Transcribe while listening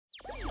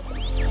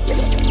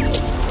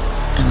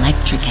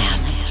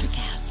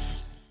Electrocast.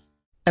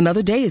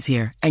 Another day is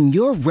here, and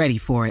you're ready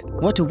for it.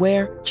 What to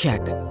wear?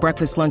 Check.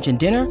 Breakfast, lunch, and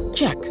dinner?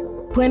 Check.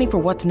 Planning for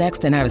what's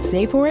next and how to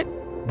save for it?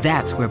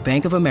 That's where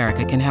Bank of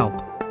America can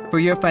help. For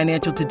your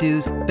financial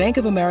to-dos, Bank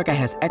of America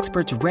has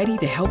experts ready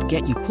to help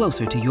get you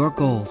closer to your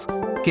goals.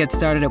 Get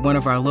started at one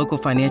of our local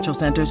financial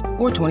centers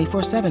or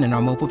 24/7 in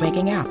our mobile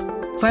banking app.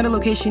 Find a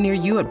location near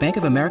you at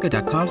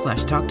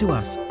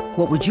bankofamerica.com/talktous.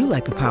 What would you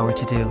like the power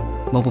to do?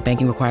 Mobile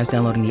banking requires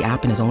downloading the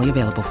app and is only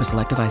available for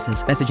select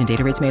devices. Message and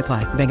data rates may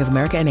apply. Bank of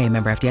America N.A.,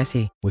 member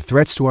FDIC. With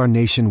threats to our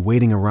nation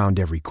waiting around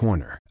every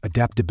corner,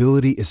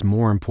 adaptability is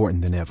more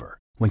important than ever.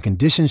 When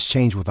conditions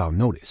change without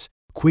notice,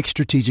 quick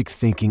strategic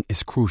thinking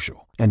is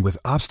crucial. And with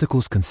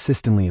obstacles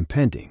consistently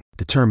impending,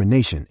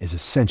 determination is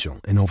essential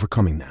in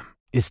overcoming them.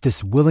 It's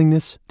this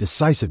willingness,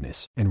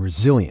 decisiveness, and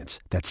resilience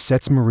that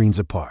sets Marines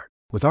apart.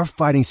 With our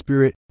fighting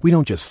spirit, we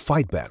don't just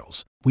fight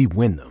battles, we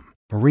win them.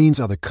 Marines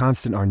are the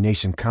constant our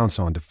nation counts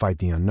on to fight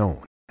the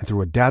unknown. And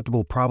through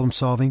adaptable problem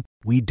solving,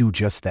 we do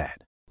just that.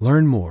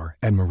 Learn more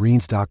at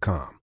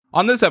marines.com.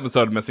 On this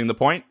episode of Missing the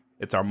Point,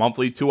 it's our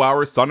monthly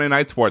 2-hour Sunday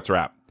night sports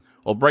wrap.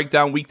 We'll break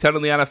down Week 10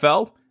 in the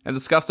NFL and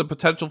discuss the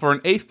potential for an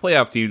 8th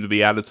playoff team to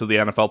be added to the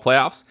NFL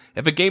playoffs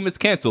if a game is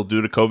canceled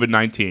due to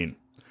COVID-19.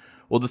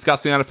 We'll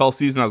discuss the NFL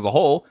season as a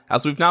whole,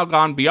 as we've now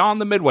gone beyond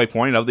the midway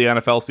point of the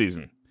NFL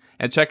season,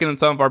 and check in on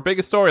some of our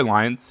biggest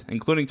storylines,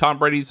 including Tom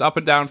Brady's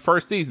up-and-down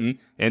first season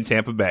in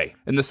Tampa Bay.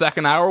 In the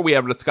second hour, we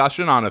have a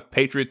discussion on if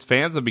Patriots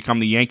fans have become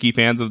the Yankee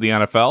fans of the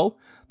NFL,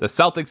 the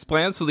Celtics'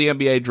 plans for the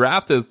NBA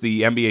draft as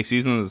the NBA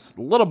season is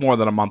a little more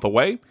than a month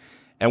away,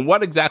 and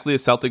what exactly the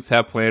Celtics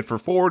have planned for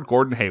forward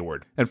Gordon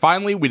Hayward. And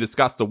finally, we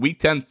discuss the Week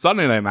 10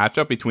 Sunday night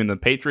matchup between the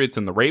Patriots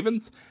and the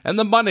Ravens, and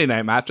the Monday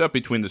night matchup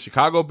between the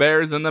Chicago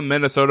Bears and the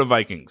Minnesota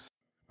Vikings.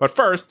 But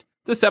first,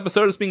 this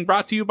episode is being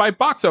brought to you by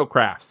Boxo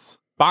Crafts.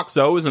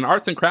 Boxo is an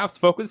arts and crafts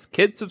focused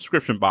kid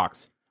subscription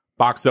box.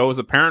 Boxo is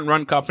a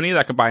parent-run company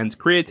that combines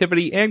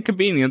creativity and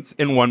convenience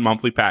in one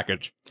monthly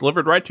package,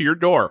 delivered right to your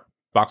door.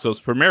 Boxo's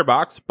premier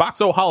box,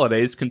 Boxo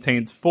Holidays,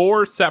 contains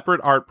 4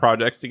 separate art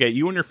projects to get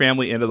you and your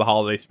family into the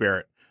holiday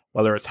spirit.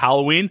 Whether it's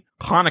Halloween,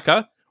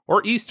 Hanukkah,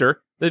 or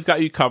Easter, they've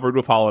got you covered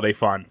with holiday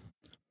fun.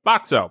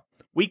 Boxo,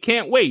 we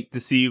can't wait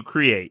to see you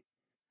create.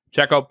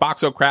 Check out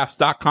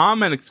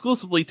boxocrafts.com and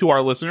exclusively to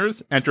our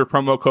listeners, enter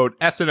promo code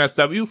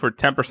SNSW for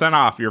 10%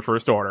 off your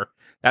first order.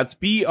 That's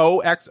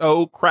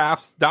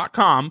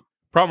BOXOcrafts.com,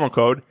 promo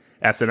code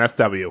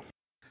SNSW.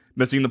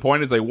 Missing the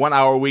Point is a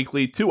 1-hour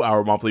weekly,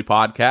 2-hour monthly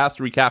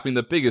podcast recapping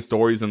the biggest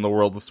stories in the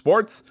world of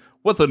sports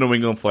with a New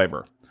England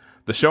flavor.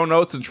 The show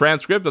notes and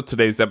transcript of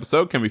today's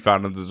episode can be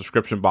found in the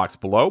description box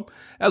below,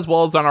 as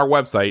well as on our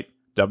website,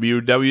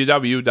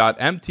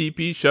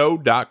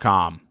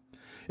 www.mtpshow.com.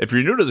 If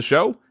you're new to the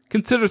show,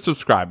 consider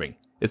subscribing.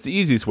 It's the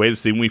easiest way to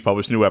see when we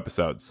publish new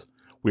episodes.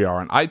 We are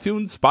on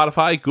iTunes,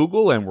 Spotify,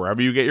 Google, and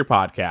wherever you get your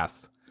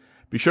podcasts.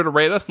 Be sure to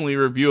rate us and leave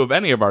a review of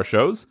any of our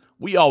shows.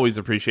 We always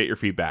appreciate your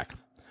feedback.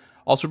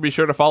 Also, be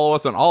sure to follow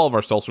us on all of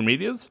our social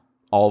medias.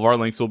 All of our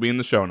links will be in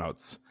the show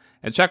notes.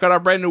 And check out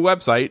our brand new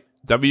website,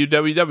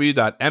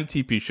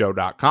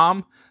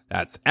 www.mtpshow.com.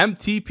 That's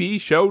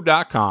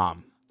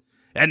mtpshow.com.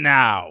 And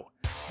now,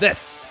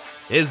 this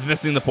is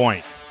Missing the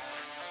Point.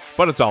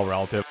 But it's all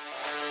relative.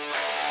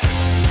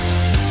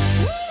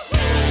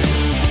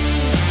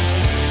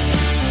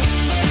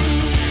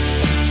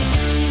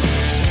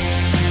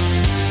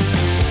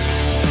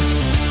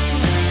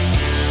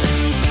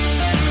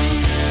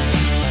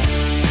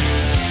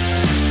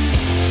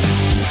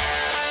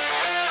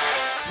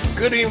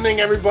 Good evening,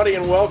 everybody,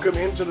 and welcome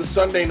into the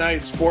Sunday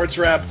Night Sports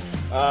Wrap.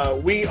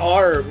 We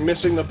are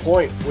Missing the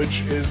Point,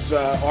 which is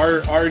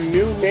our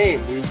new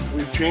name.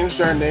 We've changed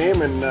our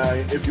name, and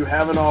if you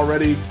haven't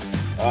already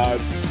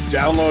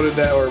downloaded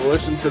that or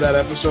listened to that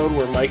episode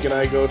where Mike and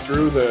I go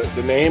through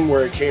the name,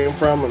 where it came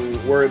from, and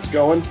where it's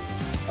going,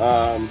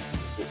 I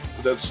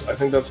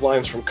think that's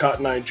lines from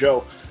Cotton Eye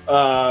Joe.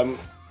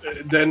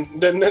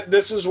 Then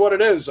this is what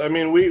it is. I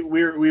mean,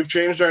 we've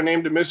changed our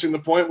name to Missing the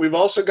Point. We've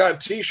also got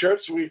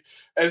T-shirts.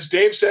 As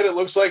Dave said, it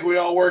looks like we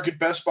all work at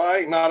Best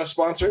Buy, not a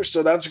sponsor,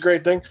 so that's a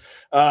great thing.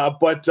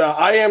 But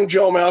I am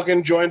Joe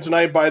Malkin, joined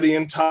tonight by the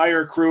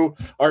entire crew: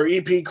 our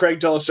EP Craig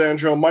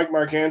D'Alessandro, Mike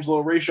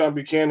Marcangelo, Rayshon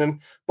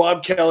Buchanan,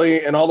 Bob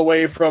Kelly, and all the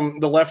way from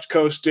the left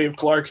coast, Dave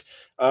Clark.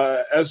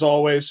 As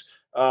always.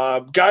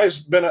 Guys,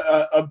 been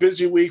a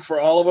busy week for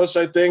all of us,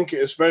 I think,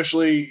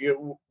 especially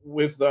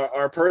with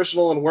our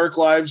personal and work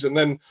lives, and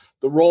then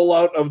the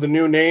rollout of the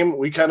new name.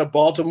 We kind of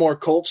Baltimore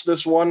Colts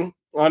this one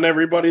on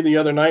everybody the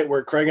other night,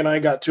 where Craig and I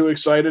got too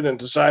excited and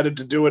decided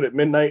to do it at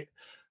midnight.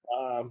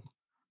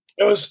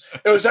 It was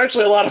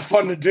actually a lot of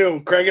fun to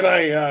do. Craig and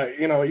I,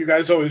 you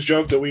guys always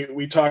joke that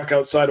we talk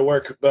outside of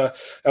work.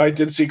 I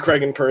did see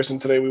Craig in person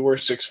today. We were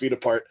 6 feet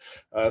apart,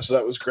 so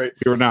that was great.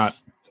 You're not.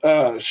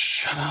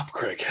 Shut up,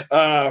 Craig.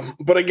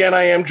 But again,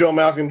 I am Joe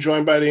Malkin,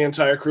 joined by the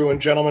entire crew.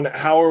 And gentlemen,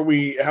 how are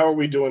we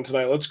doing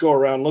tonight? Let's go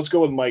around. Let's go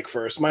with Mike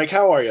first. Mike,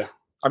 how are you?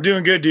 I'm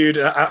doing good, dude.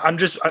 I'm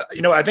just,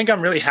 I think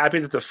I'm really happy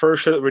that the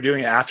first show that we're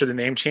doing after the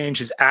name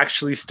change is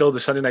actually still the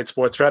Sunday Night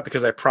Sports Wrap,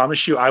 because I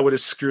promise you I would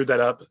have screwed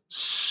that up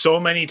so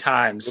many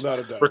times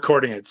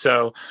recording it.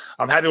 So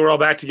I'm happy we're all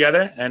back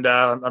together, and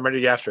I'm ready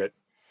to get after it.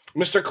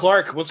 Mr.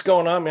 Clark, what's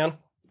going on, man?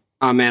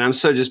 Oh, man, I'm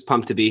so just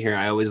pumped to be here.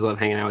 I always love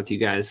hanging out with you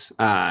guys.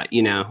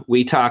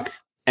 We talk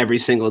every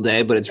single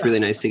day, but it's really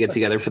nice to get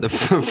together for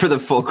the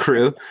full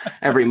crew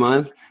every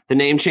month. The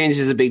name change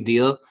is a big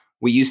deal.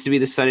 We used to be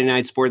the Sunday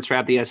Night Sports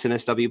Wrap, the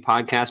SNSW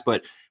podcast,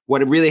 but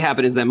what really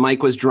happened is that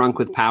Mike was drunk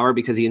with power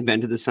because he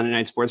invented the Sunday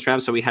Night Sports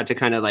Wrap, so we had to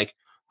kind of like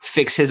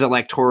fix his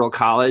electoral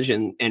college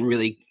and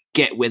really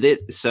get with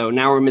it. So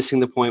now we're missing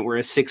the point. We're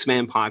a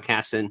 6-man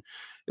podcast, and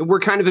we're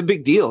kind of a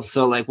big deal.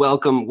 So like,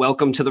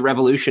 welcome to the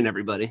revolution,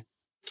 everybody.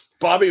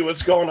 Bobby,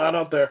 what's going on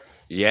out there?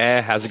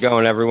 Yeah, how's it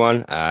going,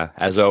 everyone?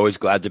 As always,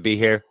 glad to be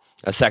here.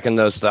 I second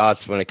those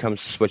thoughts when it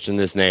comes to switching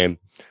this name.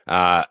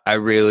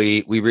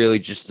 We really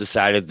just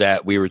decided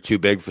that we were too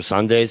big for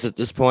Sundays at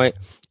this point,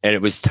 and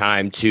it was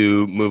time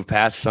to move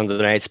past Sunday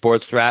Night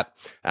Sports Wrap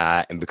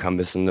and become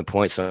Missing the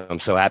Point. So I'm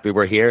so happy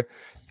we're here,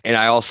 and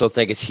I also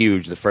think it's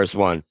huge. The first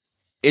one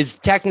is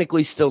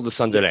technically still the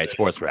Sunday Night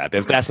Sports Wrap,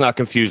 if that's not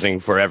confusing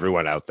for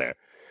everyone out there.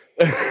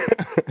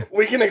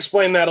 We can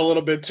explain that a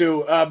little bit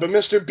too. But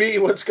Mr. B,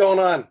 what's going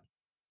on?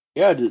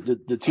 Yeah,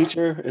 the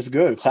teacher is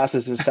good. Class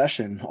is in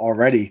session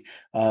already.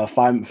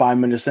 5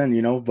 minutes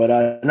in,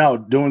 but no,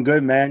 doing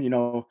good, man.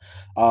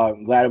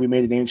 Glad we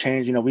made the name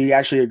change. We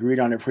actually agreed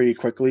on it pretty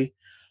quickly.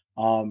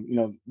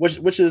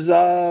 Which is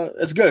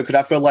it's good, because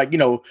I feel like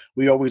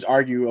we always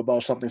argue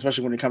about something,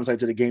 especially when it comes to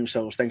the game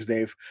shows. Thanks,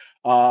 Dave.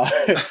 But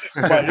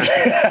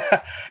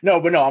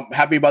no, I'm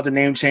happy about the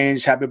name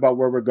change. Happy about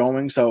where we're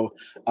going. So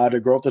the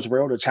growth is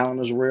real, the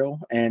talent is real,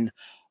 and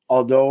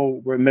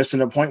although we're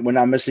missing a point, we're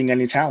not missing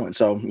any talent.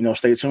 So,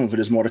 stay tuned, because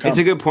there's more to come. It's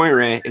a good point,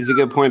 Ray. It's a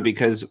good point,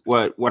 because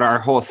what our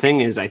whole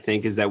thing is, I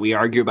think, is that we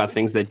argue about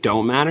things that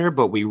don't matter,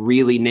 but we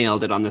really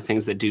nailed it on the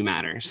things that do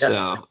matter. Yes.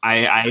 So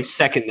I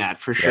second that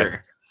for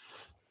sure.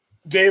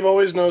 Dave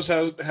always knows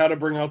how to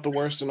bring out the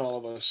worst in all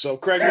of us. So,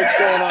 Craig, what's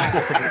going on?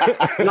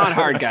 It's not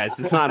hard, guys.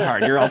 It's not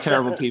hard. You're all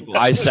terrible people.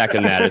 I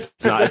second that. It's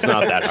not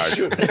that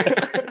hard.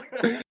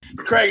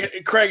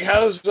 Craig,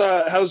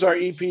 how's our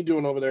EP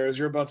doing over there as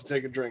you're about to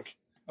take a drink?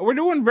 We're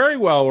doing very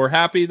well. We're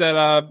happy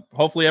that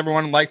hopefully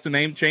everyone likes the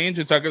name change.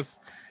 It took us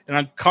an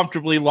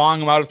uncomfortably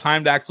long amount of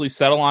time to actually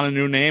settle on a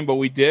new name, but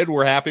we did.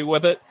 We're happy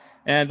with it.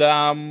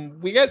 And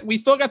we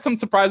still got some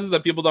surprises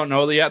that people don't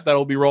know yet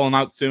that'll be rolling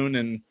out soon,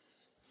 and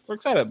we're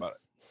excited about it.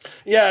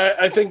 Yeah,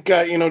 I think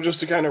just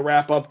to kind of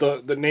wrap up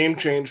the name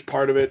change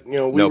part of it,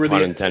 no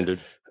pun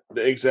intended.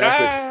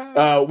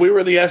 Exactly. We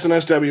were the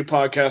SNSW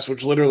podcast,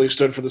 which literally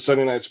stood for the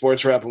Sunday Night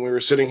Sports Wrap, and we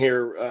were sitting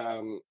here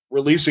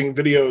releasing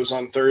videos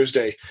on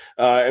Thursday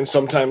and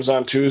sometimes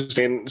on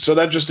Tuesday. And so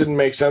that just didn't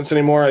make sense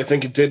anymore. I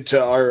think it did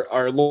to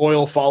our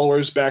loyal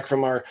followers back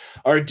from our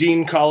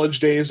Dean College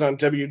days on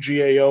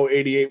WGAO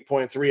 88.3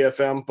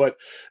 FM. But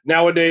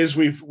nowadays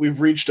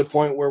we've reached a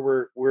point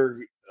where we're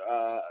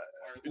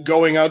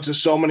going out to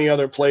so many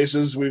other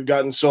places. We've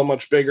gotten so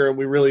much bigger, and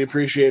we really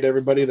appreciate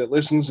everybody that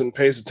listens and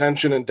pays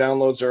attention and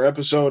downloads our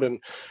episode. And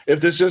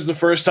if this is the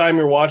first time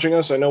you're watching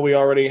us, I know we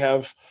already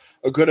have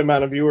a good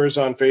amount of viewers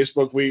on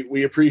Facebook.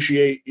 We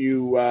appreciate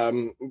you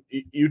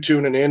you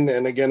tuning in.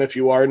 And again, if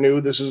you are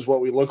new, this is what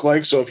we look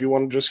like. So if you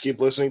want to just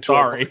keep listening to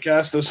our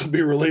podcast, this will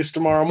be released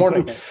tomorrow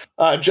morning.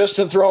 Just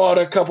to throw out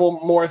a couple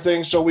more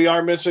things. So we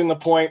are Missing the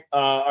Point.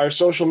 Our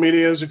social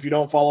medias, if you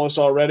don't follow us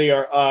already,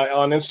 are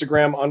on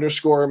Instagram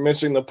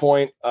 _Missing the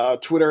Point,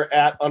 Twitter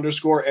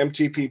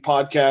 @_MTP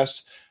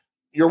podcast.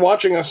 You're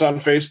watching us on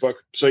Facebook,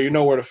 so you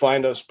know where to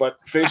find us, but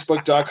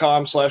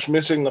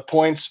facebook.com/missing the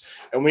points.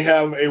 And we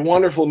have a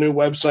wonderful new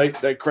website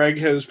that Craig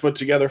has put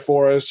together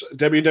for us,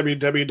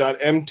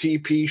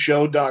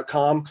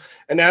 www.mtpshow.com.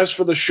 And as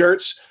for the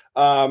shirts,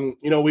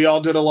 we all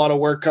did a lot of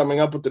work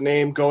coming up with the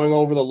name, going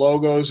over the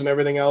logos and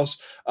everything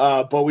else.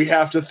 But we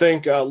have to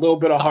thank a little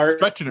bit of heart.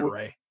 Stretching it,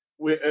 Ray.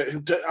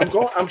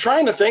 I'm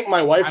trying to thank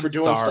my wife for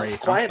doing stuff.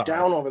 Quiet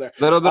down over there.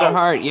 Little bit of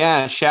heart.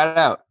 Yeah. Shout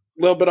out.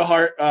 Little Bit of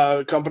Heart,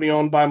 company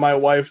owned by my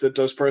wife that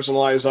does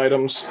personalized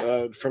items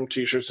from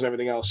t-shirts and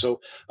everything else.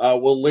 So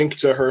we'll link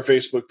to her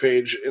Facebook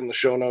page in the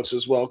show notes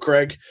as well.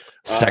 Craig,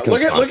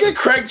 look at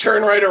Craig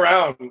turn right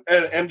around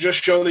and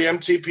just show the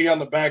MTP on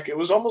the back. It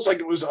was almost like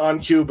it was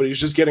on cue, but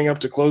he's just getting up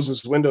to close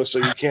his window so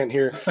you can't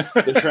hear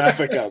the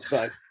traffic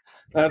outside.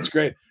 That's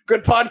great.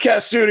 Good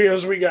podcast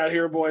studios we got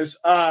here, boys.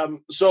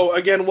 So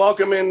again,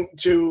 welcome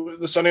into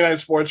the Sunday Night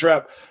Sports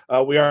Wrap.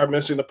 We are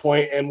Missing the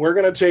Point, and we're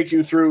going to take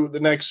you through the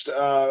next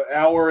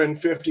hour and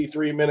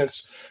 53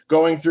 minutes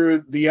going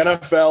through the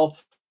NFL,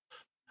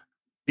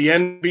 the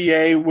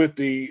NBA with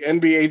the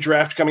NBA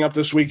draft coming up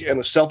this week, and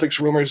the Celtics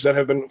rumors that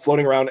have been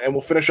floating around. And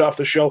we'll finish off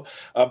the show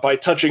by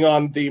touching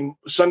on the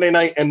Sunday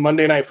night and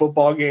Monday night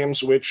football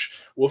games, which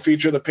will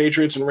feature the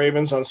Patriots and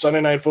Ravens on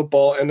Sunday night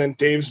football, and then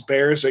Dave's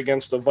Bears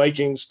against the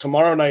Vikings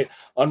tomorrow night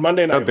on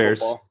Monday night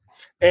football.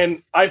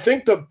 And I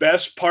think the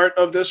best part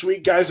of this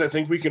week, guys, I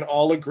think we can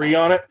all agree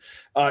on it,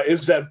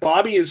 is that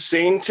Bobby is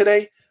sane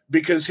today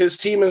because his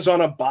team is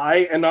on a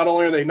bye, and not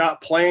only are they not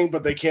playing,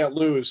 but they can't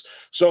lose.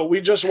 So we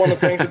just want to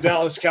thank the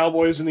Dallas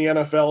Cowboys and the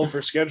NFL for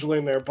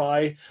scheduling their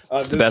bye.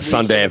 It's the best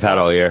Sunday I've had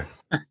all year.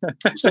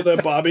 So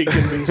that Bobby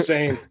can be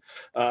sane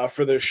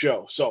for this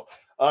show. So,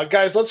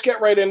 guys, let's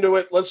get right into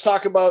it. Let's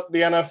talk about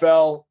the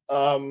NFL.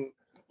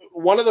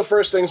 One of the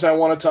first things I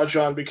want to touch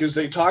on, because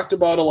they talked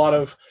about a lot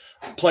of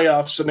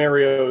playoff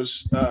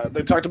scenarios.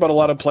 They talked about a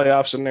lot of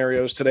playoff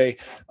scenarios today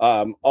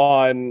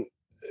on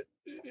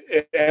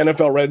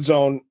NFL Red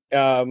Zone.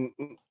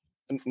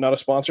 Not a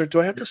sponsor. Do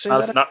I have to say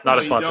that? Not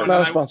a sponsor.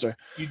 Not a sponsor.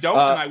 You don't,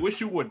 and I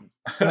wish you wouldn't.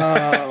 Who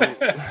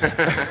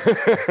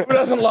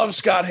doesn't love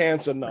Scott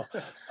Hansen? No.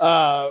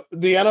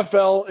 The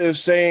NFL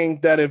is saying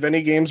that if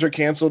any games are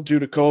canceled due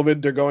to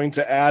COVID, they're going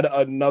to add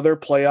another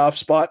playoff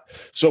spot.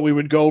 So we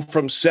would go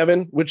from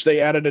 7, which they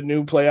added a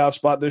new playoff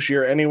spot this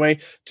year anyway,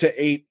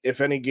 to 8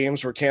 if any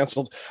games were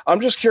canceled.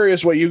 I'm just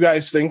curious what you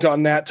guys think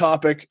on that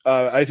topic.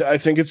 I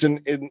think it's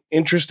an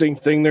interesting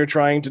thing they're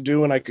trying to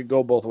do, and I could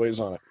go both ways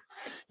on it.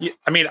 Yeah,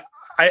 I mean,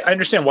 I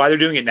understand why they're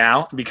doing it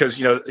now because,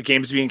 the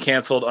game's being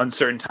canceled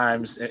uncertain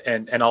times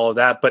and all of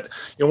that. But,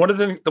 one of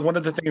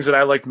the things that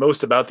I like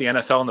most about the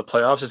NFL and the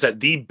playoffs is that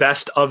the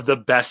best of the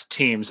best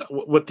teams,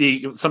 with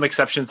some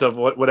exceptions of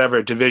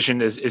whatever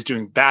division is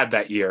doing bad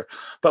that year.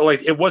 But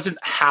like, it wasn't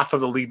half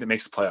of the league that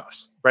makes the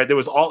playoffs, right? It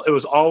was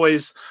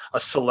always a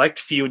select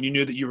few, and you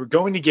knew that you were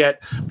going to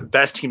get the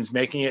best teams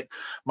making it.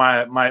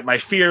 My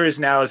fear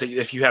is now is that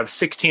if you have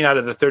 16 out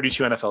of the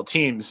 32 NFL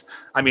teams,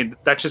 I mean,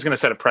 that's just going to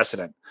set a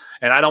precedent.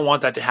 And I don't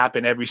want that to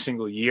happen every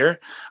single year.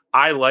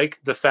 I like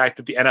the fact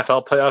that the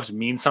NFL playoffs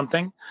mean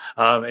something.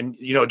 And,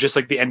 just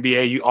like the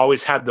NBA, you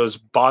always have those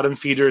bottom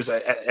feeders on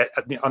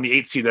the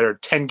 8th seed that are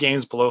 10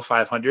 games below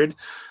 500.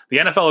 The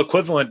NFL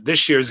equivalent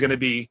this year is going to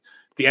be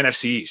the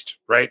NFC East,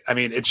 right? I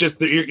mean, it's just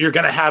that you're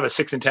going to have a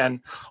 6-10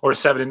 or a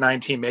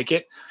 7-9 team make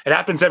it. It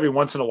happens every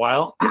once in a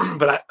while,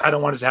 but I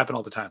don't want it to happen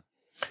all the time.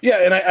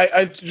 Yeah, and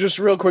I just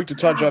real quick to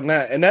touch on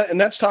that,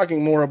 and that's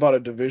talking more about a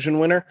division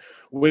winner,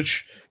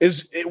 which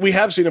is we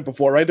have seen it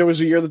before, right? There was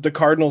a year that the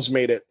Cardinals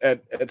made it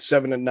at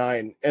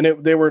 7-9,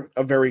 and they were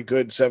a very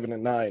good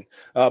 7-9.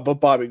 But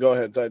Bobby, go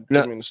ahead. I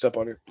didn't mean to step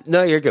on you.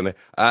 No, you're good, man.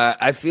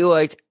 I feel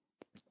like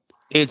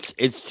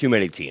it's too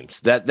many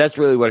teams. That's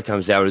really what it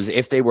comes down to. Is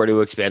if they were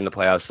to expand the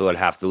playoffs to let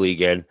half the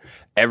league in,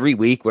 every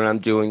week when I'm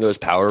doing those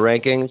power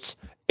rankings,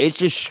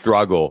 it's a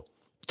struggle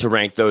to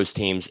rank those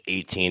teams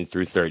 18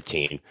 through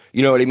 13.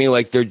 You know what I mean?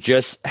 Like, they're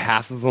just,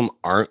 half of them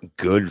aren't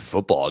good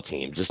football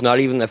teams. It's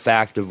not even the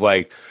fact of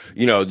like,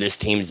 this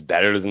team's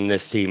better than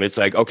this team. It's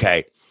like,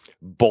 okay,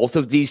 both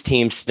of these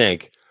teams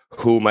stink.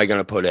 Who am I going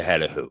to put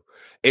ahead of who?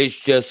 It's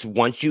just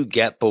once you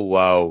get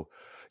below,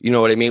 you know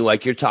what I mean?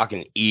 Like, you're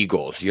talking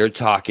Eagles, you're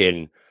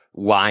talking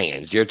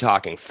Lions, you're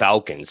talking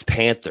Falcons,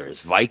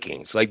 Panthers,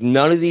 Vikings. Like,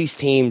 none of these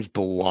teams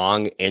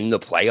belong in the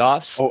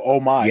playoffs. Oh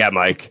my. Yeah,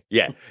 Mike.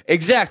 Yeah,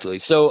 exactly.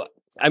 So,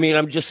 I mean,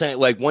 I'm just saying,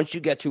 like, once you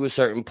get to a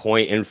certain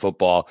point in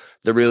football,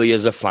 there really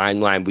is a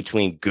fine line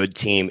between good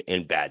team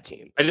and bad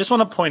team. I just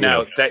want to point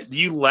out that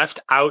you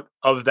left out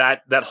of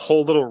that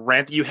whole little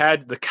rant you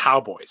had the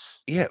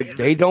Cowboys. Yeah,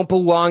 they don't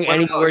belong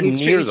anywhere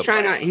near the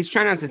playoffs. He's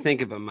trying not to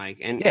think of them, Mike.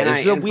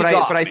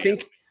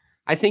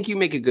 I think you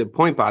make a good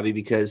point, Bobby,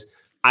 because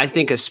I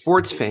think as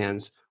sports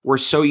fans, we're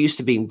so used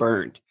to being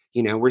burned.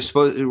 We're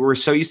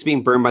so used to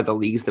being burned by the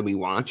leagues that we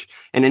watch.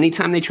 And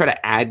anytime they try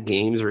to add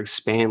games or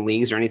expand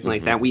leagues or anything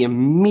like that, we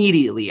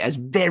immediately, as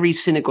very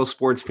cynical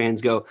sports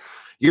fans, go,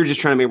 you're just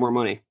trying to make more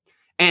money.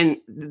 And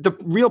the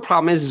real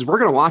problem is we're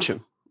going to watch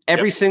them.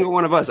 Every single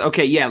one of us.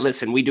 Okay, yeah,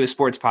 listen, we do a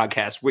sports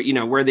podcast.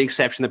 We're the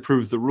exception that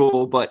proves the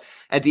rule. But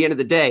at the end of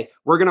the day,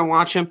 we're going to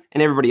watch them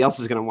and everybody else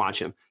is going to watch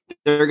them.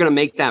 They're going to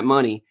make that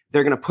money.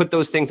 They're going to put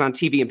those things on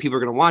TV and people are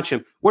going to watch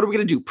them. What are we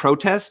going to do?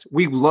 Protest?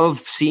 We love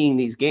seeing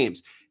these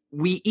games.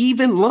 We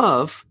even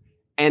love,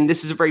 and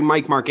this is a very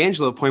Mike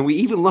Marcangelo point, we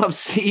even love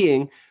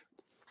seeing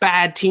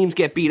bad teams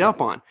get beat up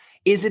on.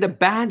 Is it a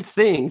bad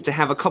thing to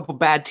have a couple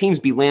bad teams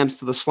be lambs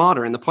to the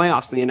slaughter in the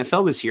playoffs in the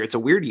NFL this year? It's a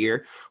weird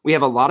year. We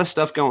have a lot of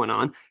stuff going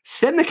on.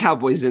 Send the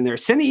Cowboys in there.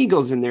 Send the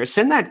Eagles in there.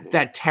 Send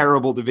that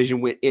terrible division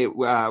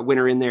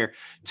winner in there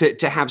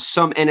to have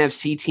some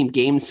NFC team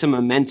gain some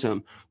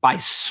momentum by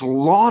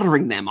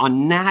slaughtering them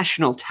on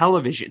national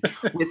television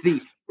with the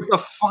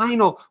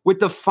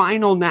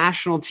final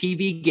national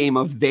TV game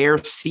of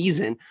their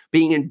season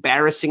being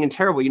embarrassing and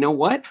terrible. You know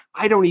what?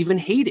 I don't even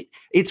hate it.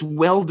 It's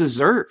well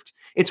deserved.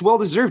 It's well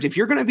deserved. If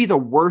you're going to be the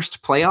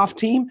worst playoff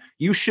team,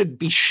 you should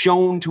be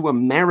shown to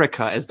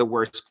America as the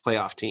worst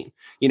playoff team.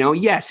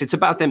 Yes, it's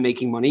about them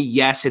making money.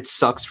 Yes, it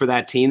sucks for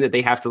that team that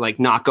they have to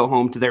not go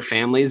home to their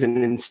families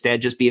and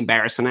instead just be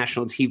embarrassed on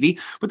national TV.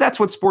 But that's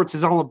what sports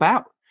is all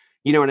about.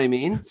 You know what I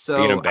mean? So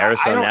being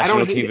embarrassed on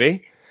national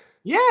TV.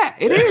 Yeah,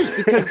 it is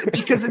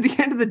because at the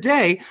end of the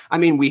day, I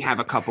mean, we have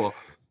a couple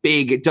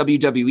big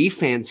WWE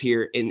fans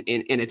here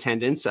in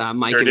attendance,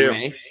 Mike and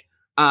Ray.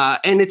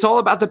 And it's all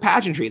about the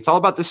pageantry. It's all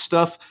about the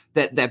stuff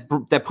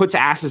that puts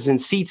asses in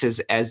seats,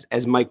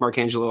 as Mike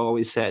Marcangelo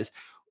always says.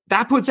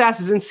 That puts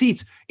asses in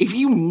seats. If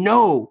you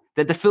know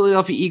that the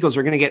Philadelphia Eagles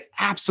are going to get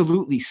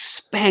absolutely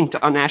spanked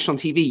on national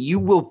TV, you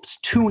will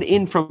tune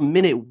in from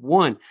minute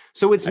one.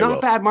 So it's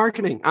not bad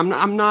marketing. I'm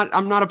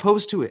not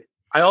opposed to it.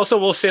 I also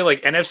will say,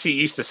 like, NFC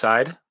East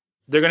aside,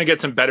 they're going to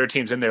get some better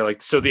teams in there.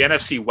 Like, so the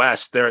NFC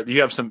West, there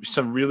you have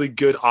some really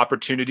good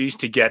opportunities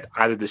to get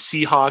either the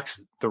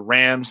Seahawks, the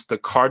Rams, the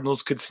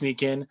Cardinals could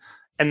sneak in.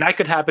 And that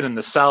could happen in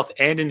the South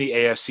and in the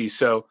AFC.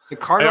 So the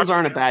Cardinals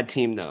aren't a bad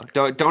team, though.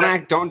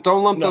 Don't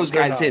lump those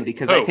guys in,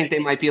 because I think they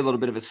might be a little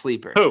bit of a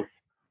sleeper. Who?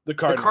 The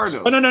Cardinals.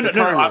 Oh,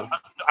 no.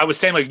 I was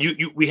saying, like,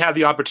 we have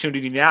the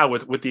opportunity now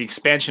with the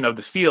expansion of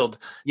the field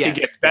to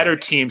get better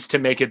teams to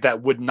make it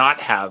that would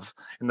not have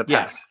in the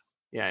past.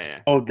 Yeah.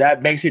 Oh,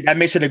 that makes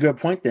it a good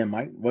point then,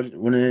 Mike.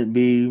 Wouldn't it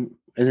be?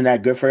 Isn't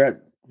that good for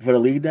the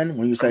league then?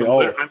 When you say,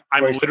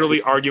 I'm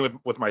literally arguing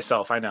with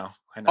myself. I know.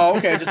 Oh,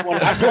 okay. I just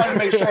want to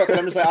make sure, because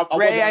I'm just like,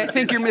 Ray, I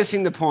think you're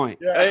missing the point.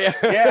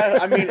 Yeah.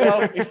 I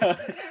mean,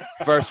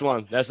 First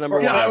one. That's number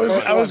one. I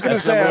was going to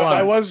say,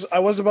 I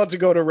was about to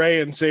go to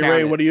Ray and say,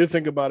 Ray, what do you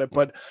think about it?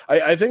 But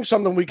I think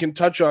something we can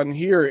touch on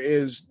here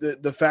is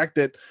the fact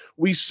that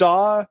we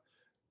saw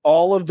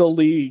all of the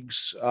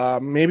leagues,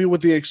 maybe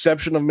with the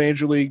exception of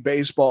Major League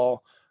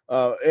Baseball,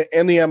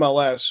 and the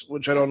MLS,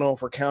 which I don't know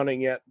if we're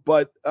counting yet,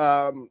 but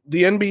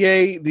the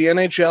NBA, the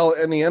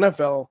NHL, and the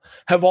NFL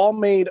have all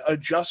made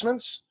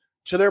adjustments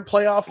to their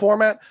playoff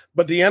format,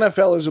 but the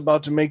NFL is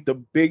about to make the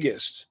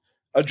biggest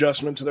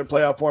adjustment to their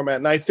playoff format,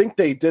 and I think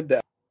they did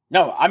that.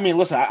 No, I mean,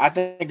 listen, I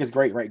think it's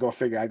great, right? Go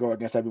figure. I go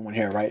against everyone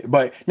here, right?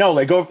 But no,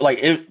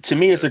 to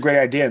me, it's a great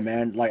idea,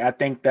 man. Like, I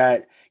think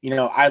that,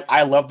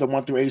 I love the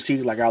 1 through 8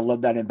 seed. Like, I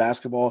love that in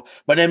basketball.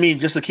 But I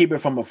mean, just to keep it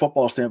from a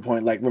football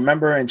standpoint, like,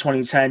 remember in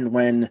 2010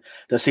 when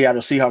the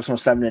Seattle Seahawks went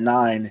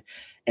 7-9,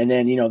 and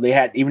then, they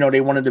had, even though they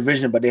won a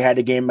division, but they had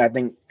a game, I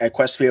think, at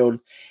Quest Field,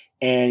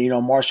 and,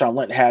 Marshawn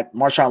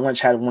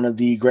Lynch had one of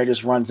the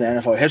greatest runs in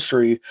NFL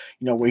history,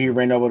 where he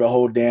ran over the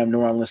whole damn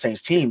New Orleans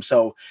Saints team.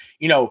 So,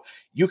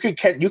 you can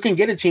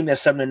get a team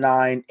that's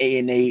 7-9,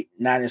 8-8,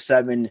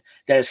 9-7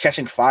 that is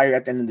catching fire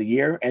at the end of the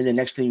year, and the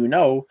next thing you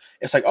know,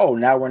 it's like, oh,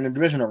 now we're in the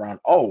divisional round.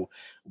 Oh,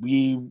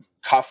 we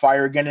caught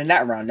fire again in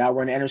that round. Now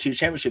we're in the NFC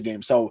Championship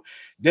game. So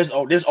there's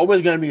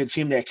always going to be a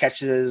team that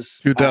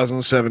catches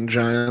 2007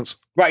 Giants.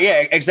 Right?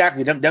 Yeah,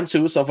 exactly. Them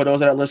too. So for those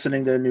that are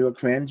listening to the New York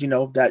fans,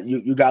 that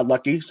you got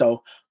lucky.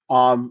 So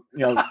don't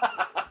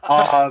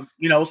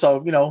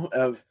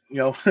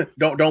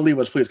leave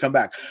us, please come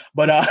back.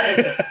 But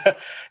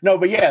no,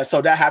 but yeah,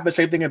 so that happened.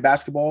 Same thing in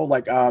basketball.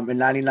 Like in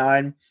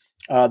 '99,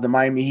 the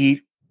Miami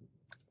Heat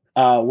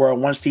were a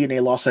 1 seed and they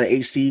lost to the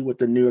 8 seed with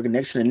the New York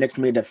Knicks, and the Knicks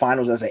made the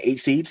finals as an 8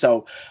 seed.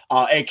 So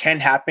it can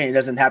happen. It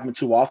doesn't happen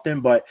too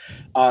often. But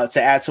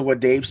to add to what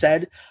Dave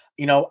said,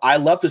 I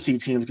love to see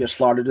teams get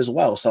slaughtered as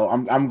well. So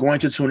I'm going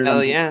to tune in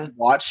and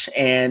watch,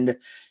 and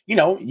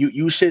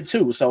you should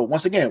too. So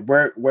once again,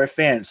 we're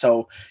fans.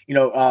 So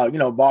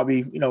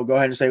Bobby, go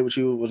ahead and say what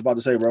you was about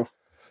to say, bro.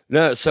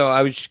 No, so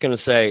I was just gonna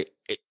say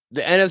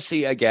the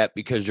NFC I get,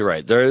 because you're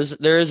right. There is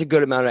a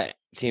good amount of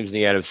teams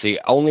in the NFC.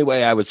 Only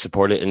way I would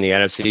support it in the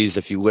NFC is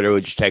if you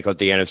literally just take out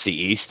the NFC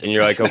East and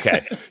you're like,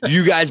 okay,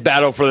 you guys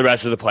battle for the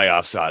rest of the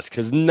playoff spots,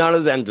 because none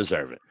of them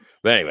deserve it.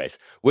 But anyways,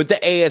 with the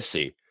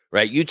AFC,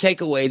 right, you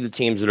take away the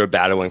teams that are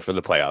battling for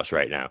the playoffs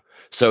right now.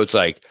 So it's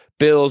like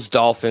Bills,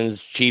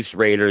 Dolphins, Chiefs,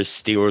 Raiders,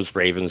 Steelers,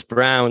 Ravens,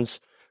 Browns,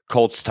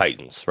 Colts,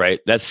 Titans, right?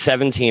 That's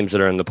 7 teams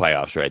that are in the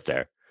playoffs right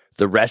there.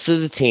 The rest of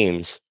the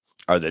teams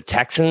are the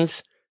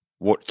Texans,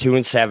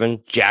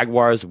 2-7,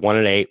 Jaguars,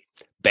 1-8,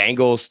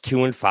 Bengals,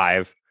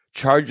 2-5,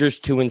 Chargers,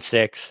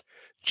 2-6,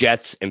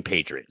 Jets, and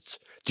Patriots.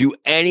 Do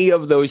any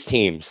of those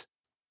teams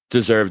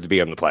deserve to be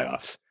in the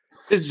playoffs?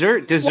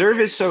 Deserve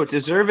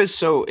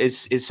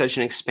is such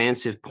an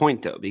expansive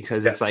point, though,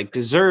 because it's like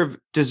deserve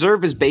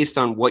is based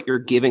on what you're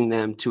giving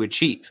them to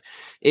achieve.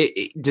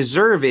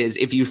 Deserve is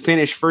if you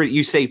finish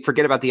you say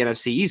forget about the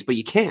NFC East, but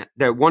you can't.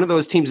 One of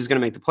those teams is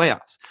going to make the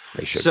playoffs.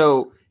 They should.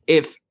 So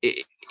if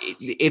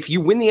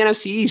you win the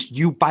NFC East,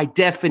 you by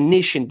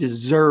definition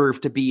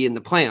deserve to be in the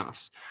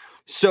playoffs.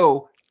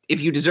 So if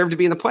you deserve to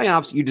be in the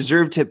playoffs, you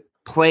deserve to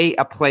play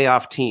a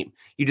playoff team.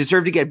 You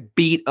deserve to get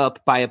beat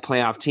up by a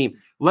playoff team.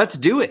 Let's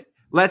do it.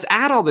 Let's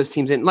add all those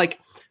teams in. Like,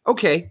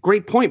 okay,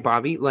 great point,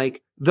 Bobby.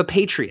 Like the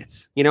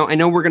Patriots, I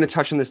know we're going to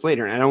touch on this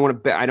later, and I don't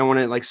want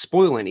to like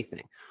spoil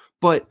anything,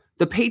 but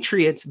the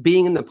Patriots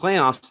being in the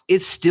playoffs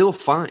is still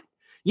fine.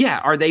 Yeah.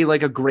 Are they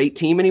like a great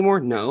team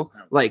anymore? No.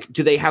 Like,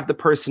 do they have the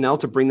personnel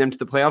to bring them to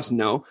the playoffs?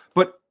 No.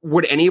 But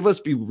would any of us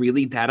be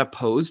really that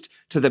opposed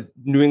to the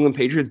New England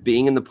Patriots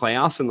being in the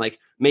playoffs and like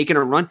making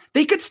a run?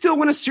 They could still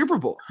win a Super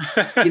Bowl.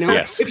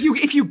 Yes. If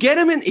you get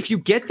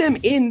them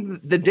in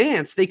the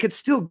dance, they could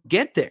still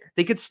get there.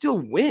 They could still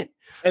win.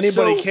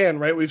 Anybody can,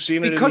 right? We've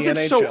seen it because in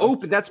the it's NHL. so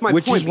open. That's my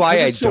point. Which is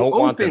why I don't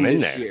want them in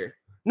there. Year.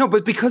 No,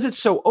 but because it's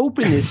so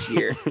open this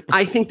year,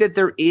 I think that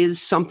there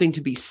is something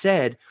to be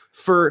said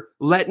for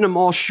letting them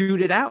all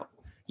shoot it out.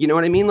 You know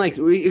what I mean? Like,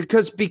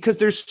 because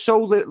there's so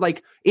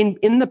like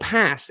in the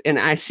past, and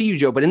I see you,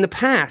 Joe, but in the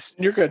past,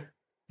 you're good.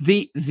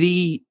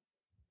 The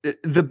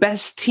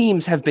best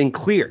teams have been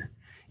clear.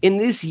 In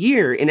this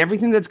year, in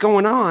everything that's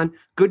going on,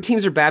 good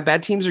teams are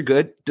bad teams are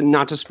good.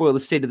 Not to spoil the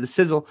state of the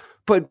sizzle,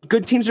 but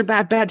good teams are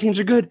bad teams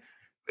are good.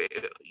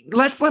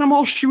 Let's let them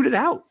all shoot it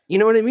out. You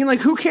know what I mean?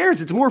 Like, who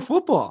cares? It's more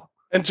football.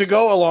 And to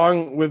go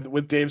along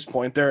with Dave's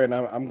point there, and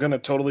I'm going to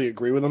totally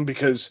agree with him,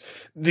 because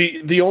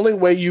the only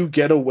way you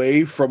get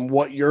away from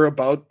what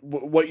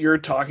you're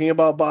talking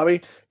about,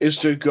 Bobby, is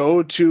to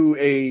go to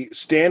a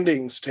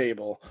standings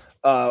table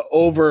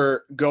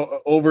over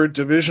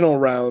divisional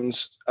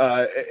rounds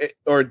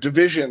or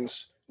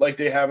divisions like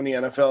they have in the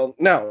NFL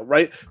now,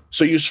 right?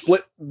 So you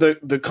split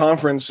the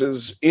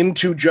conferences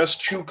into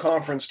just 2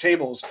 conference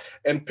tables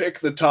and pick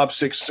the top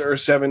 6 or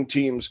 7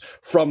 teams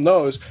from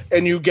those,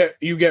 and you get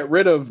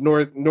rid of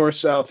north,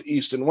 south,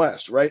 east, and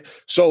west, right?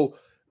 So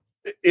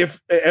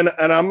if and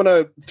I'm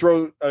gonna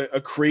throw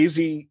a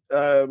crazy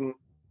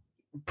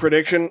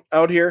prediction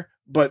out here,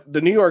 but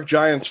the New York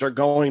Giants are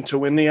going to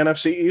win the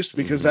NFC East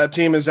because that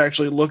team is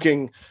actually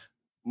looking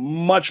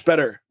much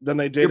better than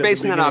they did. You're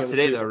basing that off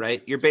today, though,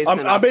 right? You're basing.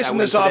 I'm basing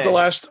this off the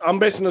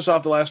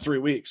last 3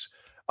 weeks.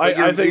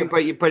 I think,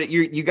 but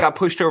you got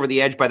pushed over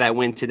the edge by that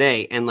win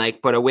today, and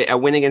a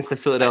win against the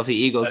Philadelphia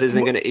Eagles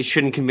it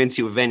shouldn't convince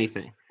you of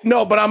anything.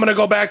 No, but I'm going to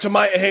go back to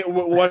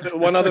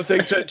one other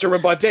thing to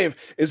rebut Dave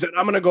is that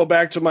I'm going to go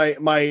back to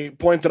my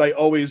point that I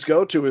always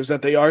go to, is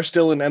that they are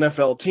still an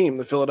NFL team,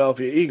 the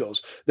Philadelphia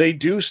Eagles. They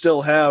do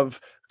still have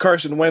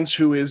Carson Wentz,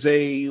 who is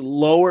a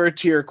lower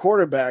tier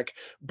quarterback,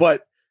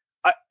 but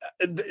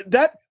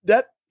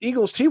that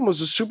Eagles team was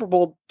a Super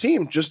Bowl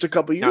team just a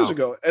couple years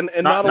ago, and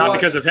not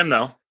because of him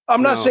though.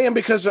 I'm not saying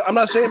because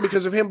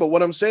of him, but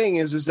what I'm saying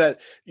is that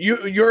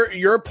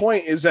your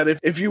point is that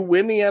if you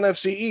win the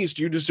NFC East,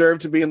 you deserve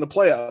to be in the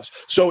playoffs.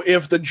 So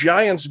if the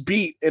Giants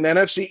beat an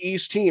NFC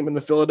East team in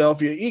the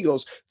Philadelphia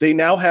Eagles, they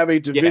now have a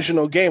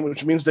divisional game,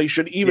 which means they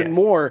should even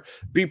more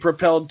be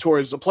propelled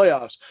towards the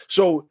playoffs.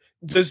 So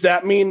does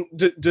that mean,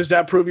 does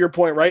that prove your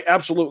point, right?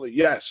 Absolutely.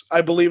 Yes.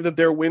 I believe that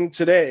their win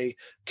today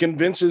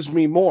convinces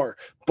me more,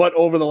 but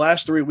over the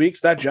last 3 weeks,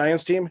 that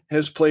Giants team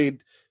has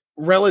played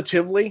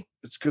relatively,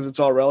 it's because it's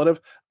all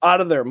relative, out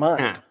of their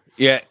mind.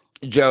 Yeah,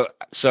 Joe.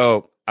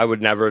 So I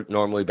would never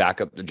normally back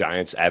up the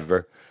Giants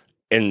ever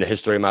in the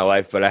history of my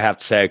life, but I have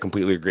to say I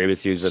completely agree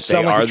with you that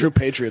they are a true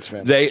Patriots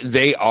fan.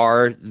 They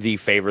are the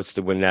favorites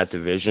to win that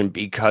division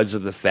because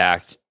of the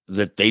fact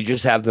that they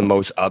just have the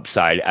most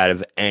upside out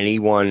of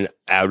anyone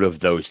out of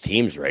those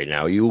teams right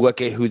now. You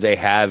look at who they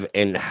have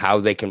and how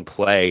they can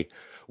play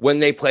when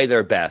they play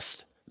their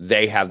best.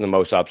 They have the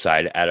most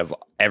upside out of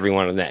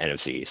everyone in the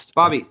NFC East.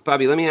 Bobby,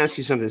 let me ask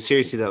you something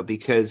seriously, though,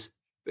 because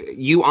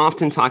you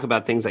often talk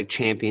about things like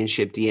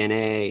championship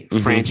DNA,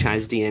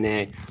 franchise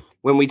DNA.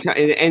 When we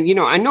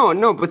I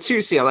know, but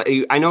seriously,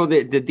 I know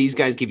that these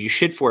guys give you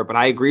shit for it, but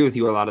I agree with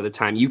you a lot of the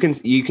time. You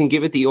can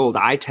give it the old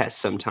eye test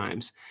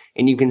sometimes,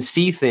 and you can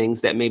see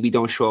things that maybe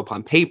don't show up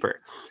on paper.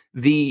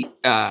 The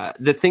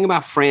thing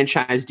about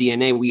franchise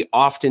DNA, we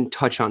often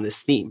touch on this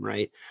theme,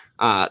 right?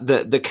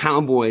 The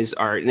Cowboys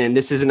are, and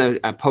this isn't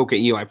a poke at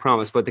you, I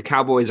promise, but the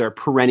Cowboys are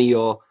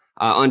perennial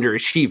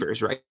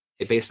underachievers, right?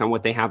 Based on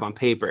what they have on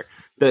paper.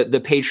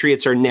 The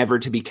Patriots are never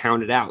to be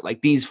counted out.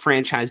 Like these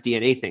franchise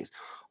DNA things.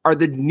 Are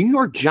the New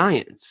York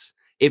Giants,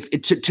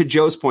 to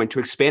Joe's point, to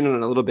expand on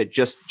it a little bit,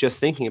 just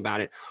thinking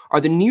about it, are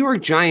the New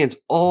York Giants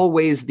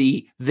always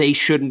they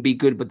shouldn't be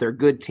good, but they're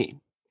good team?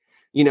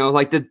 You know,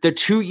 like the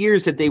 2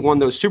 years that they won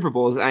those Super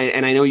Bowls,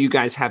 and I know you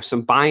guys have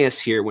some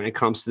bias here when it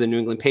comes to the New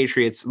England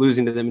Patriots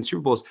losing to them in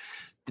Super Bowls.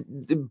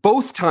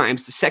 Both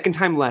times, the second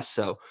time less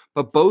so,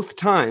 but both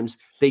times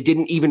they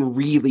didn't even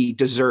really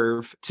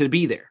deserve to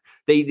be there.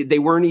 They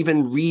weren't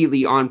even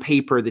really on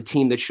paper the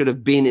team that should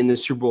have been in the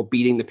Super Bowl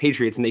beating the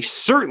Patriots, and they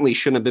certainly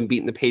shouldn't have been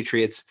beating the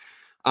Patriots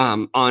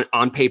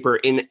on paper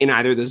in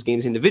either of those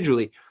games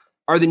individually.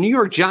 Are the New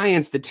York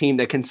Giants the team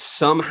that can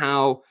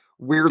somehow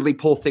weirdly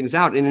pull things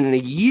out? And in a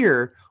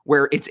year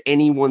where it's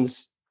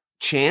anyone's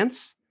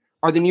chance,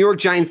 are the New York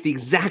Giants the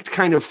exact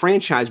kind of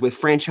franchise with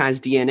franchise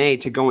DNA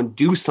to go and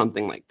do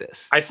something like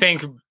this? I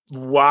think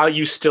while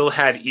you still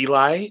had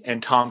Eli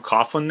and Tom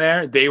Coughlin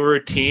there, they were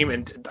a team,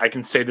 and I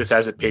can say this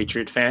as a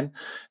Patriot fan,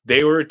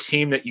 they were a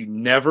team that you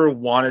never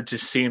wanted to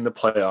see in the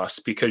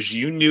playoffs because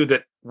you knew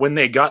that when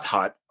they got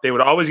hot, they would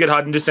always get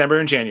hot in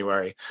December and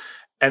January,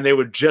 and they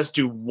would just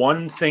do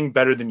one thing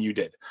better than you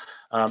did.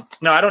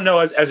 Now, I don't know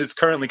as it's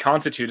currently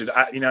constituted.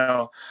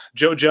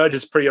 Joe Judge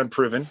is pretty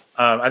unproven.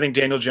 I think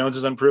Daniel Jones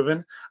is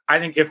unproven. I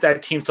think if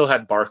that team still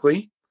had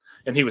Barkley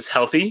and he was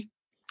healthy,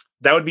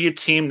 that would be a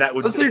team that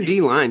would. What's their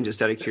D line?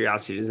 Just out of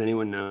curiosity, does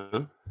anyone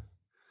know?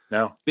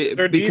 No.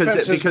 Their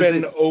defense has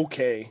been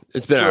okay.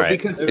 It's been all right.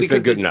 Because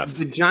been good enough.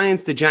 The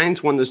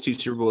Giants won those 2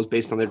 Super Bowls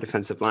based on their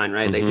defensive line,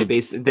 right?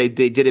 Mm-hmm. They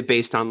did it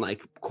based on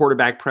like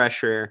quarterback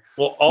pressure.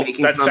 Well,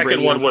 that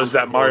second one was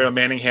that Mario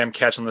Manningham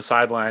catch on the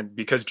sideline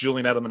because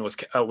Julian Edelman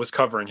was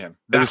covering him.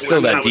 It was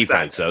still that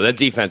defense, though. That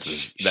defense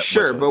was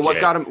sure. But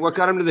what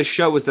got him to the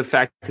show was the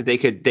fact that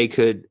they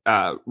could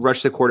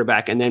rush the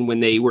quarterback, and then when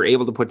they were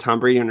able to put Tom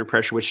Brady under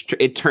pressure, which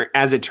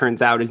as it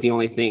turns out is the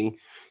only thing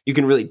you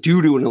can really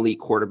do to an elite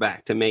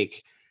quarterback to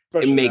make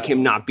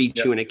him not beat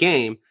you in a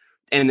game.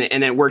 And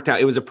it worked out.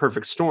 It was a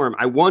perfect storm.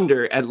 I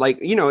wonder at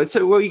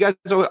you guys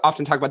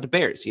often talk about the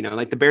Bears,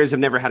 like the Bears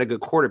have never had a good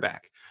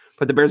quarterback,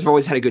 but the Bears have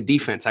always had a good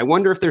defense. I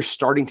wonder if they're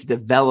starting to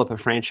develop a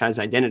franchise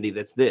identity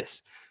that's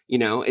this,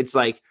 it's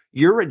like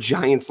you're a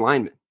Giants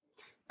lineman.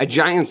 A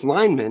Giants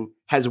lineman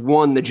has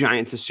won the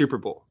Giants a Super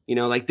Bowl.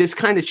 Like this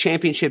kind of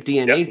championship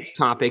DNA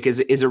topic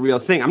is a real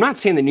thing. I'm not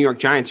saying the New York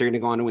Giants are going to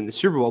go on to win the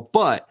Super Bowl,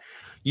 but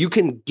you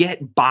can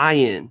get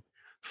buy-in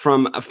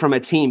from a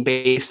team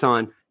based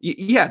on,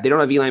 they don't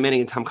have Eli Manning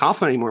and Tom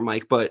Coughlin anymore,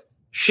 Mike, but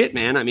shit,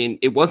 man. I mean,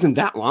 it wasn't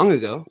that long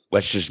ago.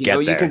 Let's just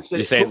get there.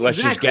 You're saying,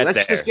 let's just get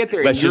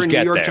there. You're a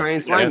New York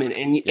Giants lineman,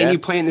 and you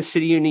play in the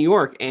city of New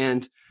York,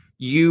 and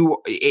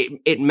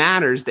it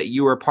matters that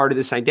you are part of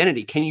this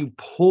identity. Can you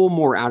pull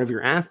more out of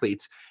your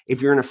athletes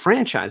if you're in a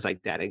franchise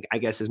like that? I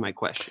guess is my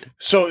question.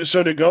 So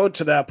to go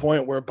to that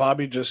point where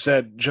Bobby just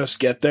said, just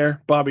get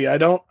there, Bobby, I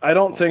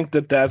don't think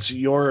that that's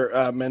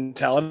your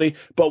mentality,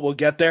 but we'll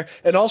get there.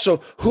 And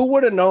also, who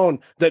would have known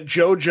that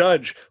Joe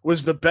Judge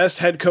was the best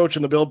head coach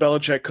in the Bill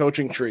Belichick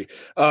coaching tree?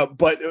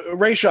 But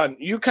Rayshawn,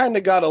 you kind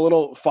of got a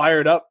little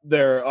fired up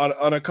there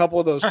on a couple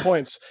of those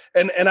points.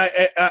 And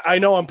I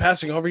know I'm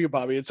passing over you,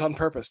 Bobby. It's on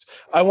purpose.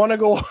 I want to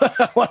go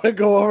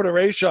over to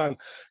Rayshawn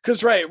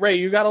because Ray,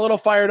 you got a little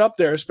fired up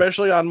there,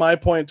 especially on my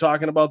point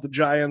talking about the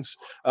Giants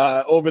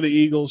over the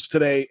Eagles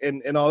today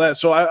and all that.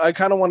 So I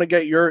kind of want to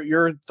get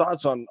your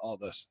thoughts on all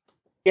this.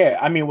 Yeah,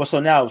 I mean,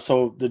 so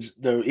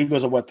the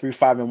Eagles are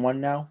 3-5-1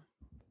 now.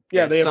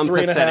 Yeah, they have some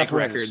 3.5 pathetic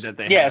wins. record that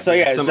they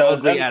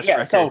have.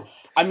 Record. So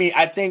I mean,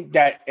 I think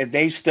that if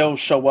they still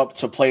show up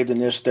to play, then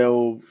they're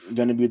still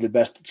going to be the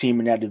best team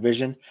in that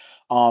division.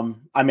 I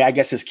mean, I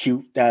guess it's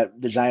cute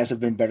that the Giants have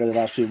been better the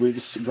last few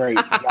weeks. Great,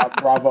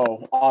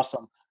 bravo,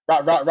 awesome.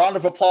 Round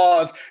of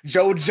applause,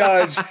 Joe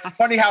Judge.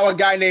 Funny how a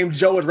guy named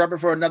Joe is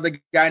repping for another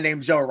guy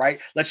named Joe, right?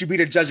 Let you be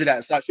the judge of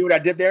that. So I see what I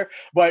did there.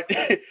 But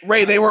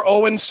Ray, they were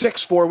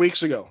 0-6 4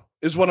 weeks ago,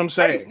 is what I'm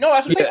saying. No,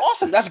 that's what I'm saying.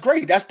 Awesome. That's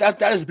great.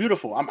 That is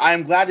beautiful.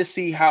 I'm glad to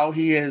see how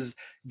he has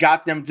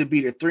got them to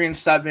be the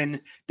 3-7.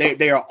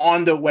 They are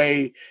on the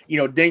way.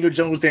 Daniel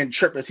Jones didn't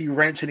trip as he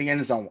ran into the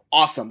end zone.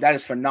 Awesome. That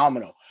is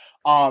phenomenal.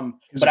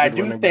 But I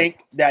do think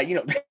that,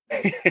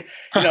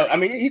 I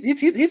mean,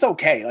 he's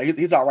okay. Like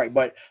he's all right.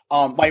 But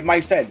like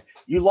Mike said,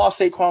 you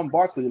lost Saquon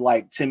Barkley.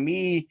 Like to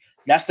me,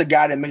 that's the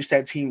guy that makes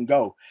that team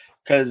go.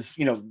 Because,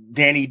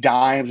 Danny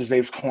Dimes, as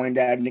they've coined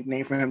that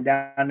nickname for him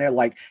down there,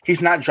 like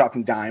he's not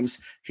dropping dimes.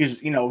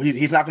 He's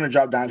not going to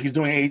drop dimes. He's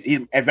doing,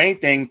 if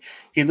anything,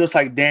 he looks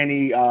like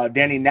Danny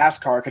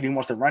NASCAR because he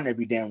wants to run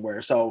every damn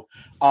where. So,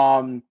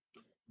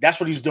 that's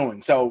what he's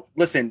doing. So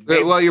listen.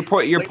 Your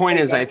point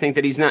is, I think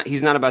that he's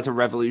not about to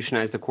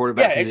revolutionize the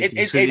quarterback position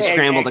because he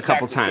scrambled a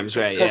couple times,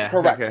 right? Yeah,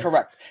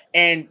 correct.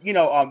 And we're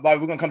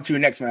gonna come to you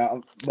next,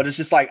 man. But it's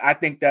just like I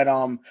think that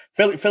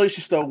Philly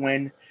should still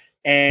win,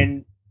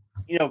 and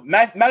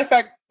matter of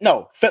fact,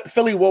 no,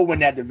 Philly will win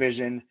that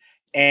division,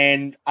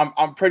 and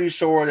I'm pretty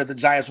sure that the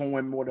Giants will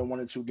win more than 1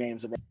 or 2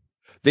 games.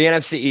 The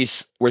NFC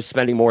East, we're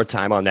spending more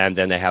time on them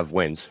than they have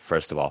wins,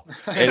 first of all,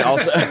 and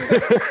also,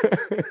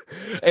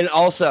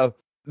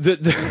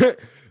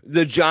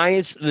 The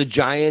Giants are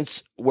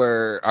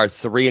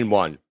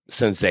 3-1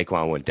 since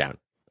Saquon went down.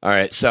 All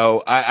right.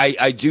 So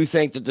I do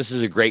think that this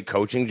is a great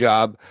coaching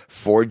job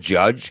for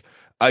Judge.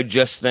 I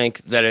just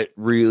think that it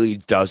really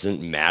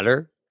doesn't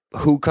matter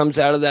who comes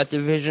out of that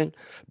division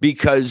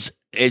because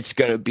it's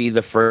going to be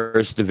the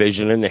first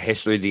division in the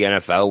history of the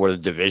NFL where the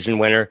division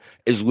winner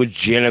is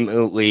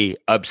legitimately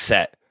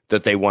upset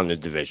that they won the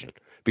division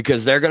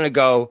because they're going to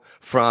go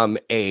from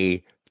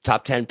a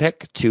top 10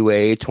 pick to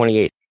a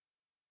 28th.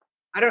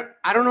 I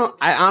don't know.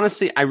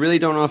 I really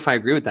don't know if I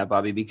agree with that,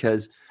 Bobby,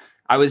 because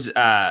I was,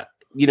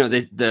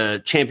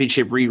 the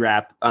championship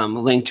rewrap,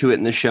 link to it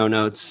in the show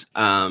notes.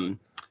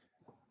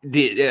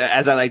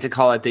 As I like to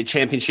call it, the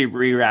championship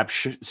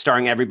rewrap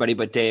starring everybody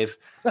but Dave.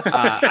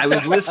 I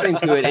was listening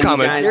to it.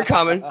 And you're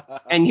coming.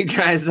 And you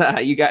guys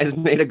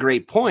made a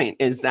great point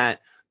is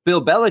that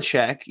Bill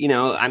Belichick,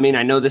 I mean,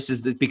 I know this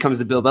becomes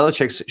the Bill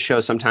Belichick show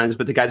sometimes,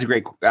 but the guy's a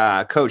great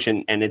coach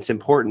and it's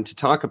important to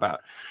talk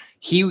about.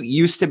 He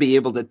used to be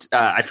able to,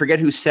 I forget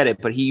who said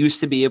it, but he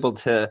used to be able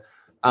to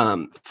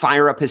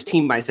fire up his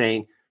team by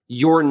saying,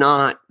 you're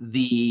not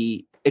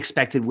the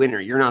expected winner.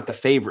 You're not the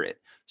favorite.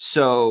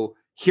 So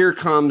here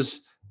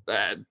comes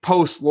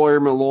post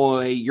Lawyer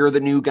Malloy. You're the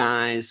new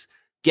guys.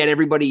 Get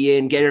everybody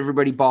in, get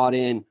everybody bought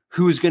in.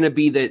 Who's going to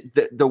be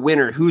the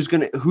winner? Who's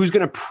going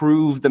to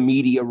prove the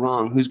media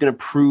wrong? Who's going to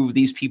prove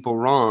these people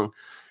wrong?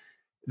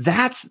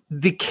 That's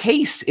the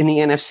case in the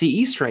NFC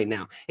East right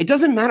now. It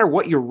doesn't matter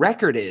what your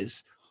record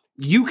is.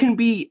 You can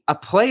be a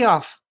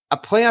playoff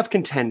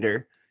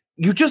contender.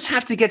 You just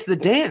have to get to the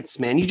dance,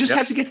 man. You just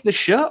have to get to the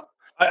show.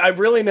 I've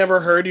really never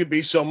heard you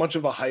be so much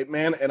of a hype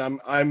man, and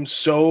I'm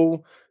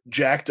so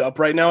jacked up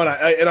right now.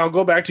 And I'll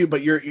go back to you,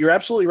 but you're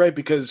absolutely right,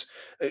 because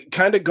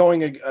kind of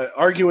going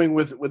arguing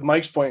with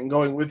Mike's point and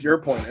going with your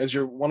point, as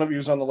one of you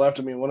is on the left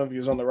of me and one of you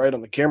is on the right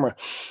on the camera.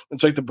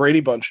 It's like the Brady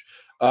Bunch.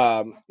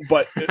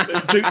 But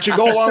to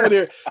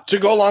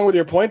go along with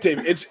your point,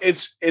 Dave,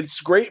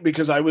 it's great,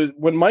 because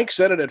when Mike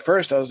said it at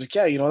first, I was like,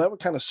 yeah, that would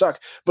kind of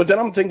suck. But then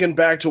I'm thinking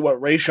back to what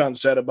Rayshon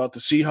said about the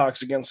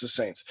Seahawks against the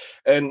Saints,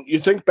 and you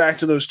think back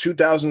to those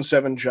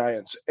 2007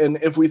 Giants, and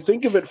if we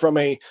think of it from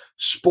a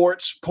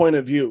sports point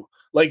of view,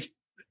 like,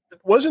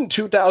 wasn't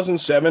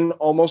 2007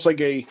 almost like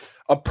a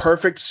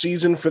perfect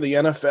season for the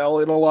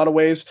NFL in a lot of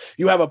ways?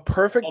 You have a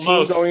perfect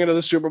team going into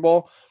the Super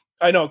Bowl.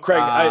 I know,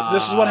 Craig.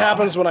 This is what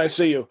happens when I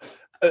see you.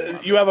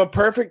 You have a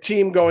perfect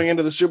team going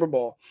into the Super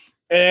Bowl,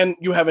 and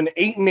you have an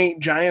 8-8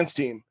 Giants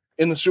team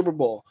in the Super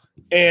Bowl,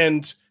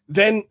 and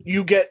then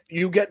you get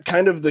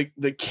kind of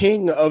the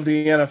king of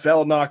the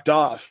NFL knocked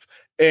off,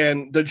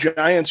 and the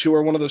Giants, who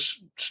are one of the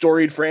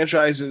storied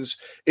franchises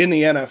in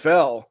the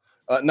NFL,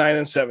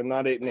 9-7,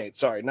 not 8-8.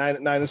 Sorry,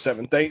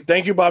 9-7.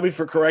 Thank you, Bobby,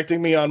 for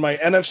correcting me on my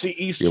NFC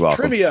East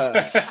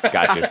trivia.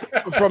 Gotcha.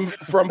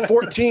 From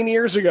 14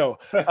 years ago.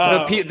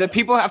 The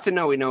people have to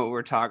know we know what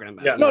we're talking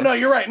about. Yeah. No,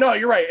 you're right. No,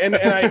 you're right. And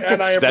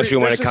I especially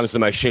when it comes to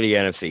my shitty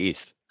NFC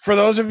East. For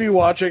those of you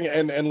watching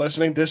and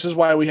listening, this is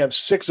why we have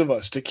 6 of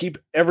us, to keep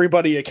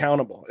everybody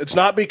accountable. It's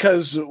not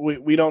because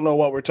we don't know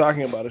what we're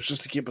talking about. It's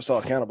just to keep us all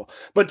accountable.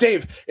 But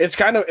Dave, it's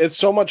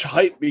so much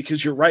hype,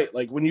 because you're right.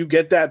 Like, when you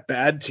get that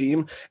bad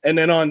team, and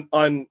then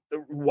on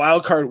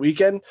wild card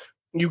weekend,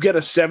 you get a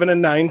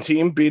 7-9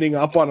 team beating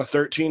up on a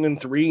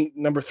 13-3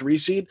 number 3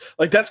 seed.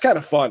 Like, that's kind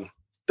of fun.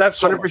 That's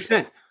so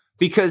 100%.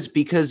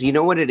 Because you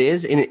know what it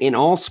is in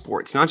all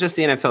sports, not just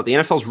the NFL. The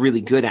NFL is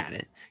really good at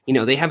it.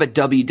 They have a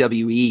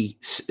WWE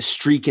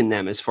streak in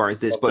them as far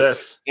as this, but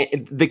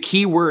the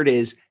key word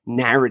is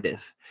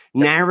narrative.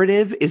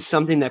 Narrative is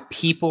something that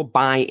people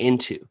buy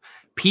into.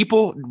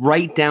 People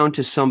write down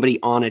to somebody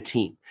on a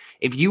team.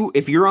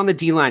 If you're on the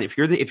D line, if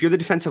you're the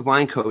defensive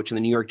line coach in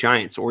the New York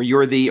Giants, or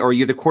you're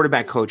the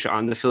quarterback coach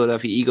on the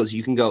Philadelphia Eagles,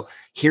 you can go,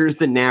 here's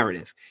the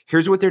narrative.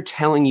 Here's what they're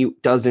telling you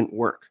doesn't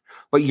work,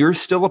 but you're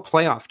still a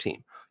playoff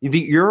team.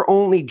 Your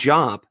only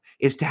job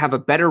is to have a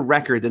better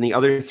record than the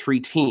other 3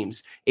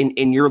 teams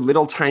in your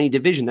little tiny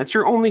division. That's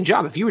your only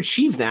job. If you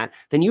achieve that,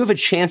 then you have a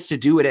chance to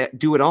do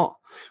it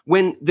all.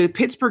 When the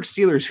Pittsburgh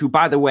Steelers, who,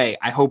 by the way,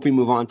 I hope we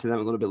move on to them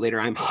a little bit later,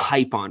 I'm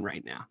hype on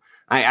right now.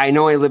 I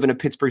know I live in a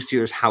Pittsburgh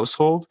Steelers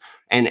household,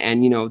 and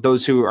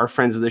those who are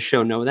friends of the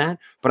show know that,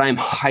 but I'm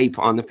hype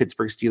on the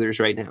Pittsburgh Steelers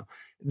right now.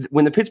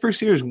 When the Pittsburgh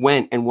Steelers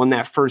went and won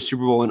that first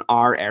Super Bowl in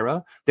our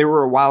era, they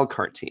were a wild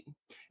card team.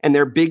 And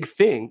their big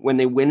thing when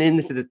they went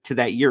into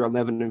that year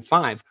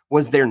 11-5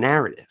 was their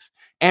narrative.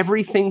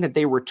 Everything that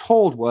they were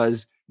told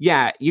was,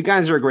 yeah, you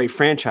guys are a great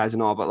franchise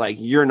and all, but like,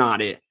 you're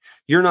not it.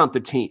 You're not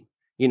the team.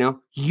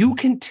 You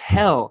can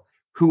tell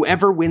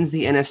whoever wins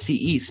the NFC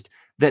East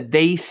that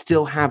they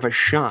still have a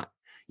shot.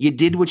 You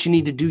did what you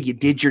need to do. You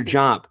did your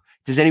job.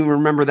 Does anyone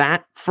remember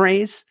that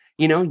phrase?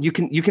 You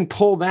can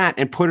pull that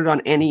and put it on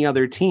any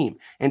other team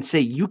and say,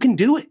 you can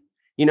do it.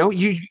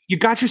 You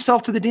got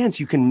yourself to the dance.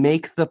 You can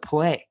make the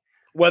play.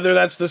 Whether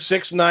that's the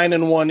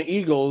 6-9-1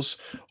 Eagles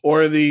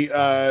or the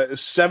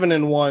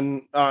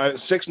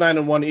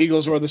 6-9-1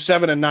 Eagles or the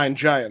 7-9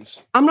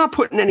 Giants. I'm not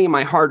putting any of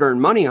my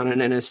hard-earned money on an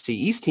NFC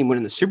East team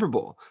winning the Super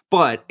Bowl,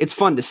 but it's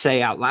fun to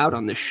say out loud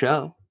on this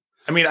show.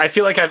 I mean, I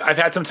feel like I've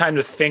had some time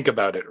to think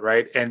about it,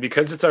 right? And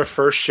because it's our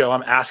first show,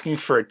 I'm asking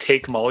for a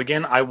take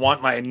mulligan. I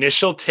want my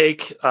initial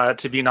take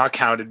to be not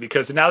counted,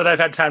 because now that I've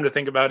had time to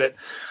think about it,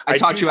 I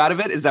talked you out of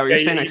it. Is that what you're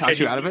saying? I talked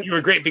you out of it. You were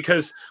great,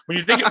 because when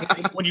you think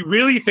when you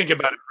really think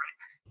about it,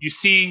 you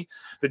see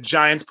the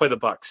Giants play the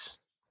Bucs.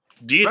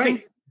 Do you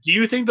think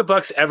the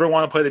Bucs ever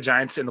want to play the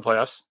Giants in the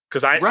playoffs?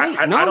 Because I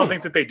don't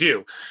think that they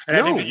do. And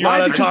I think that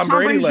why? Because Tom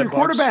Brady's their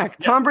quarterback.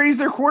 Yeah. Tom Brady's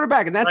their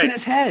quarterback, and that's in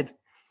his head.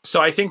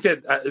 So I think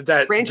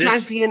that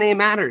franchise DNA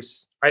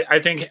matters. I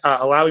think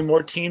allowing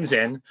more teams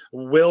in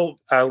will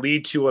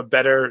lead to a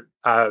better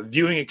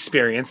viewing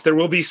experience. There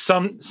will be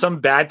some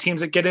bad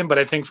teams that get in, but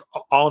I think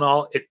all in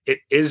all, it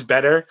is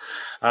better.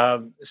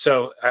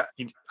 So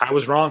I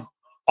was wrong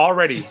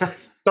already.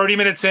 30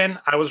 minutes in,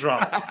 I was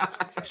wrong.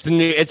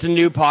 It's a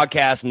new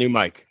podcast, new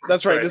Mike.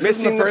 That's right. This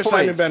isn't the first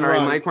time you've been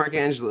wrong. Mike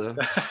Marcangelo.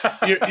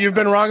 You've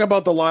been wrong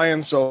about the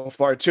Lions so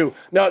far too.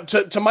 Now,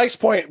 to Mike's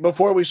point,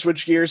 before we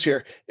switch gears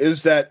here,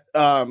 is that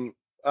some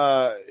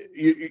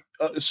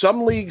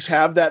leagues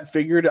have that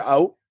figured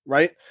out,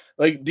 right?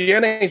 Like the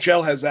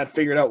NHL has that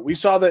figured out. We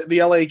saw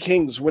the LA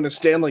Kings win a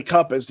Stanley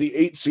Cup as the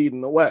 8th seed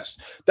in the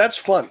West. That's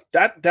fun.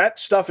 That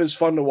stuff is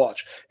fun to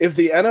watch. If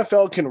the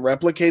NFL can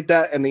replicate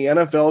that and the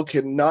NFL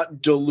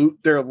cannot dilute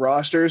their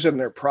rosters and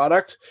their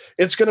product,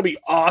 it's going to be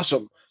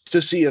awesome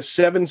to see a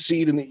 7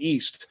 seed in the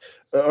East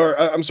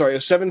a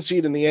 7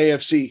 seed in the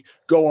AFC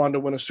go on to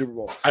win a Super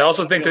Bowl. I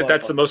also think that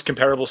that's the most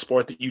comparable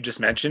sport that you just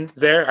mentioned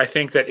there. I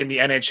think that in the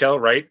NHL,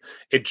 right,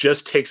 it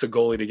just takes a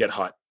goalie to get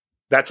hot.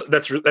 That's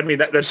literally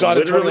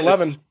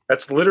 2011.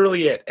 That's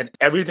literally it, and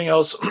everything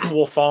else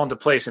will fall into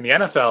place. In the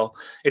NFL,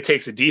 it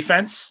takes a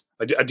defense,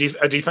 a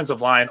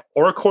defensive line,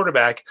 or a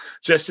quarterback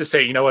just to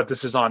say, you know what,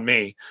 this is on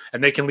me,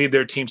 and they can lead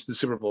their teams to the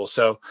Super Bowl.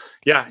 So,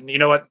 yeah, you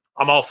know what,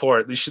 I'm all for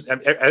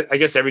it. I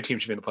guess every team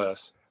should be in the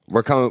playoffs.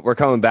 We're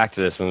coming back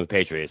to this one with the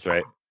Patriots,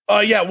 right?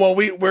 Yeah. Well,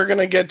 we're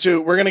gonna get to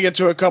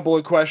a couple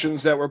of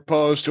questions that were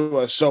posed to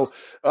us. So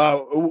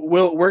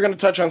we're gonna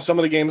touch on some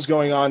of the games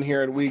going on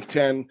here in Week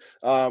 10.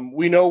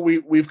 We know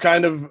we've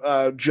kind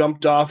of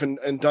jumped off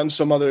and done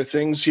some other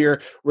things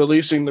here,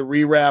 releasing the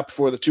rewrap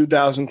for the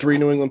 2003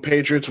 New England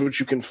Patriots, which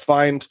you can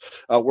find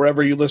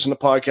wherever you listen to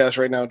podcasts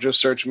right now.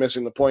 Just search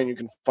 "Missing the Point." You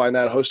can find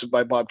that, hosted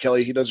by Bob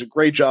Kelly. He does a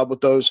great job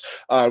with those.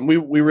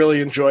 We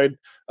really enjoyed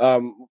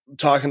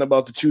talking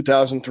about the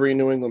 2003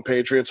 New England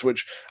Patriots,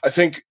 which I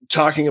think,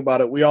 talking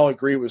about it, we all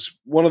agree was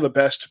one of the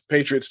best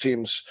Patriots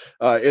teams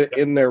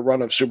in their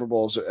run of Super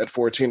Bowls at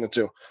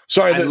 14-2.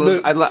 Sorry,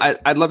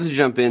 I'd love to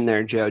jump in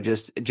there, Joe,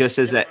 just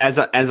as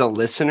a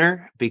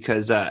listener,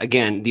 because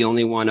again, the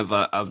only one of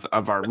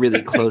our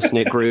really close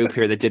knit group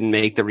here that didn't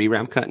make the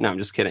rewrap cut. No, I'm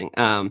just kidding.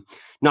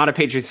 Not a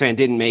Patriots fan,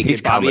 didn't make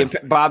it.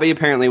 Bobby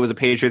apparently was a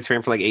Patriots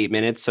fan for like 8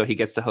 minutes, so he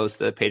gets to host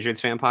the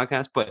Patriots fan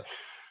podcast, but.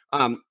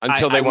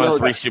 Until they won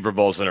 3 Super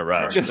Bowls in a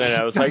row. Then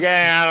I was like,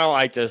 I don't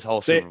like this whole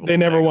Super Bowl. They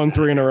never won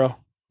 3 in a row.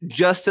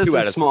 Just as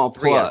a small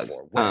plug,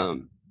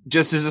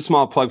 just as a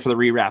small plug for the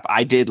rewrap,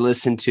 I did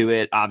listen to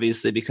it,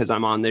 obviously, because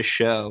I'm on this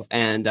show.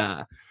 And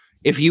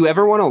if you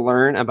ever want to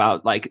learn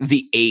about like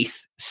the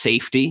 8th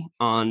safety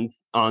on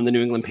the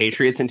New England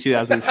Patriots in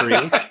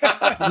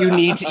 2003, you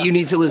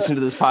need to listen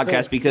to this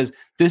podcast, because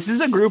this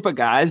is a group of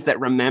guys that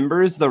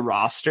remembers the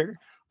roster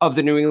of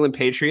the New England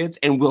Patriots,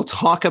 and we'll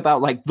talk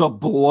about like the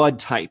blood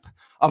type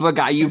of a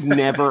guy you've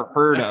never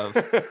heard of.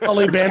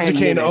 Ali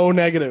Bantikane, O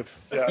negative.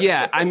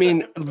 Yeah, I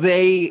mean,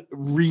 they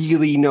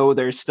really know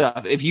their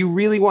stuff. If you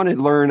really want to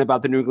learn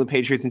about the New England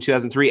Patriots in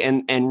 2003,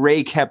 and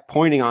Ray kept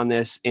pointing on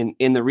this in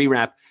the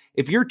rewrap,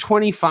 if you're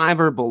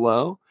 25 or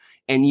below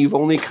and you've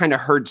only kind of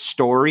heard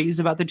stories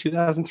about the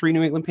 2003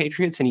 New England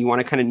Patriots, and you want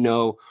to kind of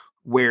know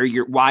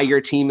why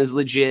your team is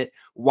legit,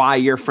 why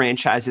your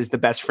franchise is the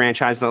best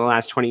franchise in the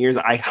last 20 years,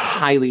 I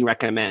highly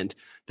recommend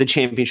the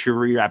Championship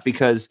Rewrap,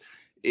 because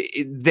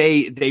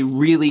they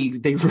really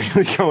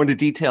go into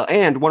detail.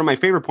 And one of my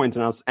favorite points,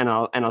 and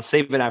I'll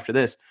save it after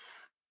this.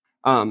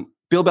 Bill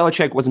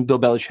Belichick wasn't Bill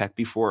Belichick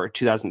before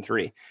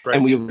 2003. Right.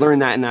 And we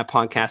learned that in that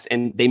podcast,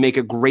 and they make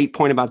a great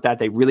point about that.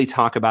 They really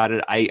talk about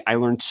it. I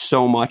learned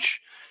so much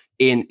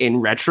in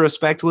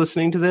retrospect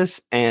listening to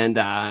this. And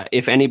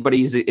if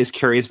anybody is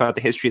curious about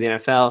the history of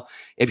the NFL,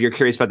 if you're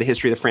curious about the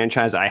history of the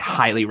franchise, I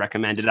highly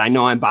recommend it. I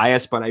know I'm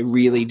biased, but I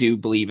really do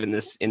believe in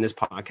this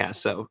podcast.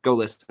 So go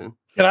listen.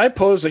 Can I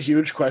pose a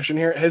huge question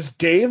here? Has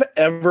Dave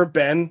ever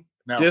been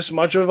this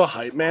much of a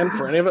hype man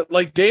for any of it?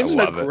 Like, Dave's in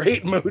a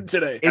great mood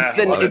today.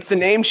 It's the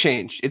name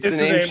change. It's the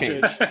name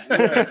change.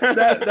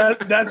 Yeah,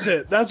 that's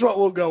it. That's what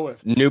we'll go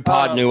with. New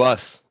pod, new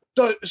us.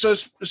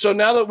 So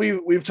now that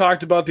we've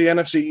talked about the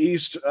NFC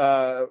East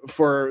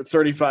for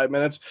 35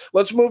 minutes,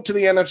 let's move to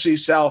the NFC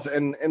South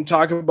and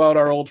talk about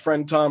our old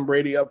friend Tom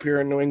Brady up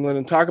here in New England,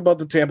 and talk about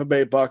the Tampa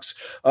Bay Bucks,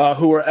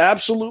 who were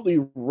absolutely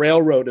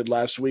railroaded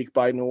last week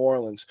by New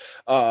Orleans.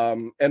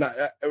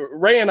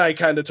 Ray and I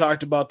kind of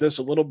talked about this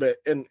a little bit,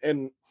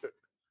 and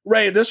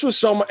Ray, this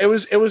was it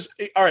was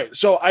all right.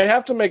 So I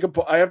have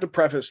to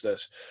preface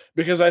this,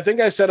 because I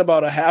think I said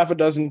about a half a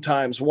dozen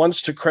times,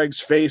 once to Craig's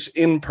face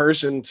in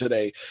person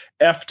today,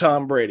 F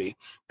Tom Brady.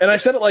 And I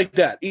said it like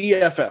that,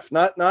 EFF,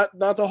 not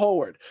the whole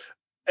word.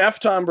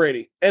 F Tom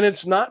Brady. And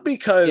it's not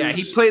because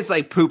he plays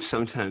like poop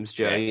sometimes,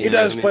 Joe. He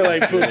does play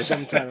like poop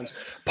sometimes.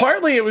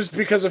 Partly it was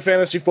because of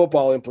fantasy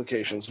football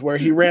implications, where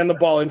he ran the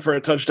ball in for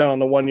a touchdown on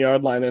the 1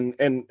 yard line,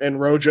 and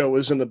Rojo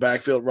was in the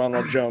backfield,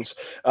 Ronald Jones.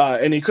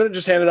 And he could have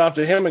just handed off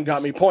to him and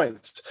got me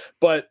points.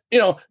 But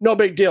no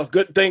big deal.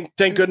 Good. Thank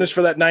goodness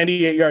for that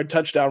 98-yard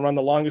touchdown run,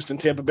 the longest in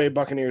Tampa Bay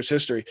Buccaneers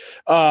history.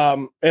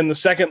 And the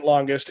second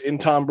longest in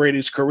Tom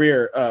Brady's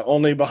career,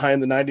 only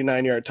behind the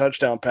 99-yard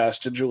touchdown pass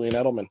to Julian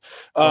Edelman.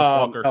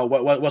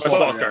 What's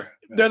Walker?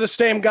 They're the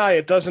same guy.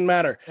 It doesn't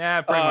matter.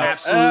 Yeah,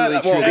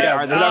 absolutely true.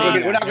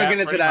 We're not going to get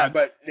into that,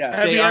 but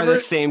yeah. They are the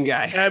same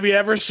guy. Have you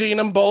ever seen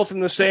them both in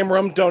the same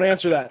room? Don't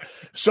answer that.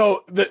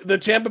 So the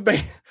Tampa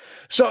Bay.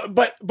 So,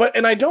 but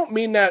and I don't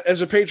mean that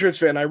as a Patriots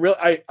fan.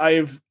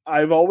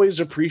 I've always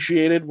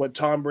appreciated what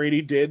Tom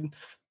Brady did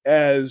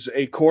as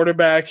a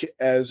quarterback,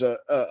 as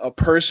a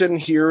person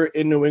here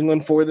in New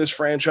England for this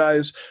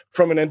franchise,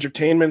 from an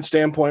entertainment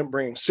standpoint,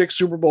 bringing 6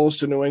 Super Bowls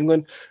to New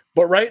England.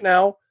 But right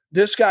now,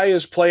 this guy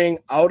is playing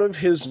out of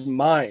his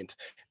mind.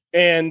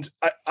 And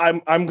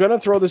I'm going to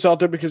throw this out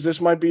there, because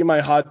this might be my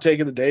hot take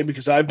of the day,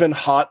 because I've been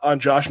hot on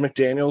Josh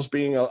McDaniels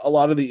being a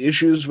lot of the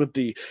issues with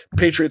the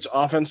Patriots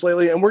offense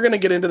lately. And we're going to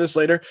get into this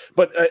later,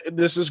 but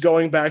this is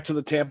going back to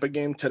the Tampa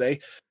game today.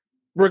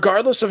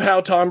 regardless of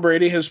how Tom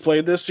Brady has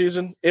played this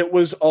season, it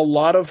was a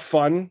lot of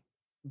fun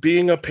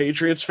being a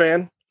Patriots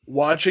fan,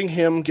 watching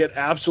him get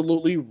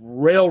absolutely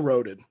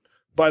railroaded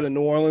by the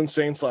New Orleans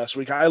Saints last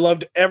week. I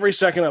loved every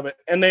second of it.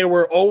 And they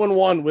were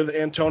 0-1 with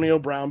Antonio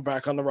Brown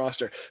back on the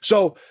roster.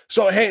 So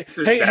hang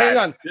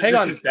on.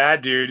 This is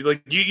bad, dude.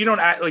 Like you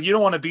don't act like you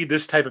don't want to be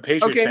this type of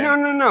Patriots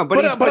fan. No.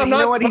 But I'm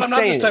not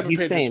this type of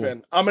Patriots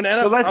fan. I'm an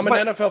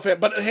NFL fan.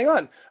 But hang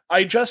on.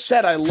 I just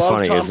said I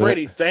love Tom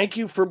Brady. Thank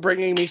you for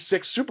bringing me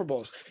 6 Super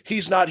Bowls.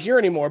 He's not here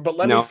anymore, but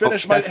let me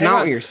finish my that's not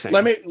what you're saying.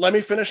 Let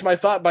me finish my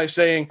thought by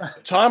saying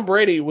Tom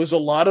Brady was a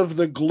lot of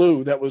the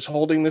glue that was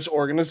holding this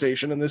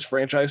organization and this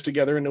franchise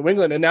together in New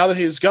England. And now that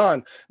he's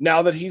gone,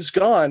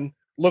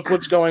 look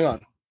what's going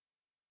on.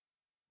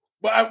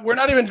 Well, we're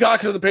not even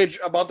talking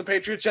to about the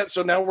Patriots yet,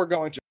 so now we're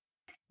going to.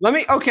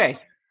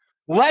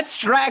 Let's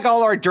drag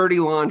all our dirty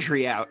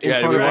laundry out in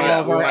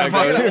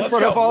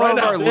front of all of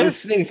our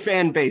listening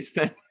fan base.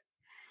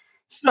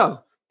 So,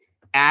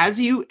 as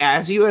you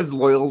as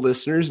loyal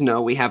listeners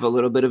know, we have a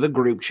little bit of a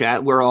group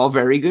chat. We're all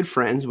very good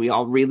friends. We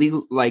all really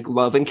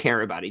love and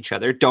care about each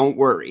other. Don't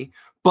worry.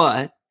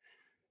 But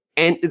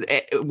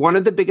one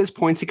of the biggest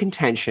points of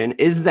contention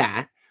is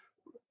that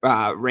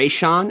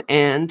Rayshawn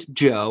and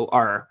Joe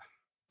are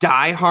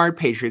diehard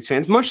Patriots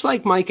fans, much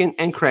like Mike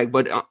and Craig.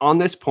 But on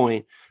this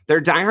point,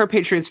 they're diehard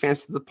Patriots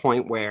fans to the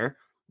point where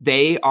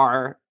they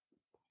are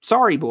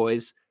sorry,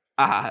 boys.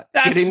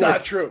 That's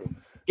not true.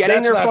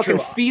 Getting their fucking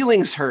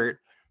feelings hurt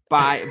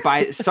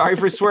by sorry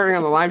for swearing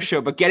on the live show,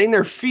 but getting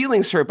their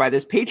feelings hurt by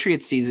this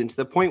Patriots season to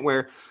the point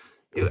where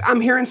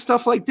I'm hearing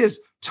stuff like this.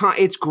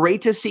 It's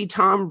great to see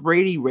Tom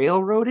Brady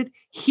railroaded.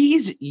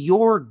 He's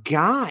your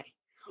guy.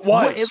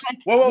 He's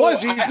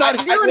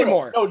not here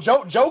anymore. No,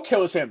 Joe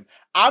kills him.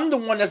 I'm the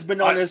one that's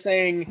been on there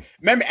saying,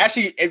 remember,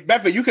 actually,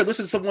 Bedford, you could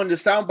listen to one of the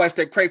sound bites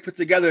that Craig put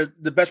together,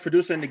 the best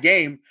producer in the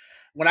game.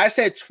 When I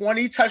said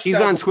 20 touchdowns, he's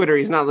on Twitter.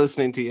 He's not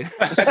listening to you.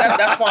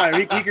 That's fine.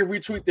 He can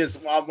retweet this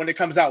when it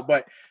comes out.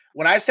 But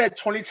when I said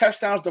 20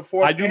 touchdowns to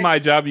 4 I do my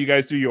job. You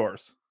guys do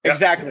yours.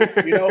 Exactly.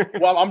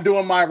 Well, I'm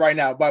doing mine right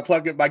now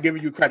by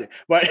giving you credit.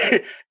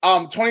 But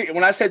 20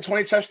 when I said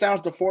 20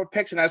 touchdowns to 4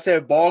 picks, and I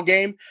said ball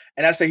game,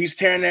 and I said he's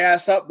tearing their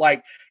ass up.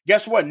 Like,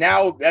 guess what?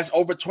 Now that's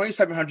over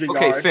 2,700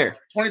 yards. Fair.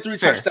 23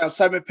 touchdowns,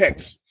 7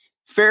 picks.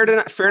 Fair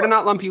to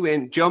not lump you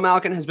in. Joe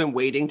Malkin has been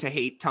waiting to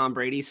hate Tom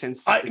Brady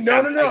since.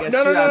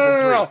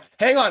 No.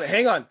 Hang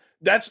on.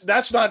 That's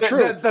not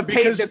true. The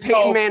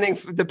Peyton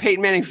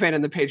Manning fan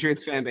in the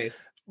Patriots fan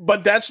base.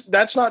 But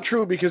that's not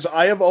true, because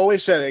I have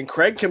always said, and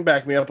Craig can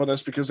back me up on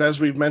this, because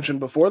as we've mentioned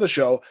before the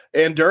show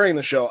and during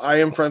the show, I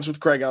am friends with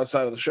Craig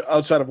outside of the show,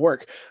 outside of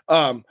work.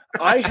 I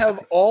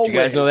have always. Do you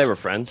guys know they were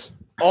friends?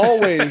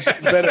 Always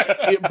been,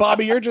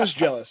 Bobby, you're just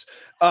jealous.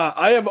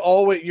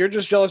 You're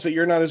just jealous that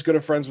you're not as good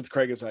of friends with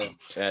Craig as I am.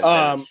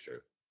 That's true.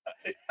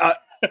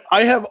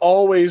 I have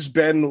always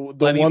been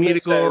the one that to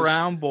go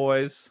around,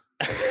 boys.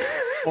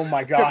 Oh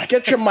my God.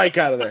 Get your mic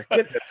out of there.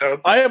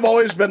 I have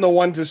always been the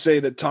one to say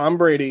that Tom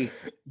Brady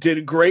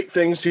did great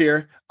things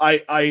here.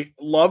 I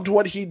loved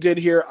what he did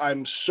here.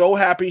 I'm so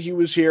happy he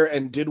was here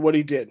and did what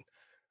he did.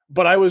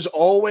 But I was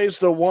always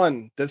the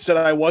one that said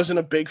I wasn't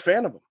a big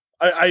fan of him.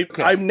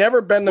 I've never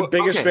been the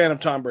biggest fan of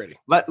Tom Brady.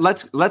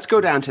 Let's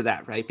go down to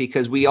that, right?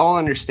 Because we all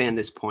understand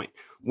this point.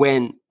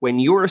 When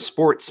you're a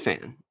sports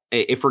fan,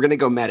 if we're going to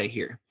go meta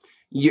here,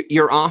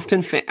 you're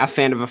often a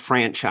fan of a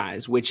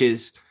franchise, which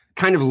is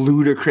kind of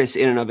ludicrous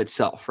in and of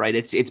itself, right?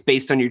 It's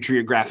based on your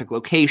geographic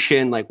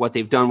location, like what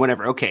they've done,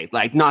 whatever. Okay,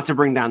 like not to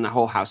bring down the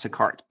whole house of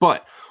cards,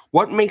 but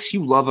what makes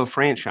you love a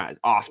franchise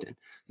often?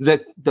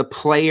 The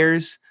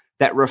players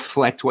that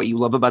reflect what you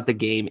love about the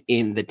game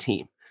in the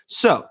team.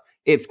 So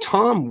if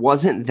Tom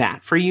wasn't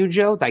that for you,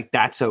 Joe, like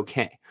that's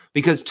okay.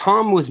 Because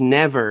Tom was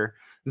never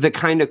the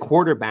kind of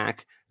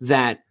quarterback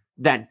that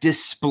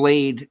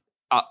displayed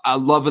a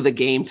love of the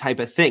game type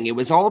of thing. It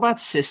was all about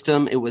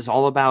system. It was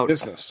all about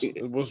business.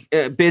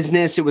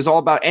 Business. It was all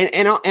about,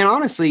 and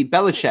honestly,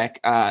 Belichick,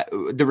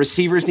 the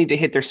receivers need to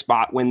hit their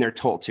spot when they're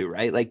told to,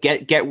 right? Like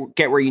get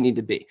where you need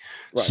to be.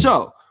 Right.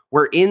 So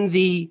we're in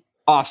the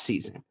off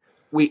season.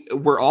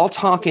 We're all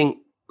talking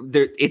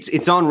there.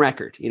 It's on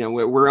record.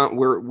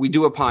 We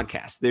do a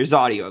podcast. There's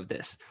audio of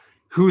this.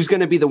 Who's going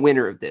to be the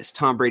winner of this?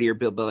 Tom Brady or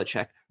Bill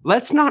Belichick?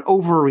 Let's not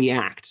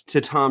overreact to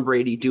Tom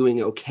Brady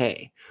doing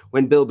okay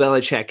when Bill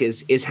Belichick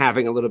is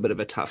having a little bit of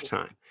a tough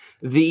time.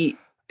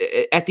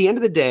 At the end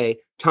of the day,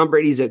 Tom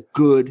Brady's a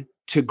good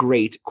to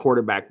great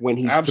quarterback when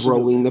he's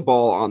throwing the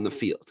ball on the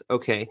field.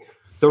 Okay.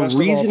 The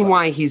reason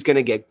why he's going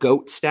to get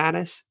GOAT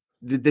status,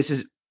 this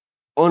is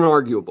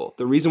unarguable.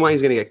 The reason why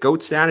he's going to get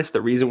GOAT status,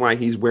 the reason why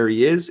he's where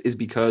he is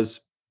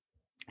because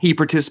he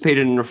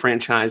participated in a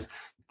franchise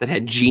that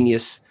had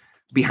genius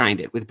behind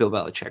it with Bill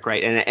Belichick,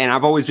 right? And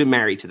I've always been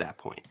married to that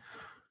point.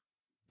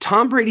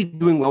 Tom Brady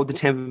doing well with the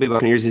Tampa Bay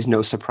Buccaneers is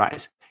no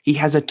surprise. He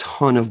has a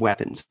ton of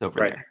weapons over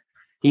there.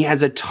 He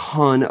has a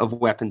ton of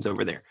weapons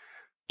over there.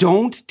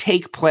 Don't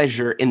take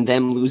pleasure in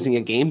them losing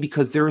a game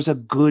because there is a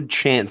good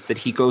chance that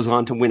he goes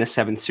on to win a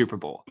 7th Super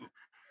Bowl.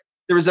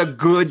 There was a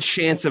good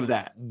chance of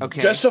that.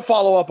 Okay. Just to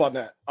follow up on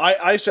that,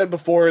 I said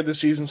before the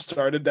season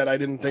started that I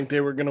didn't think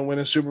they were going to win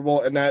a Super Bowl,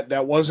 and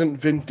that wasn't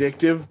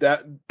vindictive.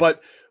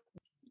 But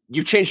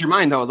you've changed your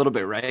mind though a little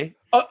bit, right?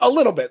 A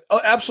little bit,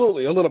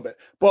 absolutely a little bit.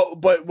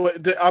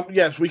 But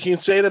yes, we can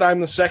say that I'm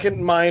the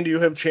second mind you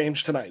have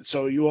changed tonight.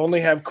 So you only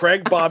have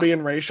Craig, Bobby,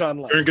 and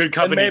Rayshawn left. You're in good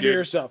company, and maybe dude.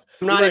 yourself.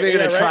 I'm not even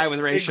going to try with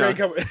Rayshawn.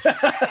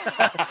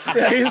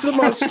 Yeah, he's the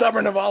most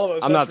stubborn of all of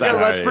us. I'm not that.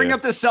 Let's bring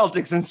up the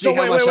Celtics and see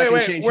how much I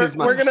can change his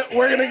mind.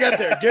 We're gonna get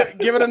there.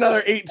 Give it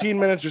another 18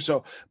 minutes or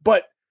so.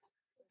 But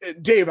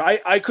Dave,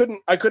 I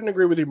couldn't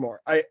agree with you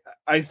more.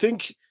 I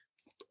think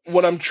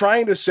what I'm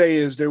trying to say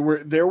is there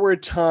were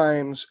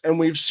times, and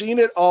we've seen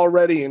it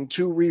already in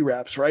 2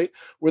 rewraps, right,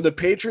 where the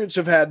Patriots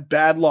have had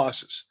bad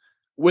losses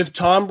with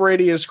Tom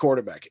Brady as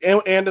quarterback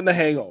and in the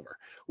hangover.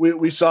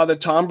 We saw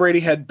that Tom Brady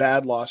had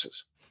bad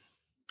losses.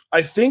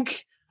 I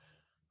think,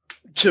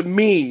 to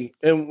me,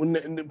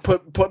 and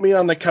put me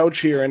on the couch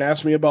here and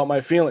ask me about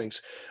my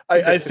feelings.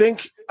 I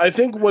think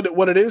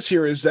what it is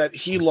here is that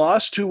he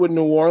lost to a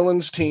New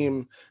Orleans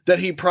team that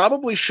he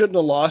probably shouldn't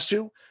have lost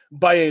to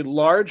by a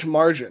large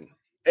margin.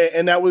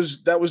 And that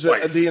was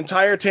the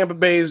entire Tampa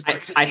Bay's.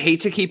 I hate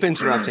to keep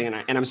interrupting,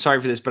 and I'm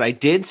sorry for this, but I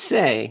did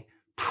say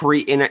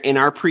in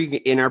our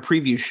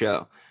preview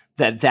show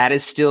that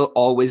is still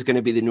always going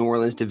to be the New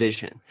Orleans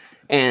division,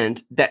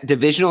 and that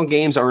divisional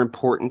games are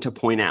important to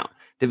point out.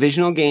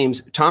 Divisional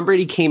games. Tom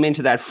Brady came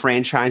into that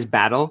franchise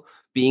battle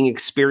being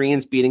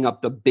experienced, beating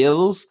up the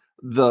Bills,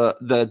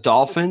 the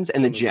Dolphins,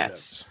 and the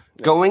Jets.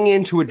 Yeah. Going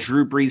into a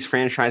Drew Brees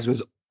franchise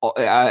was.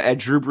 A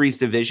Drew Brees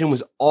division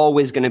was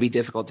always going to be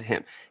difficult to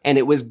him. And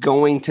it was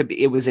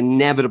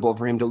inevitable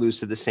for him to lose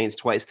to the Saints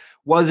twice.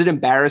 Was it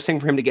embarrassing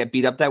for him to get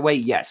beat up that way?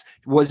 Yes.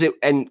 Was it,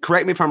 and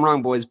correct me if I'm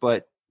wrong, boys,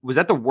 but was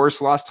that the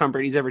worst loss Tom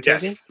Brady's ever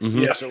taken? Yes. Mm-hmm.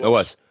 Yes, it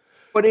was.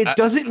 But it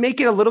doesn't make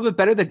it a little bit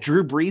better that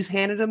Drew Brees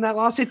handed him that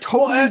loss. It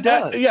totally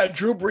does.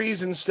 Drew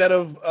Brees instead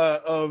of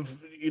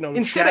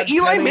instead of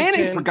Eli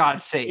Manning, for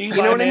God's sake. You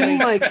know what I mean?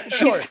 Like,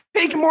 sure. He's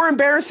taken more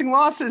embarrassing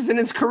losses in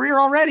his career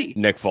already.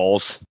 Nick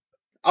Foles.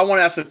 I want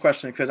to ask a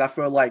question because I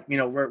feel like,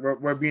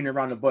 we're beating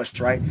around the bush,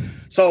 right?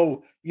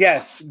 So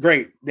yes,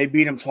 great. They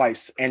beat him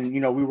twice. And,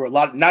 we were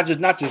not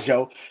just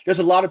Joe. There's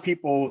a lot of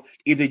people,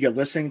 either you're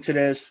listening to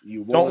this,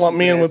 you don't want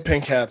me in with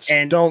pink hats.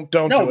 And don't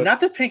no, do it. Not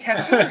the pink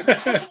hats. Why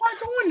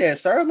doing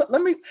this, sir?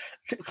 Let me,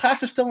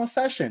 class is still in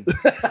session.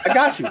 I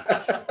got you.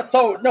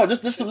 So no,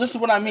 this is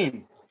what I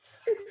mean.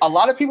 A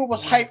lot of people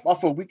was hyped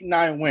off a week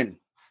 9 win.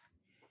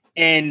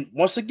 And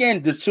once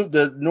again,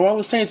 the New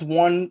Orleans Saints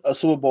won a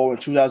Super Bowl in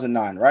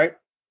 2009, right?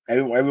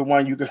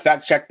 Everyone, you can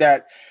fact check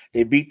that.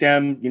 They beat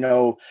them.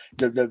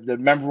 The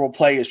memorable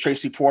play is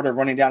Tracy Porter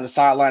running down the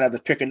sideline after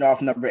picking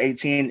off number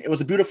 18. It was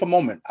a beautiful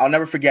moment. I'll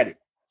never forget it.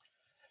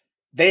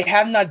 They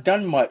have not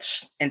done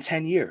much in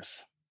 10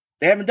 years.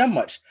 They haven't done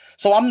much.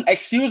 So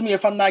excuse me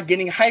if I'm not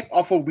getting hype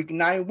off a week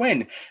 9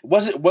 win.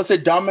 Was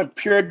it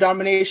pure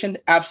domination?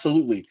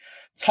 Absolutely.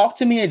 Talk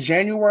to me in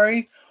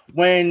January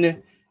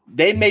when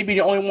they may be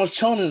the only ones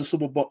chilling in the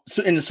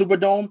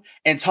Superdome,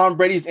 and Tom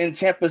Brady's in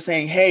Tampa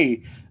saying,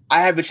 "Hey,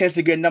 I have a chance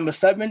to get number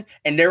 7,"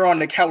 and they're on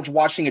the couch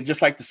watching it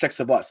just like the 6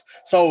 of us.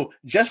 So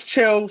just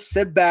chill,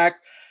 sit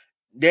back.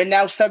 They're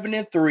now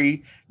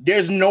 7-3.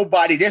 There's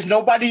nobody in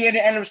the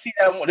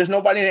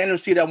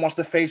NFC that wants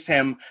to face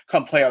him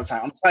come playoff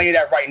time. I'm telling you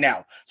that right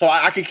now. So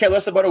I could care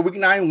less about a week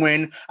 9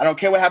 win. I don't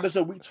care what happens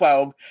at week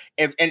 12.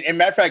 And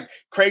matter of fact,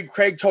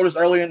 Craig told us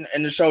earlier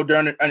in the show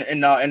during in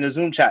the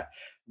Zoom chat,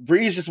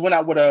 Breeze just went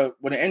out with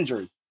an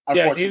injury.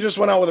 Yeah, he just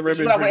went out with a rib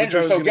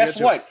injury. So guess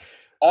what?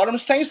 All them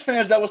Saints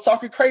fans that was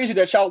talking crazy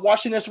that y'all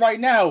watching this right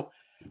now,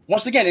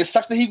 once again, it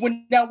sucks that he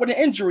went down with an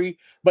injury,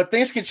 but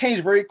things can change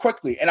very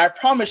quickly. And I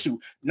promise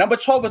you, number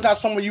 12 is not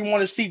someone you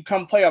want to see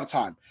come playoff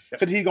time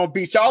because he's going to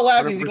beat y'all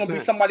last and he's going to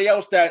beat somebody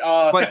else that.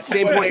 But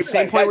same point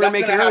we were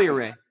making earlier,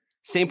 Ray.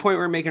 Same point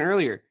we were making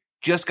earlier.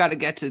 Just got to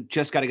get to the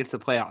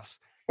playoffs.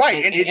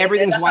 Right. And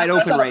everything's wide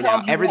open right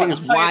now.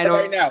 Everything's wide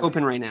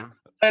open right now.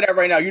 Say that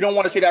right now. You don't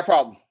want to see that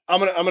problem. I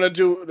got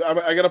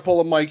to pull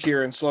a mic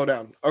here and slow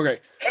down. Okay.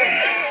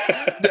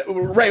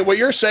 Ray, what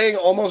you're saying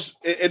almost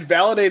it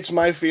validates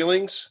my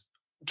feelings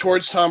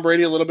towards Tom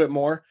Brady a little bit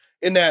more,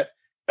 in that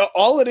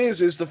all it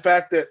is the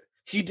fact that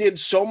he did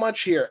so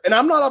much here, and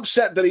I'm not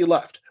upset that he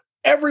left.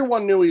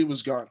 Everyone knew he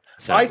was gone.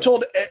 I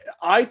told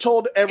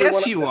everyone.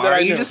 Yes, you are.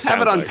 You just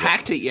haven't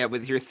unpacked it yet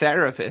with your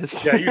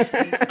therapist.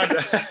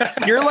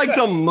 Yeah, you're like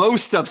the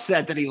most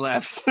upset that he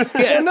left.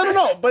 Yeah,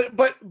 no.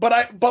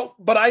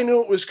 But I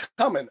knew it was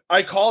coming.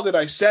 I called it.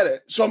 I said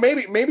it. So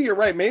maybe you're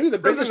right. Maybe the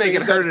doesn't make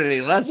it hurt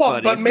any less,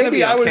 buddy. But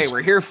maybe I was.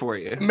 We're here for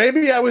you.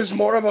 Maybe I was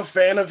more of a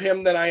fan of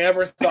him than I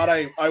ever thought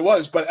I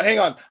was. But hang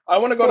on, I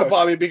want to go to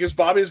Bobby because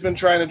Bobby's been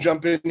trying to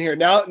jump in here.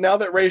 Now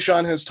that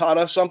Rayshawn has taught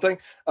us something,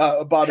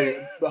 Bobby,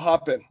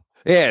 hop in.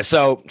 Yeah,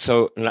 so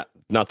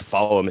not to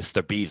follow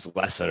Mr. B's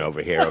lesson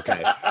over here,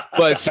 okay?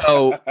 But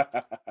so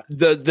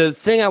the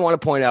thing I want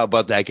to point out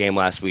about that game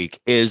last week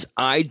is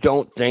I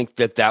don't think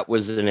that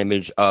was an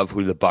image of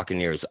who the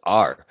Buccaneers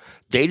are.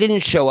 they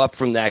didn't show up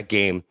from that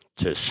game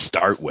to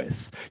start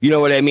with. You know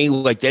what I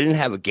mean? Like, they didn't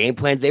have a game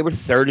plan. They were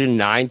 3rd and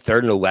 9, 3rd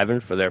and 11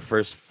 for their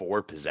first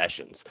 4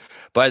 possessions.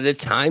 By the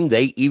time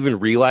they even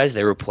realized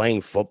they were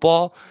playing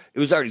football, it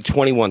was already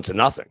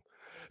 21-0.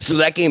 So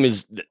that game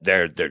is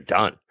they're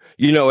done.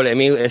 You know what I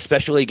mean?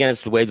 Especially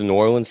against the way the New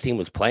Orleans team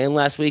was playing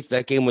last week.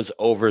 That game was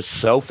over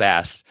so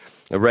fast.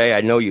 And Ray,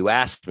 I know you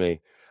asked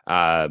me,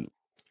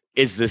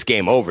 is this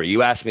game over?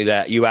 You asked me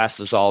that. You asked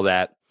us all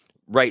that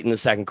right in the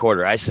second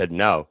quarter. I said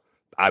no.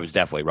 I was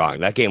definitely wrong.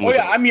 That game was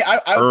I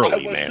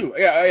early, was man. too.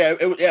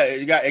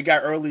 It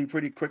got early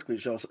pretty quickly.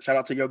 So shout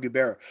out to Yogi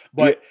Berra.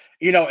 But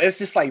it's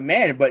just like,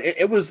 man, but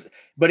it was.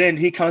 But then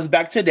he comes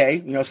back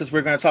today. Since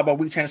we're going to talk about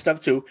Week 10 stuff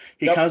too,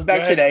 he comes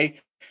back today,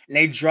 and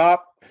they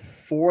drop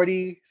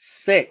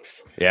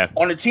 46. Yeah,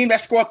 on a team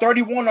that scored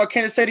 31 on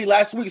Kansas City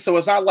last week. So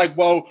it's not like, it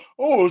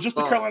was just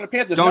the Carolina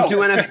Panthers. Don't do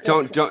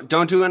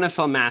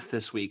NFL math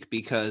this week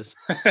because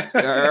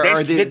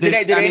did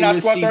they not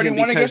score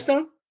 31 against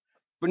them?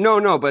 But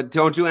no, but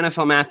don't do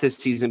NFL math this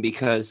season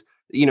because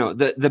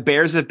the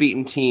Bears have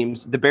beaten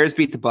teams. The Bears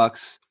beat the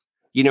Bucks.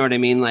 You know what I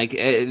mean? Like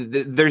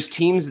there's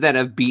teams that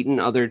have beaten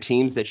other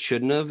teams that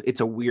shouldn't have. It's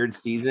a weird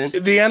season.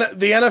 The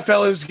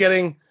NFL is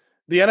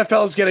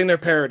getting their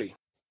parity.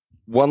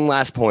 One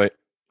last point.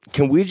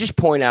 Can we just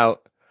point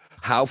out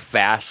how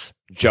fast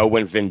Joe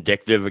went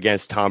vindictive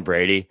against Tom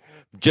Brady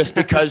just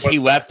because he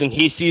left and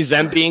he sees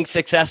them being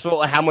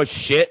successful and how much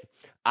shit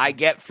I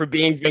get for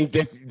being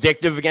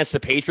vindictive against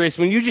the Patriots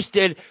when you just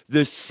did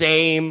the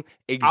same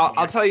exact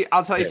I'll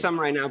tell you something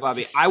right now,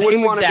 Bobby. I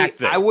wouldn't want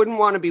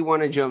to be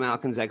one of Joe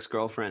Malkin's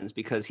ex-girlfriends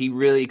because he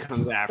really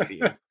comes after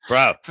you.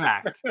 Bro.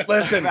 Fact.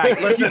 Listen.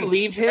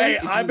 Leave him. Hey,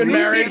 I've been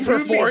married for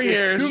 4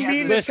 years. You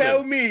mean to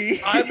tell me?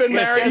 I've been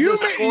married.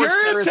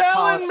 You're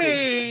telling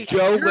me.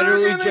 Joe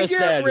literally just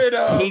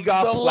said he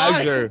got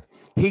pleasure.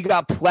 He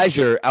got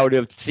pleasure out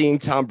of seeing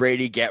Tom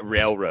Brady get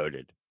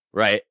railroaded,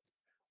 right?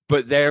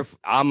 But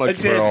I'm a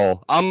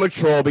troll. I'm a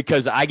troll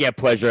because I get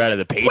pleasure out of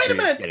the Patriots. Wait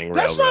a minute.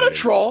 That's not a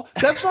troll.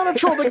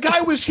 The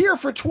guy was here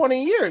for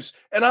 20 years,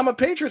 and I'm a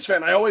Patriots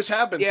fan. I always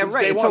have been since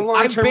day one.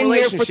 I've been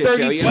here for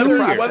 32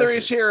 years. Whether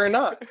he's here or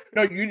not.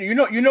 No, you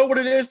know what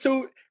it is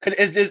too. Cause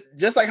it's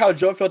just like how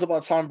Joe felt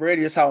about Tom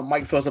Brady. It's how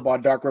Mike feels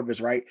about Doc Rivers,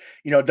 right?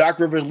 Doc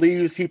Rivers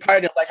leaves. He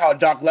probably didn't like how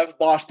Doc left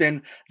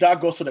Boston. Doc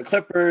goes to the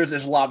Clippers.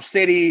 It's Lob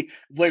City.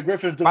 Blake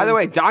Griffin's. By the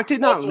way, Doc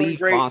did not leave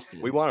Boston.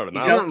 We wanted him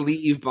out. He did not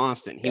leave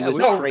Boston. He was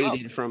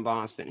traded from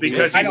Boston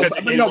because he said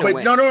no.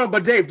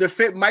 But Dave, to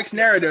fit Mike's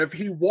narrative,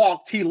 he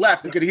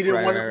left because he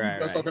didn't want to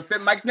leave. So to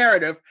fit Mike's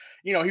narrative,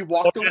 he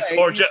walked away.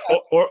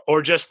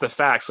 Or just the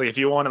facts. Like if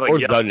you want to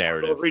yell the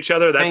narrative over each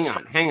other, that's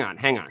hang on.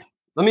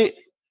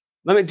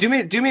 Let me do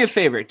me a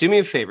favor. Do me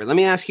a favor. Let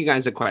me ask you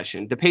guys a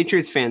question. The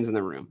Patriots fans in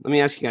the room. Let me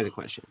ask you guys a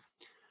question.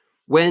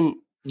 When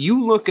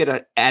you look at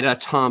a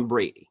Tom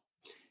Brady,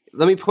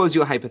 let me pose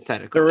you a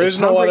hypothetical. There is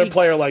no other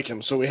player like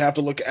him, so we have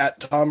to look at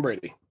Tom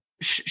Brady.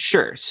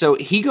 Sure. So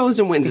he goes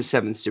and wins a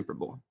 7th Super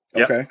Bowl.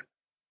 Okay.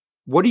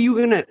 What are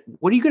you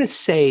gonna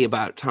say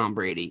about Tom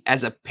Brady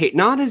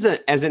not as an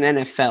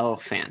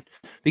NFL fan?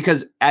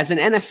 Because as an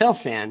NFL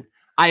fan,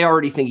 I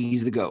already think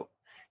he's the GOAT.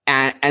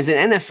 As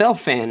an NFL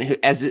fan,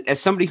 as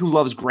somebody who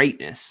loves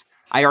greatness,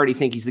 I already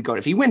think he's the GOAT.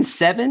 If he wins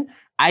 7,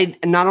 I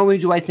not only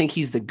do I think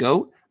he's the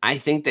GOAT, I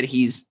think that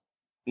he's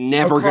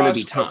never going to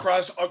be Tom.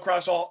 Across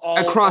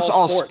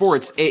all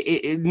sports.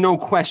 No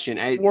question.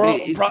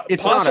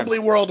 It's possibly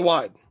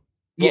worldwide.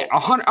 Yeah,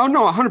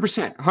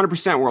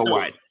 100%,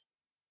 worldwide.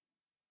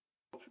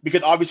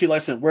 Because obviously,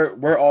 listen,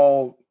 we're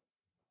all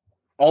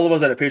of us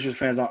that are Patriots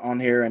fans on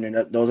here, and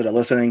then those that are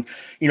listening,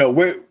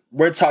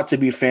 we're taught to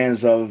be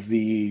fans of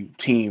the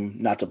team,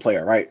 not the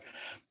player, right?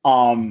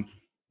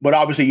 But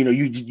obviously,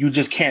 you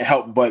just can't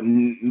help but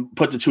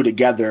put the two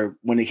together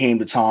when it came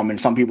to Tom.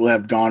 And some people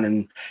have gone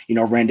and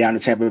ran down to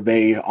Tampa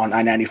Bay on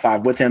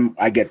I-95 with him.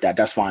 I get that.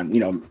 That's fine.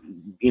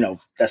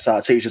 That's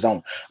to each his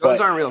own. Those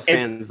aren't real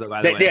fans, though.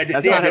 By the way,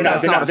 they're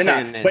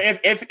not. But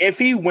if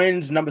he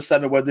wins number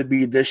 7, whether it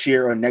be this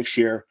year or next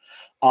year,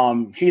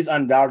 he's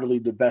undoubtedly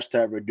the best to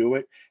ever do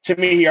it. To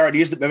me, he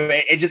already is.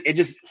 It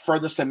just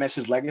further cements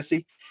his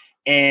legacy.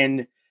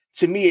 And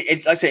to me,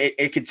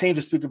 it continues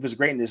to speak of his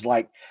greatness.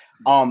 Like,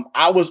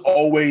 I was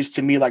always,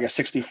 to me, like a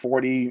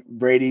 60-40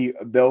 Brady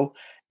Bill.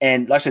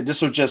 And like I said,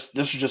 this will just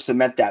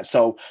cement that.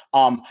 So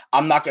I'm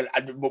not gonna.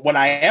 What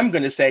I am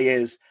gonna say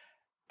is,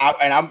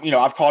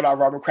 I've called out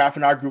Robert Kraft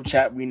in our group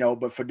chat. We know,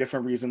 but for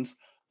different reasons.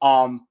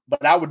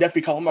 But I would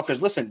definitely call him up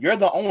because listen, you're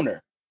the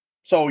owner.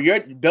 So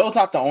Bill's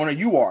not the owner,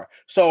 you are.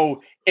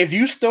 So if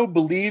you still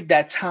believe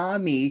that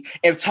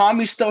if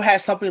Tommy still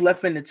has something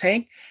left in the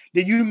tank,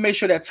 then you make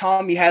sure that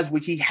Tommy has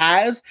what he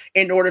has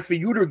in order for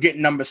you to get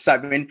number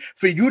 7,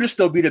 for you to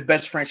still be the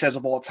best franchise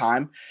of all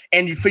time,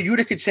 and for you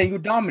to continue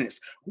dominance.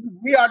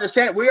 We are the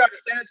San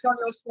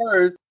Antonio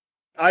Spurs.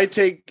 I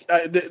take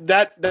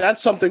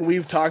that's something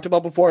we've talked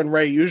about before. And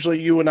Ray,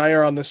 usually you and I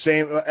are on the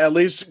same, at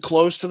least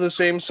close to the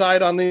same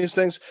side on these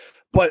things.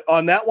 But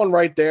on that one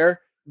right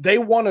there, they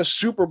won a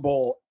Super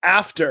Bowl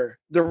after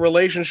the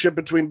relationship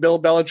between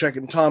Bill Belichick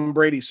and Tom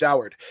Brady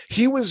soured.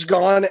 He was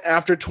gone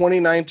after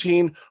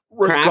 2019,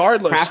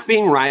 regardless. Kraft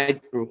being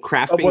right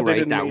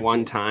that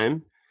one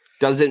time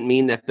doesn't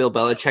mean that Bill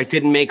Belichick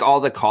didn't make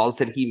all the calls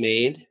that he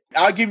made.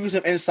 I'll give you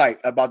some insight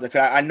about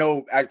the. I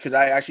know because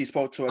I actually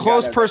spoke to a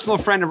close personal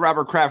friend of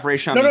Robert Kraft,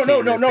 Rayshon.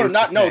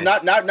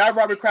 Not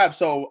Robert Kraft.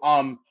 So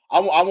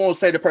I won't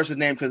say the person's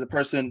name because the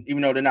person,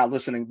 even though they're not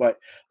listening, but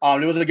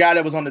there was a guy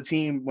that was on the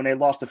team when they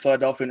lost to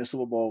Philadelphia in the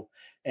Super Bowl,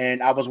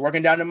 and I was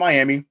working down in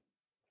Miami,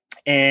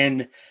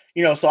 and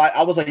so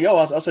I was like, yo,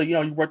 I said,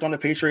 you worked on the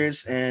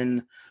Patriots,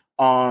 and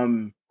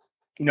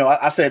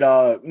I said,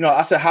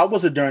 how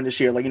was it during this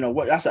year? Like,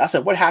 what I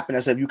said, what happened?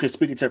 I said, if you could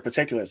speak into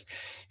particulars.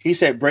 He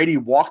said Brady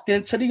walked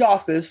into the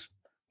office,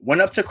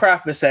 went up to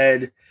Kraft and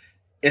said,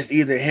 it's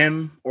either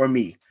him or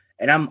me.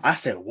 And I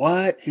said,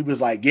 what? He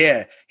was like,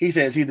 yeah. He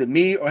said, it's either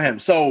me or him.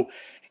 So,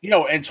 in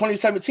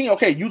 2017,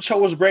 okay, you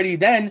chose Brady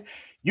then.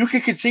 You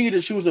can continue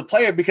to choose a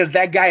player because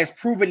that guy has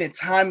proven it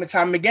time and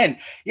time again.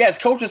 Yes,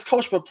 coaches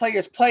coach, but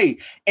players play.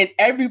 And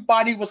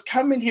everybody was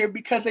coming here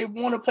because they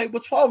want to play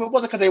with 12. It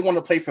wasn't because they want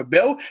to play for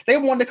Bill. They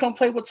wanted to come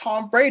play with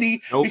Tom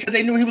Brady because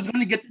they knew he was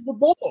going to get the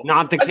ball.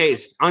 Not the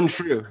case.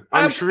 Untrue.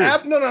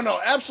 No.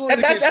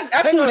 Absolutely. That's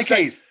absolutely the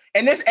case.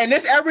 And this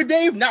every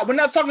day, we're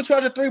not talking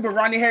 2003, but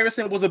Ronnie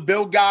Harrison was a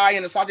Bill guy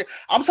and a Sanjay.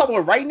 I'm talking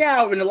about right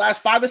now in the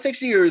last 5 or 6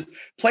 years,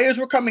 players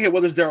were coming here,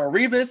 whether it's Darrelle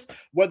Revis,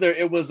 whether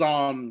it was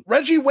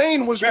Reggie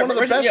Wayne was one of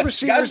the best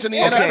receivers in the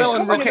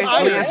NFL and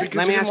retired.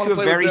 Let me ask you a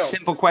very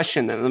simple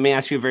question then. Let me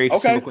ask you a very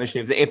simple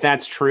question. If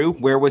that's true,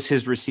 where was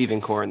his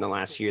receiving core in the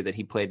last year that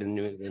he played in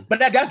New England? But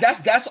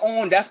that's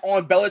on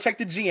Belichick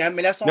the GM, and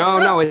that's on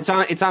No, it's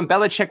on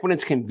Belichick when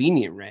it's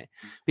convenient, right?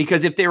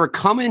 Because if they were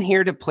coming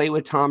here to play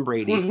with Tom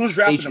Brady, who's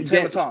drafting them?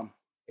 Tim or Tom?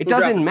 It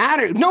doesn't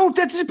matter. No,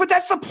 that's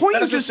the point.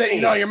 That is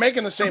saying, you're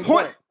making the same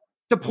point.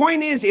 The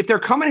point is, if they're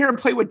coming here to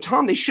play with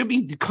Tom, they should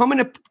be coming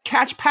to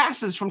catch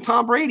passes from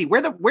Tom Brady.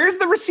 Where's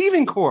the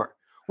receiving core?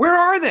 Where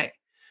are they?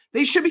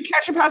 They should be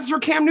catching passes for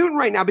Cam Newton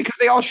right now because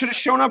they all should have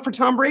shown up for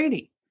Tom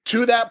Brady.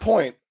 To that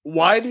point,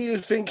 why do you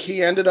think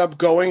he ended up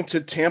going to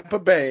Tampa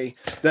Bay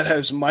that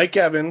has Mike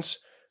Evans,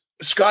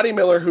 Scotty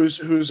Miller,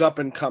 who's up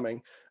and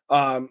coming?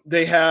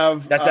 They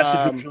have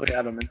that's Julian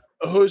Edelman.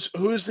 Who's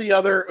the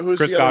other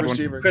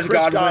receiver? Chris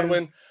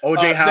Godwin.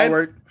 OJ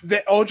Howard.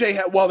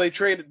 They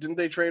traded. Didn't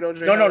they trade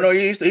OJ? No.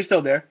 He's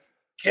still there.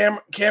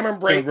 Cameron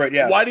Brate.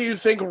 Yeah. Why do you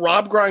think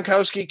Rob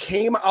Gronkowski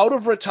came out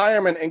of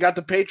retirement and got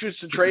the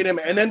Patriots to trade him,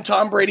 and then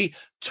Tom Brady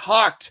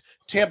talked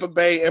Tampa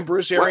Bay and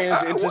Bruce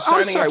Arians into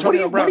signing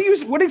Antonio Brown?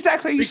 What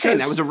exactly are you saying?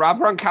 That was a Rob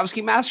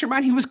Gronkowski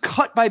mastermind? He was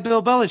cut by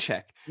Bill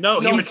Belichick.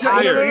 No, he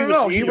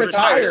retired. He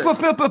retired.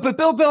 But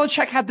Bill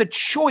Belichick had the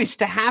choice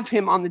to have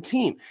him on the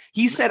team.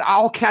 He said,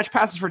 I'll catch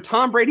passes for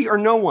Tom Brady or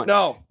no one.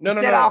 No. He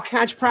said, I'll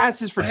catch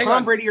passes for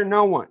Tom Brady or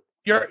no one.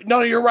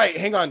 You're right.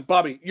 Hang on,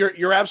 Bobby.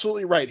 You're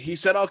absolutely right. He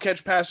said, "I'll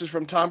catch passes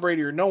from Tom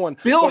Brady or no one."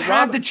 Bill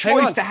had the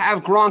choice to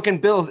have Gronk and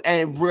Bill,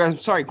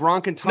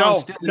 Gronk and Tom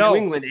still in New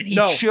England, and he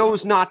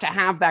chose not to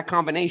have that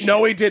combination.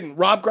 No, he didn't.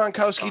 Rob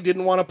Gronkowski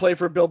didn't want to play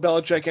for Bill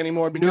Belichick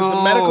anymore because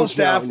the medical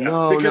staff,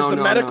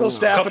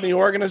 staff and the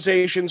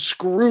organization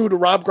screwed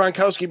Rob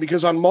Gronkowski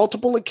because on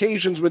multiple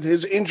occasions with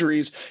his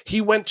injuries,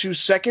 he went to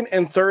second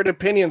and third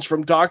opinions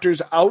from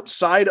doctors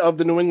outside of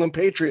the New England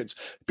Patriots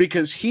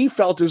because he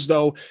felt as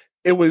though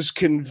it was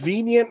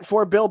convenient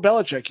for Bill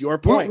Belichick. Your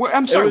point.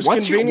 I'm sorry.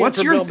 What's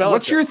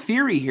your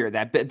theory here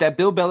that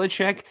Bill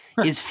Belichick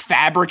is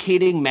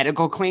fabricating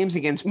medical claims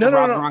against Rob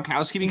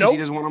Gronkowski because he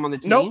doesn't want him on the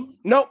team?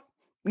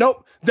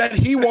 Nope. That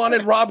he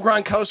wanted Rob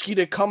Gronkowski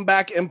to come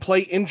back and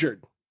play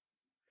injured.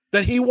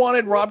 That he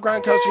wanted Rob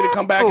Gronkowski to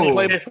come back and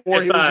play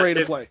before he was ready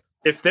to play.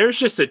 If there's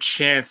just a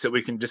chance that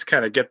we can just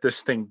kind of get this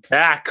thing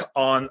back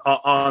on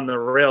the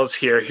rails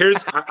here,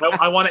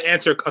 I want to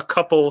answer a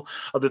couple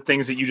of the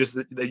things that you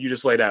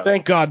just laid out.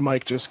 Thank God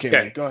Mike just came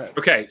in. Go ahead.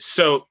 Okay,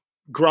 so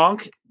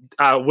Gronk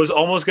was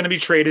almost going to be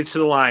traded to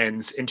the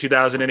Lions in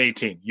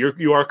 2018.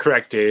 You are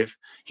correct, Dave.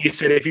 He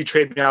said, if you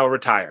trade me, I'll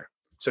retire.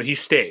 So he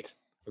stayed,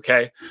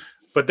 okay?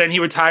 But then he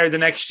retired the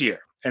next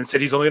year and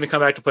said he's only going to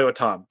come back to play with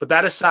Tom. But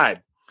that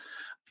aside,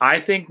 I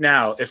think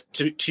now, if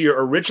to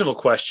your original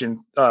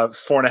question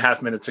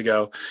 4.5 minutes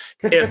ago,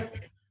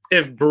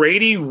 if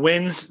Brady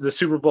wins the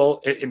Super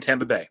Bowl in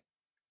Tampa Bay,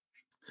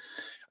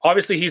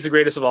 obviously he's the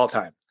greatest of all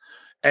time,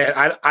 and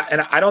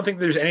I don't think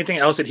there's anything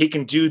else that he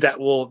can do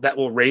that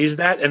will raise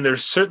that, and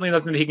there's certainly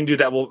nothing that he can do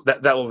that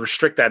will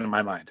restrict that in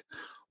my mind.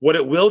 What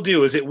it will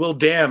do is it will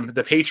damn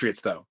the Patriots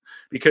though,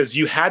 because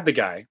you had the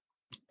guy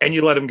and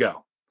you let him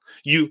go.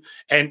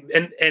 And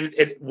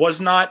it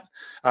was not.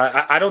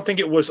 I don't think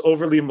it was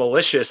overly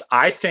malicious.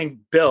 I think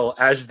Bill,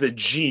 as the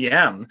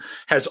GM,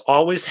 has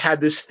always had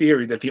this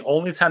theory that the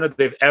only time that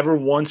they've ever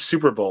won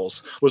Super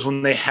Bowls was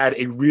when they had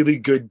a really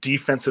good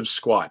defensive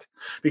squad.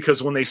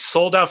 Because when they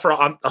sold out for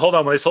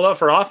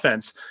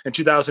offense in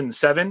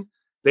 2007,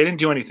 they didn't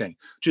do anything.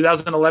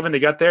 2011, they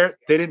got there,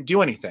 they didn't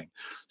do anything.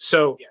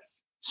 So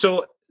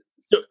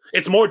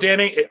It's more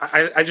damning.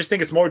 I just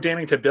think it's more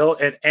damning to Bill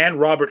and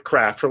Robert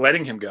Kraft for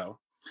letting him go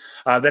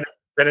than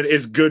it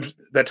is good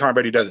that Tom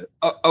Brady does it.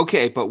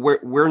 Okay, but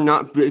we're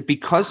not,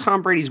 because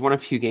Tom Brady's won a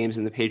few games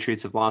and the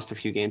Patriots have lost a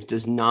few games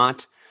does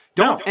not.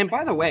 And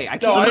by the way, I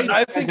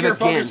think you're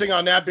focusing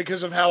on that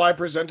because of how I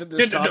presented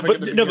this topic.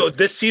 But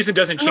this season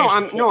doesn't change.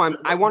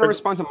 I want to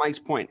respond to Mike's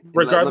point.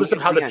 Regardless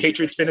of how the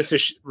Patriots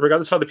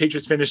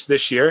finish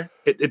this year,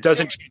 it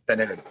doesn't change that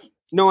narrative.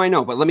 No, I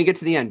know, but let me get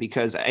to the end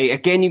because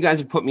again, you guys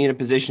have put me in a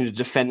position to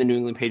defend the New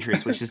England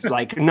Patriots, which is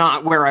like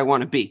not where I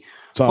want to be.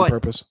 It's on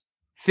purpose.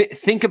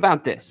 Think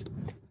about this.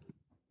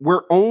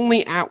 We're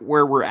only at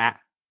where we're at.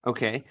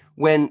 Okay.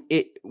 When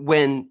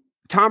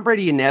Tom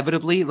Brady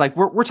inevitably, like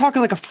we're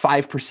talking like a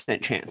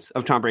 5% chance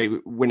of Tom Brady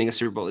winning a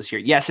Super Bowl this year.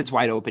 Yes, it's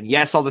wide open.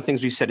 Yes, all the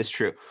things we've said is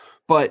true,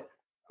 but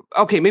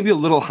okay, maybe a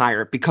little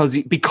higher because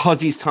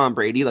he's Tom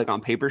Brady, like on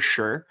paper,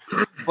 sure.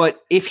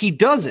 But if he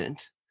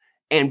doesn't,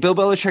 and Bill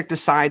Belichick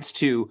decides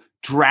to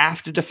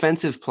draft a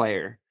defensive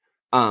player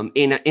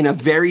in a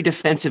very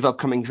defensive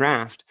upcoming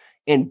draft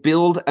and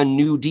build a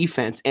new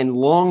defense and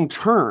long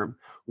term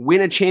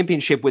win a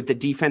championship with the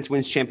defense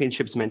wins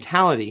championships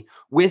mentality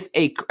with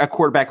a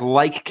quarterback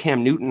like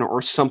Cam Newton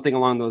or something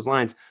along those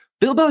lines,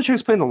 Bill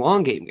Belichick's playing the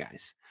long game,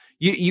 guys.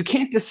 You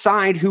can't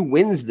decide who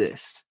wins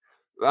this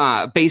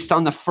based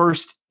on the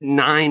first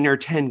 9 or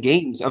 10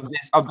 games of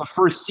the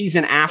first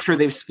season after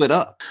they've split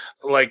up.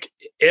 Like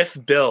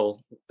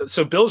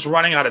Bill's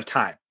running out of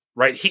time,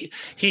 right?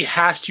 He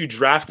has to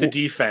draft the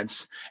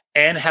defense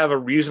and have a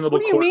reasonable.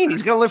 What do you mean?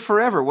 He's going to live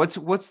forever. What's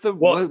the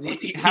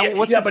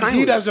but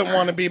he doesn't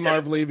want to be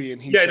Marv Levy,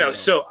 and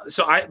those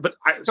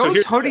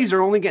hoodies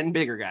are only getting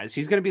bigger, guys.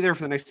 He's going to be there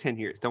for the next 10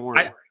 years. Don't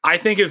worry. I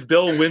think if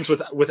Bill wins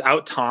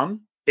without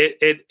Tom,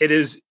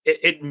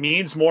 it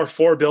means more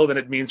for Bill than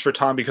it means for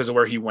Tom because of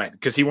where he went,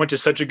 because he went to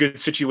such a good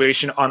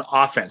situation on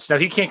offense. Now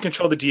he can't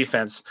control the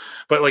defense,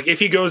 but like if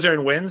he goes there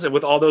and wins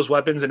with all those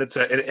weapons,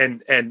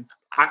 and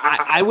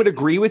I would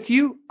agree with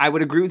you. I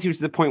would agree with you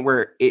to the point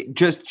where it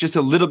just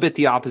a little bit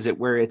the opposite,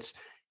 where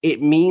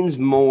it means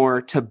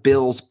more to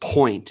Bill's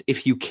point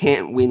if you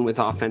can't win with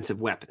offensive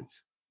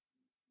weapons.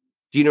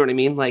 Do you know what I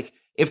mean? Like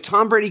if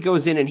Tom Brady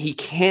goes in and he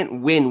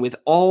can't win with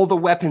all the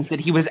weapons that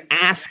he was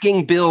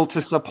asking Bill to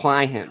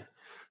supply him,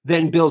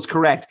 then Bill's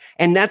correct.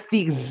 And that's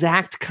the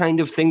exact kind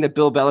of thing that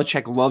Bill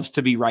Belichick loves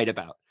to be right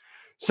about.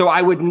 So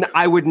I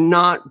would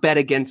not bet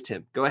against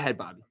him. Go ahead,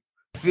 Bobby.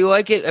 I feel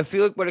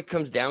like what it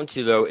comes down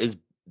to, though, is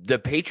the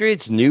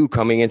Patriots knew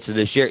coming into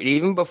this year,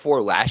 even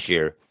before last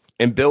year,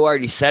 and Bill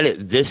already said it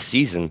this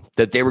season,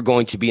 that they were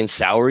going to be in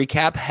salary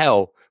cap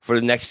hell for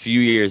the next few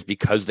years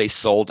because they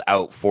sold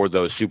out for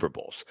those Super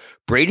Bowls.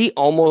 Brady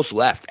almost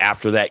left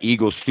after that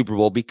Eagles Super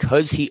Bowl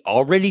because he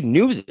already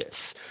knew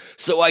this.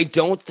 So I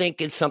don't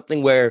think it's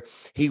something where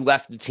he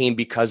left the team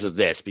because of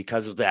this,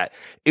 because of that.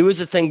 It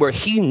was a thing where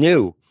he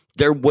knew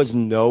there was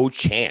no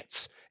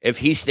chance. If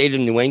he stayed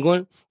in New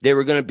England, they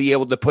were going to be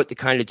able to put the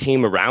kind of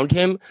team around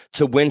him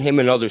to win him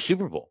another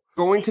Super Bowl.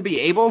 Going to be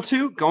able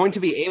to,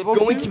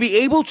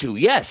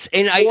 yes.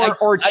 And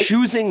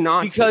choosing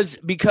not to.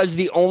 Because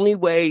the only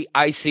way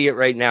I see it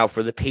right now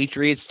for the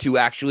Patriots to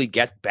actually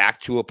get back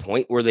to a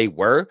point where they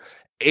were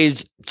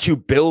is to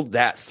build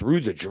that through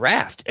the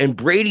draft. And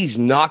Brady's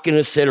not going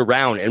to sit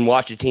around and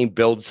watch a team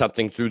build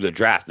something through the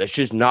draft. That's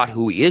just not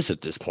who he is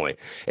at this point.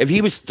 If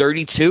he was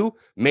 32,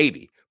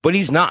 maybe. But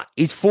he's not.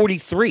 He's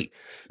 43.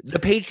 The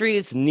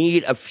Patriots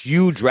need a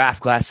few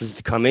draft classes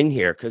to come in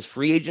here because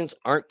free agents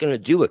aren't going to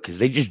do it because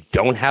they just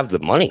don't have the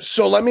money.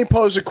 So let me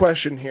pose a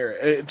question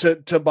here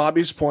to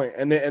Bobby's point,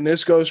 and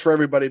this goes for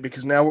everybody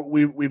because now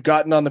we've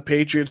gotten on the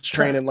Patriots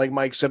train, and like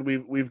Mike said,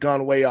 we've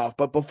gone way off.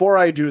 But before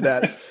I do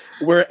that,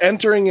 we're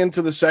entering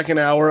into the second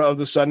hour of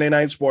the Sunday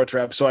Night Sports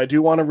Wrap, so I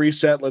do want to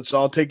reset. Let's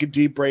all take a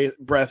deep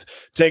breath,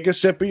 take a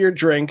sip of your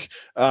drink,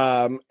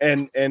 and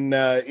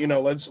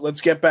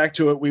let's get back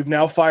to it. We've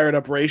now fired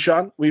up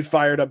Rayshon. We've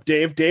fired up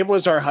Dave. Dave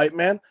was our hype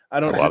man. I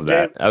don't know.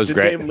 That was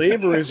great. Did Dave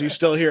leave or is he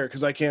still here?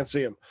 Because I can't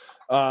see him.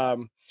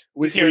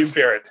 He's here in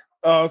spirit.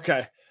 Oh,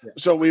 okay. Yeah.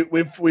 So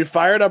we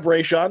fired up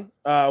Rayshon,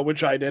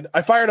 which I did.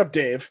 I fired up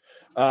Dave.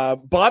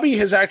 Bobby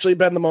has actually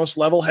been the most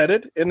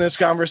level-headed in this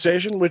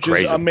conversation, which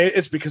Crazy. Is amazing.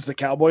 It's because the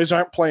Cowboys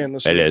aren't playing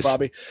this week,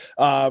 Bobby.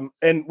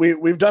 And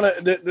we've done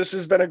it. This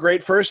has been a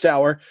great first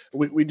hour.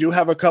 We do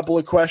have a couple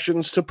of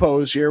questions to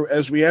pose here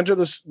as we enter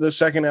the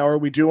second hour.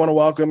 We do want to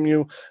welcome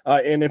you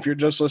in if you're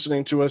just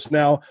listening to us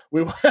now.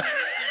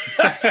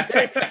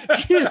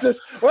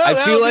 Jesus, what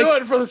I feel like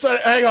doing for the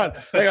Sunday? Hang on.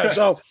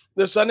 So.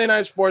 The Sunday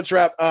Night Sports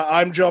Wrap.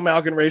 I'm Joe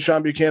Malkin,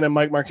 Rayshon Buchanan,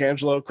 Mike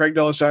Marcangelo, Craig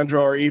D'Alessandro,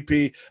 our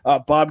EP,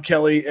 Bob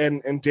Kelly,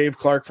 and Dave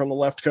Clark from the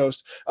left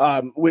coast.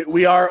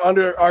 We are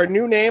under our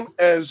new name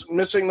as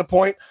Missing the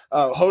Point,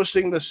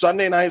 hosting the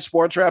Sunday Night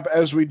Sports Wrap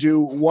as we do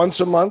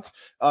once a month,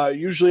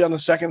 usually on the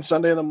second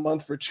Sunday of the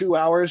month for 2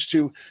 hours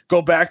to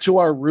go back to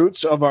our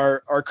roots of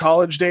our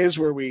college days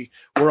where we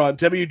were on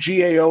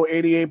WGAO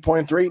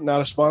 88.3,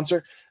 not a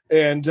sponsor.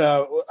 And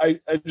I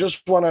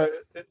just want to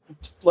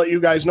let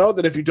you guys know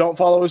that if you don't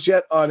follow us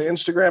yet on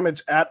Instagram,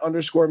 it's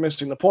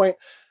 @_missing the point.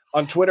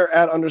 on Twitter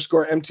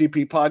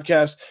 @_MTP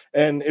podcast.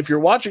 And if you're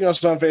watching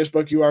us on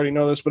Facebook, you already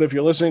know this, but if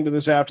you're listening to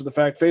this after the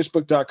fact,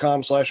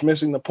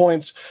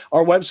 facebook.com/missingthepoints,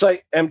 our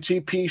website,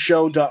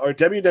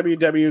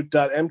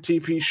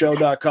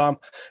 www.mtpshow.com.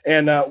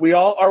 And we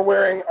all are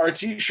wearing our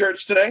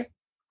t-shirts today.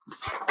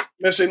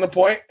 Missing the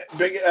point.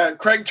 Big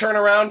Craig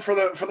turnaround for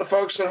the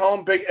folks at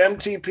home. Big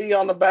MTP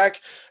on the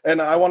back.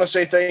 And I want to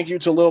say thank you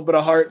to Little Bit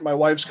of Heart, my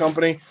wife's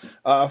company,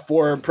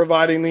 for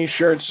providing these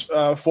shirts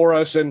for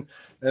us. And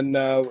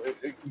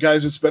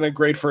guys, it's been a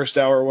great first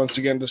hour once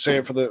again, to say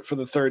it for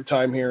the third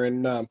time here.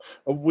 And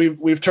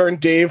we've turned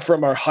Dave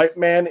from our hype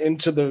man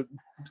into the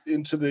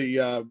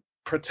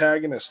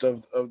protagonist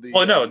of the.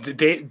 Well, no,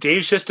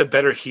 Dave's just a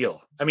better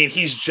heel. I mean,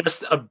 he's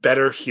just a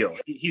better heel.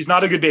 He's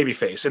not a good baby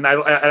face, and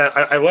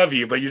I love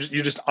you, but you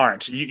just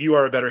aren't. You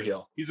are a better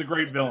heel. He's a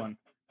great villain.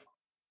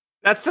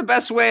 That's the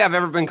best way I've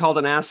ever been called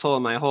an asshole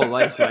in my whole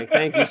life, Mike.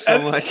 Thank you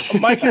so much.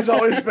 Mike has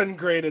always been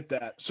great at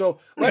that.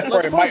 So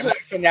let's Mike's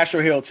a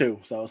natural heel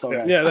too. So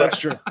okay. Yeah, that's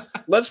true.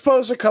 Let's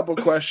pose a couple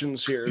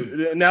questions here.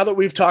 Now that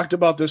we've talked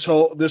about this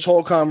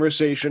whole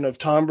conversation of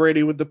Tom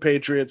Brady with the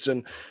Patriots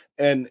and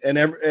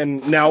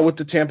now with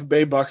the Tampa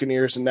Bay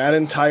Buccaneers and that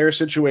entire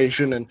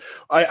situation, and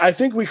I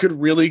think we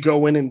could really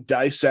go in and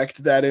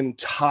dissect that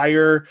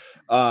entire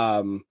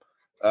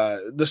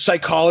the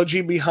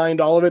psychology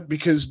behind all of it,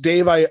 because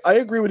Dave, I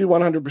agree with you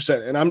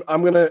 100%, and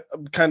I'm going to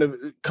kind of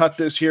cut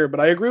this here, but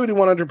I agree with you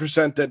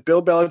 100% that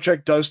Bill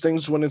Belichick does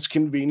things when it's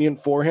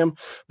convenient for him,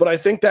 but I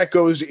think that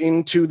goes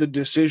into the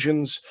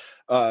decisions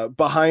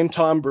behind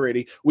Tom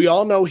Brady. We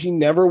all know he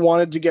never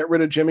wanted to get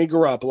rid of Jimmy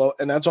Garoppolo,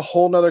 and that's a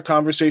whole nother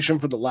conversation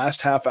for the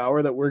last half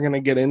hour that we're going to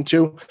get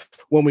into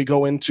when we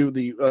go into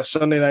the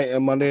Sunday night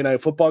and Monday night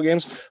football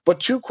games.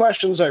 But two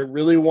questions I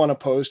really want to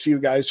pose to you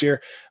guys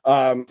here,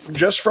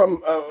 just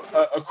from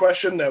a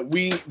question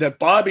that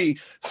Bobby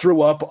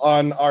threw up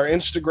on our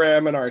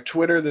Instagram and our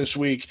Twitter this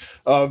week,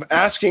 of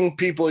asking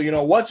people,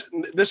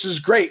 this is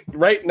great,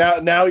 right?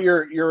 Now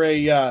you're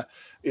a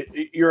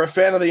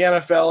fan of the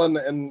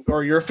NFL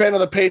or you're a fan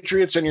of the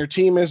Patriots and your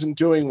team isn't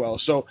doing well.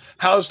 So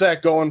how's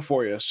that going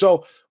for you?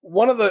 So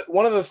one of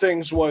the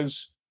things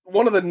was,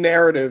 one of the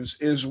narratives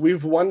is,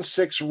 we've won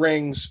 6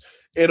 rings,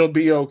 it'll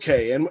be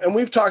okay. And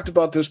we've talked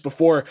about this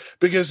before,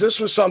 because this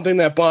was something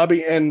that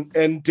Bobby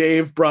and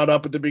Dave brought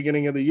up at the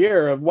beginning of the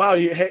year of, wow,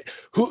 you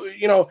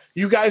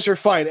guys are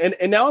fine.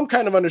 And now I'm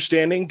kind of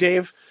understanding,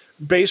 Dave,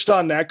 based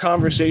on that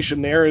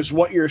conversation there, is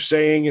what you're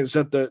saying is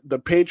that the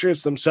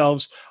Patriots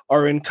themselves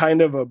are in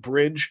kind of a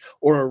bridge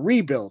or a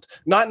rebuild,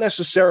 not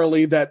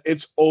necessarily that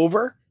it's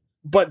over,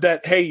 but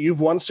that, hey, you've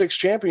won 6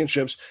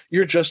 championships,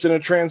 you're just in a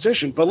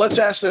transition. But let's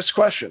ask this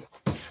question.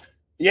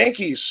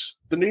 The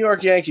New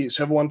York Yankees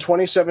have won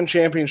 27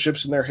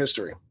 championships in their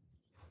history,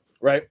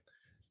 right?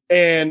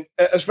 And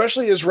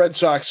especially as Red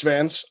Sox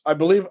fans, I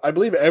believe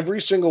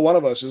every single one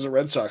of us is a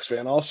Red Sox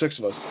fan, all 6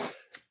 of us.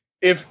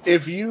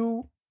 If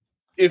you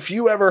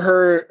ever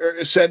heard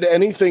or said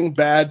anything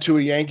bad to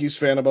a Yankees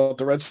fan about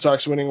the Red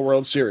Sox winning a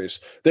World Series,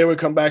 they would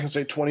come back and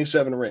say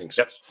 27 rings.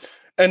 Yes.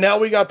 And now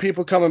we got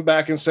people coming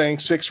back and saying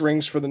 6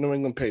 rings for the New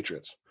England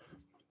Patriots.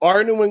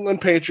 Our New England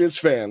Patriots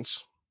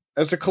fans,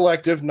 as a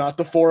collective, not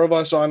the 4 of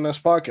us on this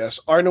podcast,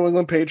 our New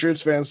England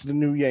Patriots fans, the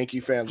new Yankee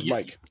fans,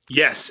 Mike.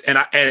 Yes, and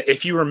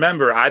if you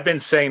remember, I've been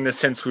saying this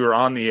since we were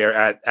on the air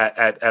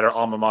at our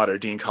alma mater,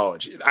 Dean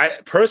College.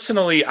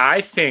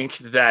 I think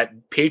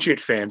that Patriot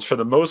fans, for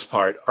the most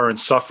part, are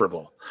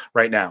insufferable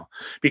right now,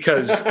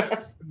 because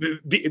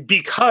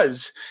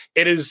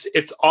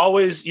it's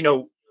always,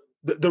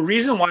 the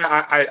reason why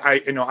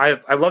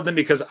I love them,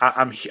 because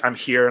I'm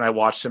here and I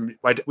watch them.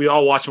 We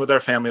all watch them with our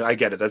family. I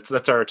get it.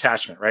 That's our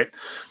attachment, right?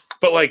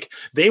 But like,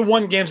 they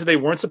won games that they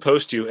weren't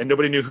supposed to, and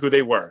nobody knew who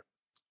they were,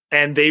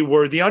 and they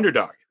were the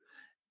underdog.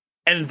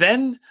 And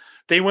then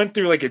they went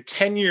through like a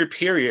 10-year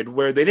period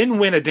where they didn't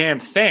win a damn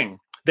thing.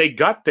 They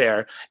got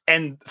there,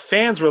 and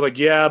fans were like,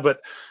 "Yeah,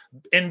 but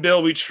in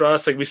Bill we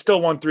trust. Like, we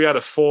still won 3 out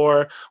of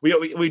 4.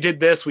 We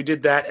did this, we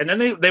did that," and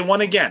then they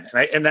won again.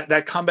 And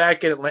that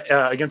comeback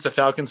against the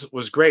Falcons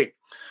was great.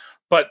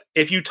 But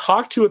if you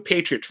talk to a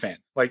Patriot fan,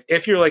 like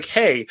if you're like,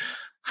 "Hey,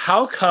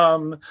 how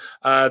come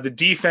the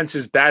defense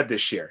is bad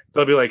this year?"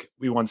 They'll be like,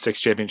 "We won 6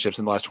 championships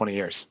in the last 20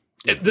 years."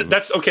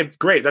 That's okay.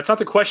 Great. That's not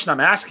the question I'm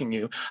asking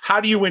you. How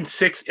do you win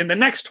 6 in the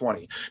next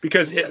 20?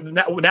 Because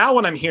now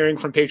what I'm hearing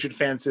from Patriot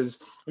fans is,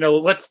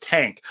 let's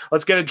tank.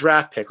 Let's get a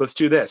draft pick. Let's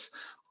do this.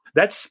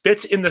 That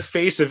spits in the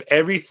face of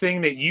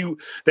everything that you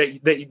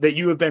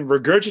have been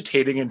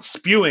regurgitating and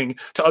spewing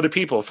to other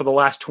people for the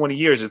last 20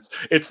 years.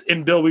 It's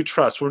in Bill we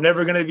trust. We're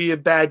never going to be a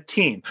bad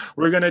team.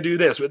 We're going to do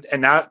this.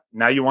 And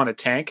now you want to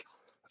tank?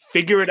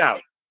 Figure it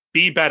out.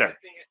 Be better.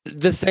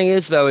 The thing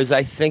is, though, is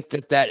I think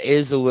that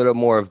is a little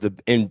more of the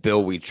in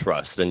Bill we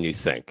trust than you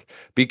think,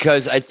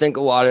 because I think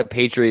a lot of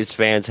Patriots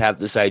fans have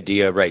this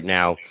idea right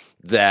now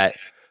that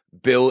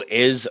Bill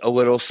is a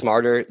little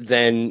smarter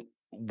than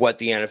what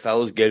the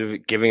NFL is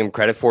giving him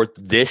credit for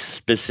this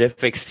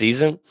specific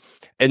season,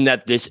 and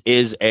that this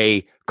is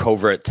a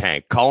covert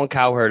tank. Colin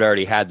Cowherd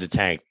already had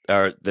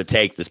the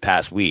take this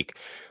past week,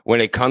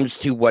 when it comes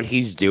to what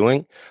he's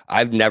doing,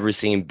 I've never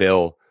seen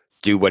Bill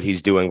do what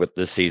he's doing with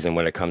this season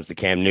when it comes to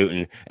Cam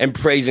Newton and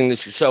praising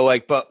this. So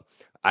but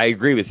I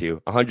agree with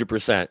you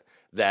 100%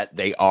 that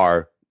they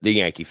are the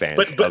Yankee fans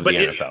of the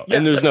NFL.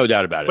 And there's no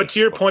doubt about it. But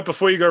to your point,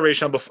 before you go,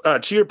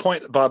 Rayshon, to your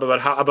point, Bob,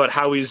 about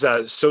how he's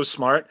so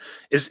smart,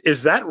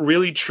 is that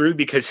really true?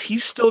 Because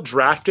he's still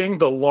drafting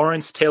the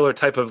Lawrence Taylor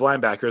type of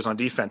linebackers on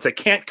defense that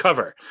can't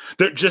cover.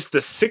 They're just the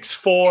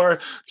 6'4",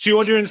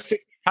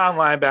 260-pound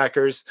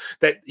linebackers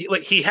that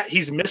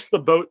he's missed the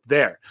boat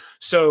there.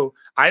 So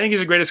I think he's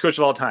the greatest coach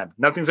of all time.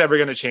 Nothing's ever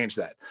going to change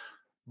that.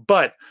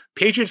 But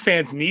Patriot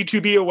fans need to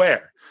be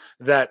aware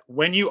that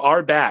when you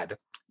are bad,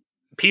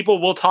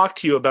 people will talk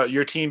to you about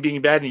your team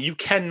being bad, and you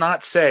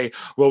cannot say,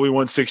 well, we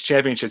won 6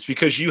 championships,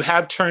 because you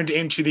have turned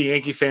into the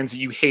Yankee fans that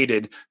you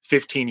hated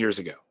 15 years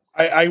ago.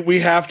 We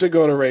have to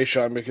go to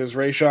Rayshon, because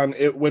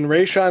when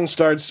Rayshon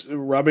starts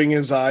rubbing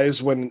his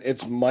eyes when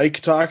it's Mike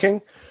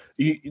talking,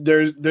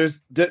 there's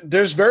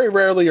very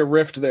rarely a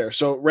rift there.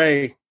 So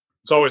Ray,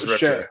 it's always a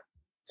rift there.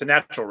 It's a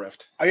natural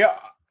rift. Are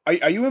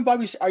you and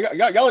Bobby? Are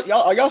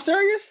y'all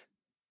serious?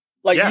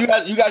 Like,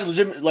 yeah. you guys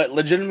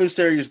legitimately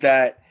serious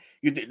that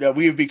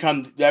we've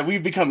become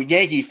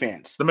Yankee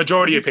fans? The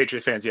majority of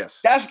Patriot fans,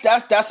 yes.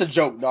 That's a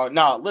joke, dog.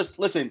 No,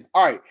 listen.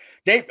 All right,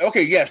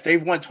 yes,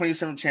 they've won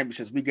 27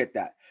 championships. We get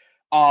that.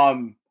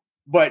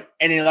 But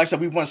then, like I said,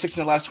 we've won 6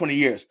 in the last 20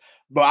 years.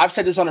 But I've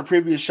said this on a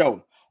previous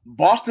show.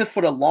 Boston,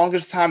 for the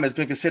longest time, has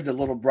been considered the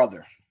little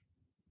brother.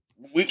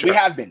 We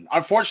have been.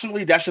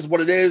 Unfortunately, that's just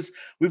what it is.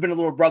 We've been a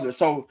little brother.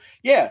 So,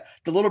 yeah,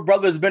 the little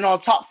brother has been on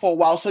top for a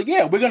while. So,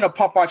 yeah, we're going to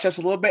pump our chest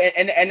a little bit,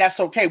 and that's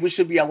okay. We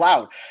should be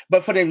allowed.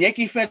 But for them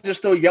Yankee fans to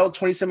still yell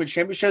 27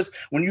 championships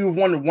when you've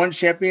won 1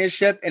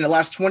 championship in the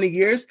last 20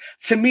 years,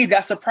 to me,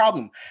 that's a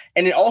problem.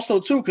 And then also,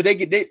 too, because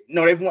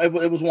they've won,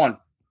 it was 1.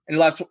 In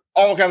the last,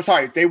 I'm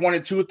sorry. They won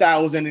in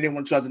 2000 and they won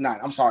in 2009.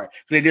 I'm sorry.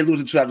 They did lose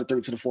in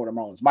 2003 to the Florida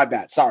Marlins. My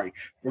bad. Sorry.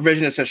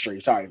 Revisionist history.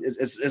 Sorry.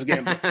 It's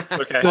getting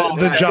okay.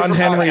 The John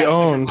Henry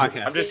owned.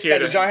 I'm just here.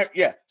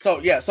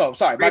 So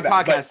sorry. Great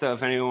my bad. podcast though,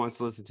 if anyone wants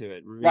to listen to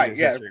it. Right.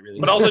 Yeah. Really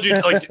but also,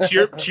 dude,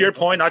 to your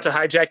point, not to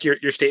hijack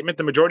your statement,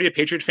 the majority of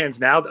Patriot fans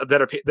now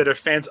that are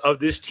fans of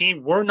this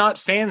team were not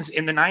fans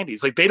in the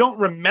 90s. Like, they don't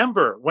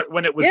remember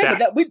when it was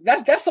bad. But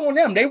that's on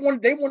them. They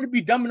want to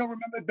be dumb and don't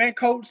remember Ben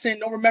Coates and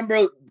don't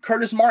remember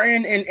Curtis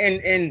Martin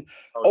and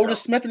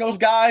Otis Smith and those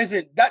guys,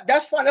 and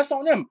that's fine. That's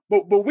on them.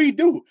 But we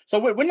do. So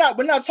we're not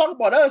talking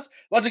about us.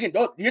 Once again,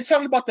 you're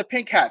talking about the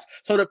Pink Hats.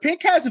 So the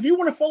Pink Hats, if you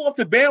want to fall off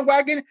the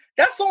bandwagon,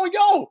 that's on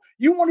y'all.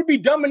 You want to be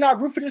dumb and not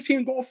root for this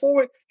team going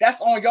forward,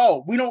 that's on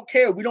y'all. We don't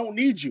care. We don't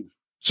need you.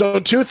 So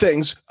 2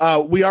 things.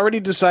 We already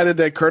decided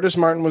that Curtis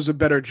Martin was a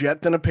better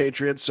Jet than a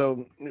Patriot.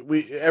 So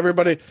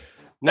everybody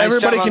can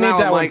eat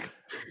that one.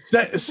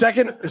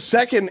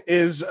 Second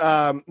is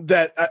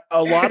that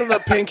a lot of the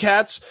Pink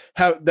Hats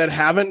that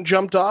haven't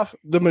jumped off,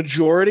 the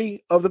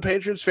majority of the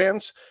Patriots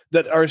fans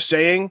that are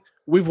saying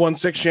we've won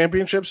 6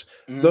 championships,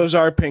 those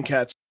are Pink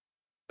Hats.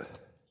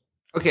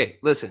 Okay,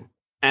 listen.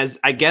 As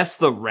I guess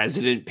the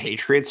resident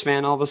Patriots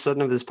fan all of a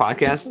sudden of this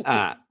podcast,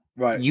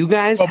 right? You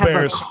guys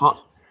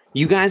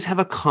have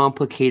a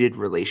complicated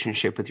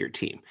relationship with your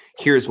team.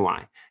 Here's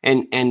why.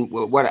 And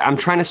what I'm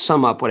trying to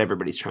sum up what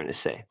everybody's trying to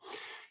say.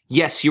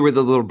 Yes, you were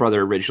the little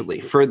brother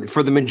originally. For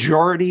the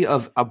majority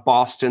of a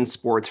Boston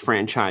sports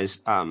franchise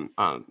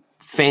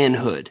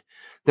fanhood,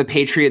 the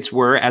Patriots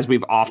were, as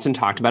we've often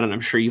talked about, and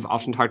I'm sure you've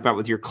often talked about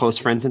with your close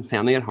friends and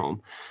family at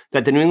home,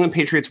 that the New England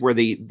Patriots were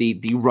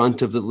the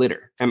runt of the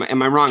litter.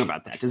 Am I wrong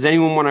about that? Does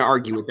anyone want to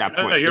argue at that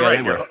point? No, you're right.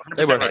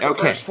 They were. Okay. The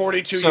first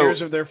 42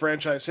 years of their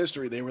franchise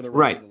history, they were the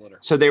runt of the litter.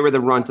 So they were the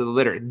runt of the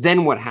litter.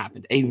 Then what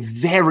happened? A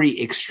very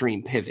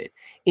extreme pivot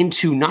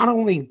into not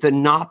only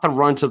not the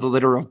runt of the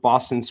litter of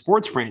Boston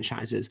sports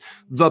franchises,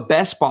 the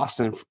best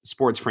Boston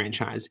sports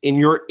franchise in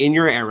your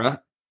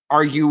era.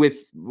 Argue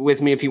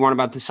with me if you want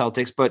about the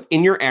Celtics, but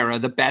in your era,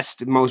 the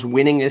best, most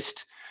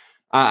winningest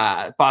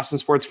Boston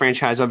sports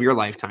franchise of your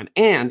lifetime,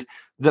 and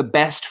the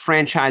best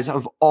franchise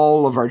of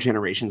all of our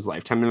generation's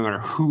lifetime, no matter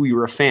who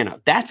you're a fan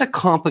of. That's a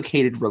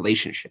complicated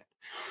relationship.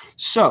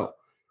 So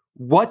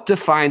what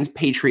defines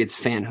Patriots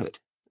fanhood?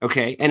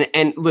 Okay.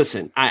 And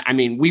listen, I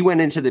mean, we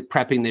went into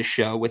prepping this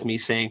show with me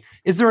saying,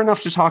 is there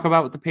enough to talk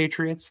about with the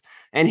Patriots?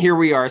 And here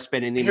we are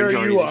spending the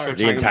majority of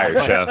the entire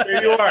show.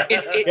 Here you are.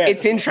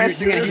 It's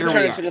interesting. You're and here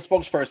we are. to the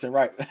spokesperson,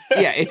 right?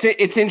 Yeah,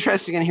 it's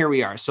interesting, and here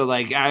we are. So,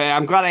 like,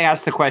 I'm glad I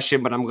asked the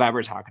question, but I'm glad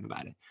we're talking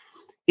about it.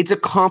 It's a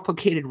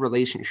complicated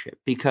relationship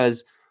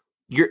because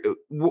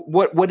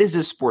what is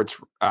a sports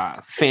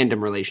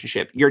fandom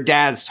relationship? Your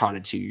dad's taught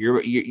it to you.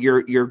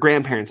 Your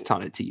grandparents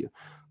taught it to you.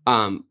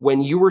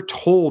 When you were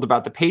told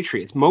about the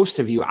Patriots, most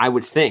of you, I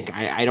would think,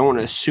 I don't want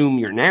to assume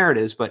your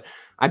narratives, but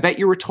I bet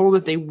you were told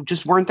that they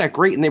just weren't that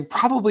great, and they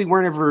probably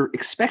weren't ever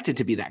expected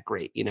to be that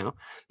great. You know,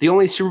 the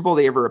only Super Bowl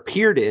they ever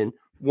appeared in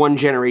one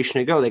generation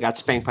ago, they got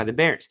spanked by the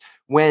Bears.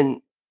 When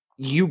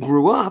you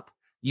grew up,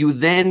 you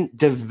then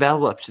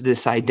developed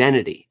this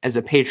identity as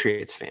a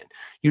Patriots fan.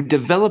 You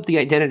developed the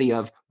identity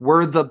of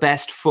we're the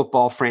best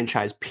football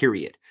franchise,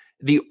 period.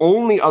 the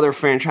only other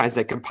franchise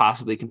that could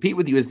possibly compete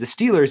with you is the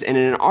Steelers. And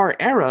in our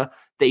era,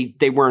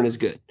 they weren't as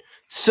good.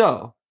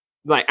 So,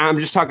 like, I'm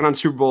just talking on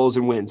Super Bowls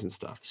and wins and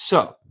stuff.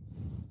 So,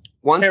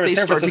 once they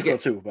San start Francisco to get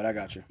too, but I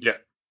got you. Yeah.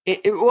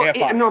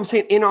 No, I'm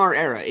saying in our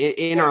era,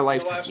 in our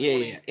lifetime.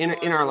 Yeah. In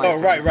our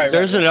lifetime. Oh, right.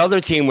 There's another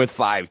team with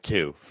 5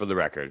 too, for the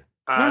record.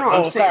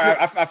 Sorry,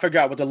 I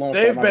forgot what the Lone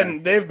Star.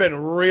 They've been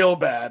real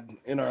bad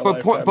in our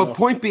lifetime.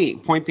 Point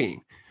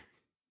being,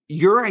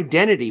 your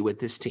identity with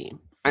this team,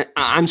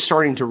 I'm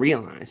starting to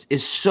realize,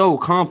 is so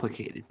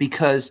complicated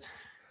because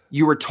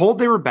you were told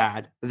they were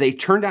bad, they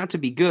turned out to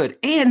be good,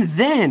 and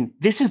then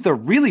this is the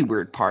really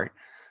weird part: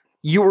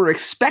 you were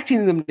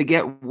expecting them to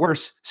get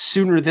worse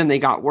sooner than they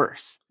got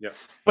worse. Yeah.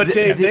 But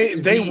Dave,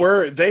 they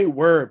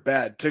were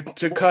bad.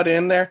 To cut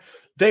in there,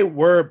 they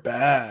were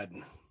bad.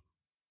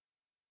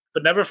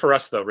 But never for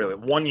us, though, really.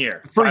 1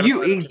 year. For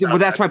you, well,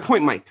 that's my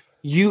point, Mike.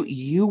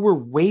 You were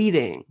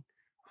waiting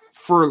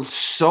for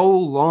so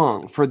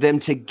long for them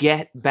to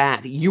get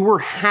bad. You were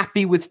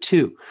happy with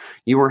 2.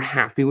 You were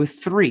happy with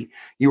 3.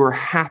 You were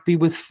happy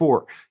with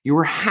 4. You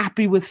were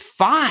happy with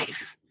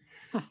 5.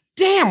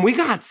 Damn, we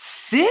got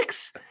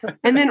 6.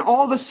 And then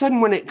all of a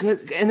sudden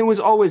and it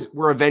was always,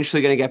 we're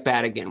eventually going to get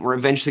bad again. We're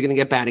eventually going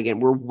to get bad again.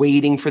 We're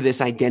waiting for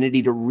this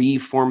identity to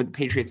reform with the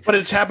Patriots. But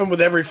it's happened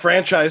with every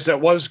franchise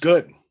that was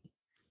good.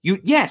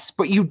 Yes,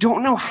 but you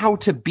don't know how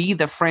to be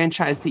the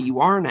franchise that you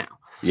are now.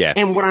 Yeah.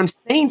 And what I'm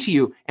saying to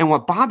you, and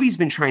what Bobby's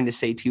been trying to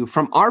say to you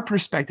from our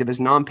perspective as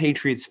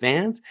non-Patriots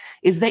fans,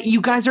 is that you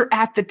guys are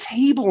at the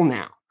table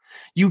now.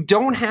 You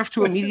don't have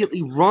to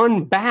immediately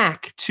run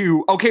back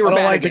to, okay, we're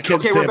bad again.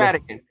 Okay, we're bad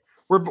again.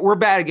 We're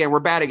bad again. We're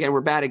bad again.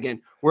 We're bad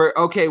again. We're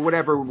okay,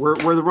 whatever.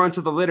 We're the run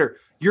to the litter.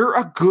 You're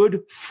a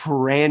good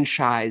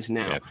franchise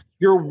now. Yeah.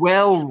 You're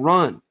well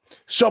run.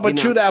 So, but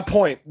to that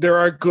point, there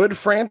are good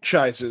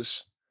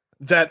franchises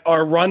that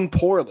are run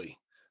poorly.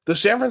 The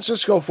San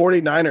Francisco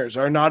 49ers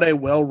are not a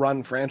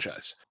well-run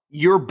franchise.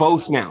 You're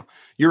both now.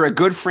 You're a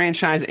good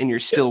franchise, and you're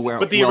still well.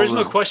 But the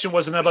original question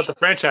wasn't about the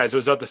franchise; it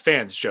was about the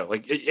fans, Joe.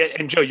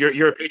 And Joe,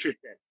 you're a Patriot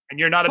fan, and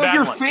you're not a bad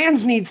one. But your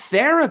fans need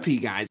therapy,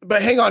 guys.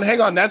 But hang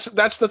on.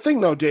 That's the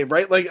thing, though, Dave.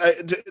 Right? Like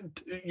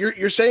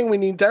you're saying we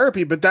need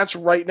therapy, but that's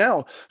right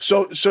now.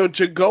 So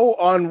to go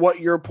on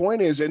what your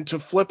point is and to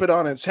flip it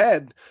on its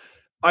head,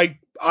 I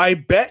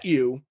bet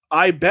you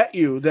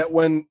that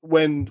when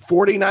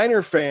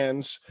 49er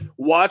fans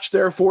watch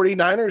their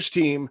 49ers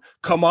team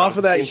come off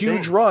of that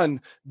huge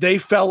run, they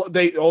fell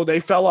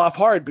off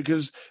hard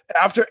because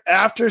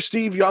after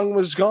Steve Young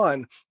was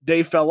gone,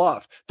 they fell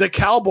off. The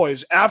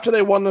Cowboys, after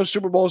they won those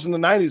Super Bowls in the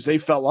 90s, they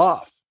fell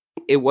off.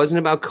 It wasn't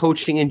about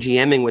coaching and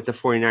GMing with the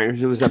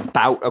 49ers. It was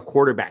about a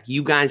quarterback.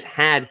 You guys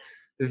had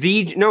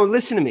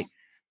listen to me.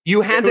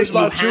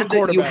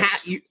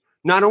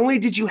 Not only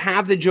did you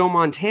have the Joe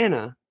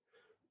Montana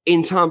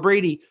in Tom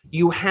Brady,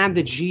 you had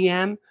the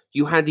GM,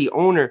 you had the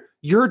owner.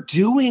 You're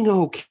doing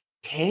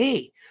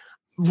okay.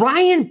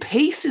 Ryan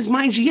Pace is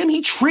my GM.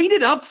 He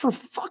traded up for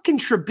fucking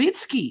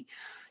Trubisky.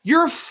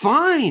 You're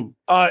fine.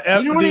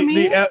 You know what I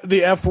mean?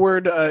 The F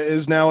word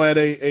is now at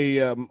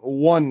a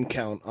 1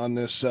 count on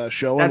this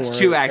show. That's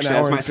 2, actually.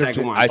 That's my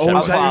second one. Is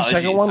that your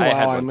second one?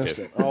 Wow, I missed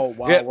it. Oh,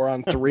 wow. Yeah. We're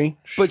on 3.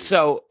 But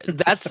so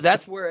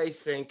that's where I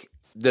think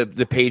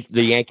the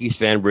Yankees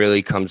fan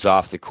really comes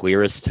off the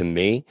clearest to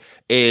me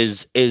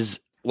is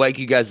like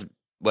you guys,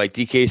 like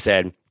DK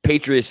said,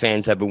 Patriots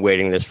fans have been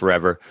waiting this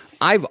forever.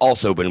 I've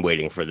also been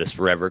waiting for this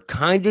forever,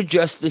 kind of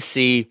just to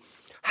see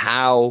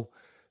how,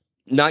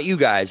 not you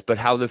guys, but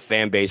how the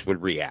fan base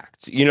would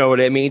react. You know what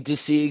I mean? To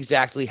see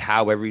exactly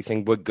how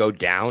everything would go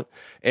down.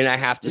 And I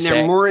have to say,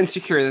 they're more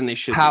insecure than they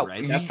should be,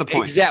 right? That's the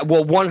point.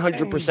 Well,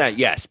 100%,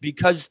 yes,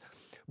 because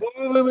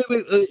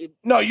Wait.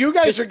 No, you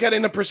guys are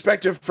getting the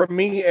perspective from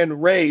me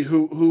and Ray,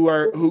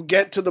 who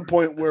get to the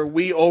point where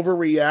we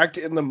overreact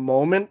in the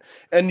moment,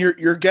 and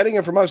you're getting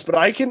it from us. But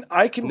I can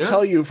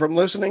tell you from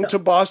listening to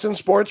Boston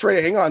Sports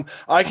Radio. Hang on,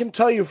 I can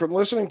tell you from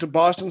listening to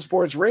Boston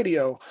Sports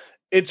Radio,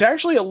 it's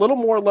actually a little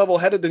more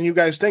level-headed than you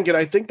guys think. And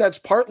I think that's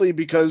partly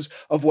because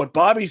of what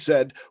Bobby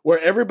said, where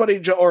everybody,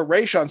 or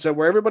Rayshawn said,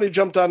 where everybody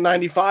jumped on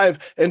 95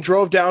 and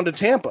drove down to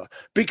Tampa.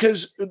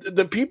 Because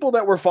the people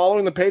that were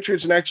following the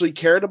Patriots and actually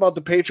cared about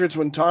the Patriots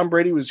when Tom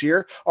Brady was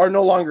here are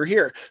no longer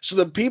here. So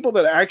the people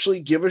that actually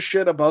give a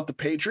shit about the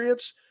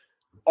Patriots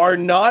are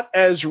not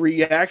as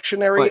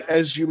reactionary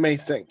as you may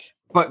think.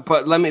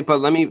 But let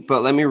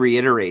me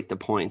reiterate the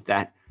point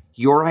that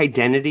your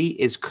identity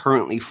is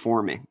currently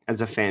forming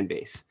as a fan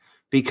base.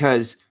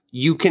 Because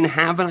you can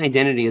have an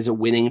identity as a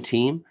winning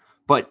team,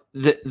 but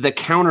the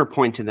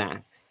counterpoint to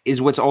that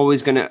is what's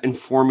always going to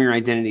inform your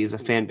identity as a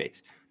fan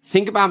base.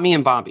 Think about me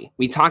and Bobby.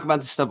 We talk about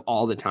this stuff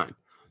all the time.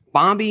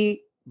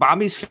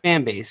 Bobby's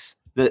fan base,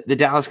 the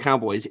Dallas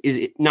Cowboys,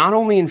 is not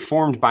only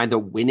informed by the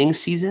winning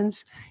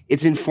seasons,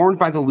 it's informed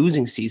by the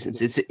losing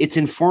seasons. It's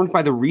informed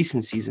by the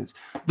recent seasons.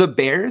 The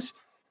Bears,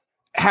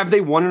 have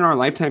they won in our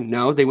lifetime?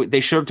 No,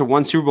 they showed up to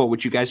one Super Bowl,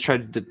 which you guys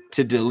tried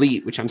to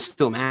delete, which I'm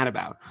still mad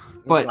about.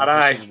 But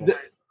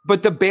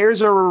But the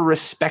Bears are a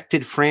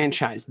respected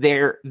franchise.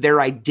 Their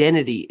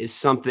identity is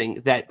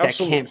something that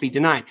can't be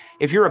denied.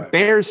 If you're a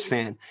Bears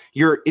fan,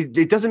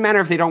 it doesn't matter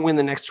if they don't win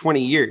the next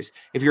 20 years.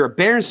 If you're a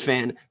Bears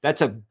fan,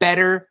 that's a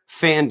better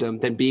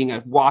fandom than being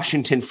a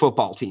Washington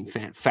football team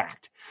fan.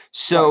 Fact.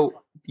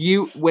 So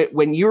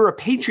when you're a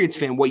Patriots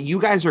fan, what you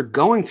guys are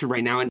going through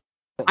right now, and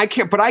I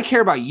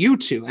care about you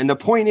two. And the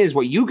point is,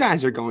 what you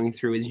guys are going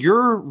through is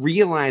you're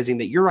realizing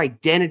that your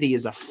identity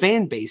as a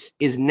fan base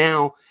is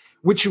now,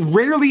 which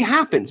rarely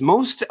happens.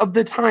 Most of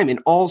the time in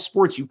all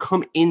sports, you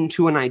come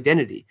into an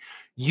identity.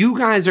 You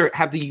guys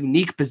have the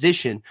unique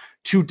position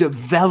to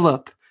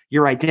develop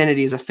your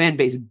identity as a fan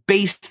base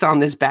based on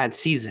this bad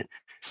season.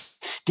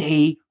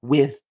 Stay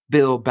with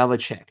Bill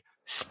Belichick.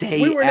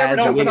 We were never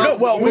jumping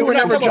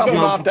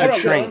off that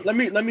train. Let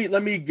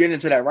me get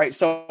into that, right?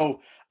 So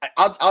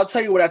I'll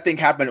tell you what I think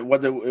happened,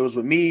 whether it was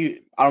with me,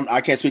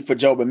 I can't speak for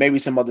Joe, but maybe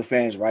some other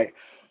fans, right?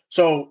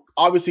 So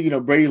obviously,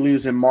 Brady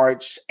leaves in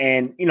March,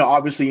 and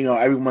obviously,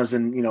 everyone's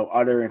in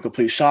utter and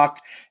complete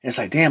shock, and it's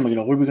like, damn, what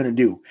are we gonna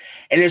do?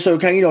 And then so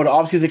kind of the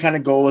offseason kind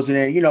of goes, and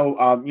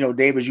then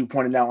Dave, as you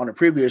pointed out on the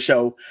previous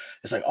show,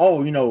 it's like,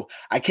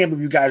 I can't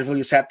believe you guys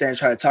really sat there and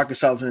tried to talk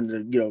yourselves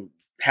into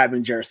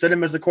having Jarrett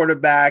Stidham as the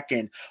quarterback,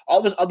 and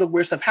all this other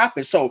weird stuff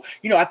happened. So,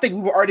 I think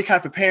we were already kind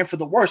of preparing for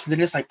the worst. And then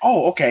it's like,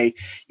 okay,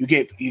 you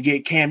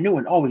get Cam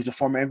Newton. Oh, he's a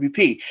former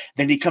MVP.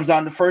 Then he comes out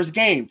in the first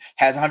game,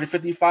 has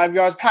 155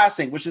 yards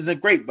passing, which isn't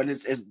great, but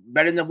it's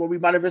better than what we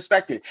might have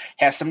expected.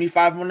 Has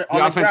 75 on the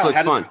ground.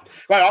 Fun.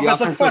 Right,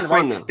 offense looked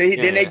fun, right?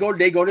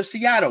 They go to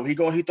Seattle. He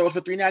throws for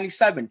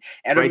 397.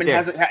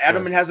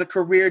 Edelman has a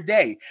career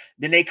day.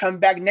 Then they come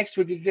back next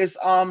week against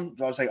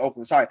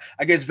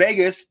against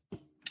Vegas.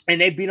 And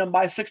they beat them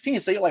by 16.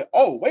 So you're like,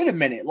 oh, wait a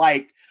minute.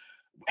 Like,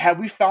 have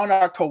we found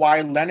our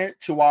Kawhi Leonard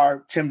to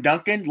our Tim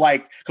Duncan?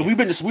 Like, because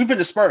we've been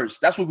the Spurs.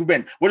 That's what we've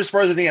been. We're the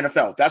Spurs of the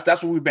NFL.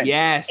 That's what we've been.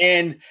 Yes.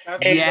 And so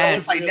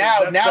it's like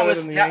now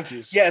it's the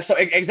Yankees. Yeah. So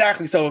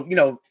exactly. So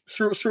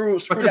screw.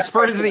 But the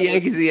Spurs of the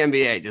Yankees of the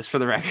NBA, just for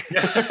the record.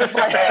 So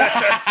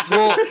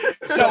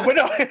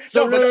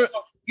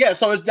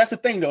that's the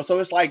thing though. So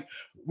it's like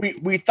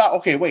we thought,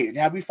 okay, wait,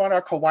 have we found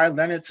our Kawhi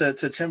Leonard to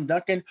Tim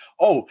Duncan?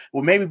 Oh,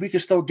 well, maybe we can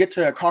still get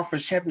to a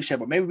conference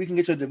championship, or maybe we can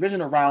get to a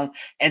divisional round,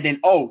 and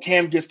then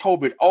Cam gets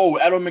COVID,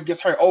 Edelman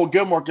gets hurt,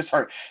 Gilmore gets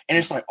hurt, and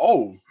it's like,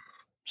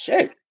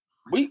 shit.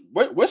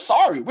 We're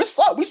sorry. We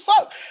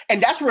suck.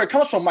 And that's where it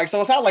comes from, Mike. So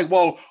it's not like,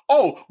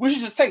 we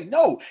should just say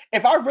no.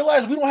 If I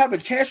realize we don't have a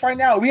chance right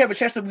now, we have a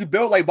chance to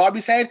rebuild, like Bobby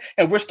said,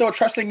 and we're still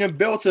trusting in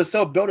Bill to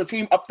still build a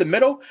team up the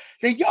middle,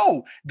 then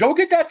go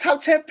get that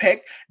top 10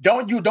 pick.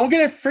 Don't get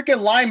a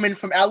freaking lineman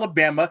from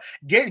Alabama.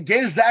 Get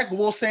Zach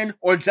Wilson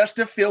or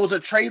Justin Fields or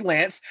Trey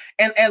Lance,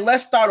 and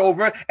let's start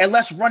over and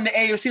let's run the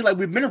AFC like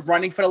we've been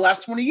running for the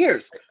last 20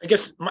 years. I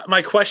guess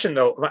my question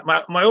though,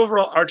 my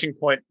overall arching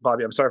point,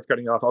 Bobby, I'm sorry for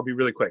cutting you off. I'll be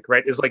really quick.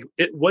 Right, is like,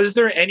 was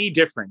there any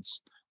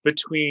difference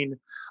between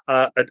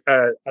a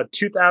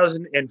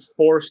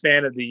 2004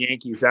 fan of the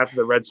Yankees after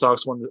the Red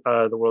Sox won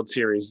the World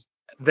Series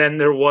than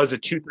there was a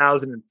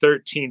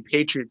 2013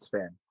 Patriots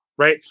fan?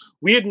 Right,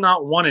 we had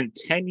not won in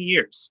 10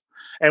 years,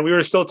 and we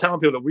were still telling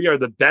people that we are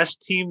the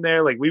best team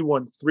there. Like, we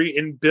won 3,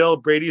 and Bill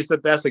Brady's the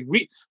best. Like,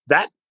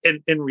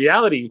 in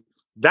reality,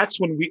 that's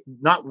when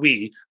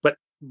but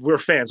we're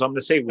fans. So I'm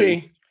going to say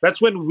we. That's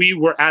when we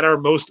were at our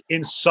most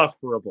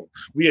insufferable.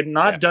 We had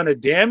not done a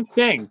damn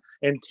thing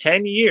in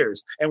 10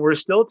 years, and we're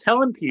still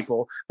telling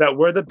people that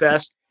we're the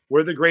best,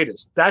 we're the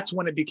greatest. That's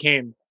when it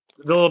became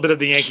a little bit of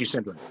the Yankee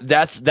syndrome.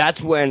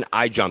 That's when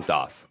I jumped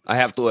off. I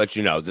have to let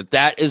you know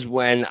that is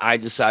when I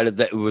decided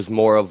that it was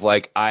more of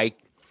like I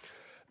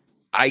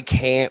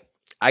can't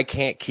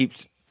keep,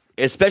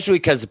 especially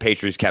because the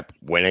Patriots kept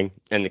winning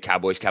and the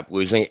Cowboys kept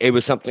losing. It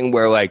was something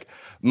where like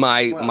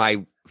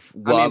my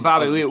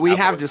Bobby, we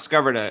have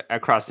discovered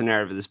across the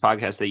narrative of this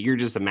podcast that you're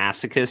just a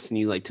masochist and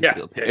you like to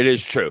feel pain. It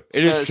is true.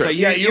 It is true. So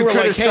you were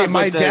like, hey,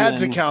 my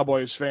dad's a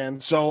Cowboys fan,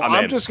 so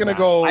I'm just going to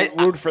go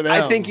root for them.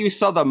 I think you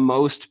saw the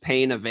most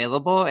pain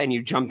available and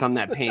you jumped on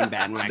that pain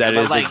bandwagon. That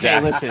is like,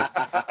 exactly. Hey,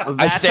 listen,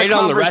 I stayed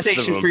on the rest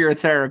of them. For your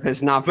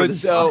therapist, not for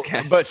this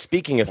podcast. But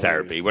speaking of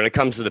therapy, when it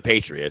comes to the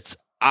Patriots,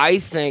 I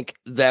think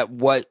that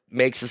what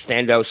makes us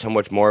stand out so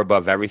much more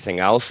above everything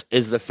else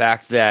is the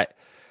fact that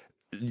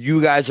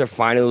you guys are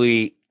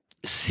finally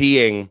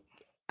seeing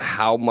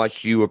how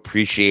much you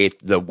appreciate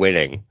the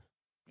winning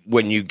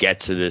when you get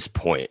to this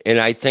point. And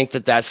I think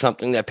that that's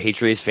something that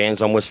Patriots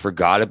fans almost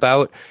forgot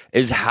about,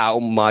 is how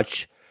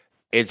much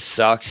it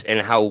sucks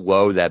and how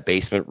low that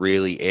basement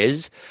really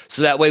is.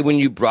 So that way, when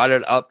you brought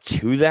it up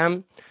to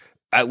them,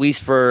 at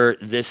least for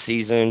this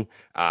season,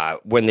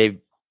 when they've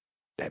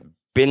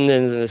been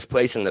in this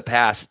place in the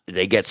past,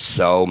 they get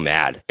so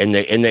mad and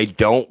they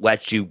don't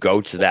let you go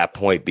to that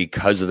point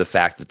because of the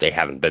fact that they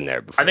haven't been there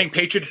before. I think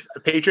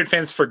Patriot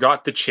fans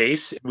forgot the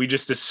chase. We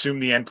just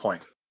assumed the end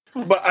point.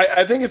 But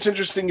I think it's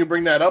interesting you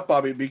bring that up,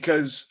 Bobby,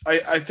 because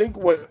I think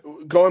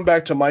going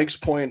back to Mike's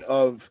point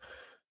of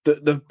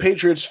the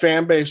Patriots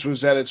fan base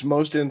was at its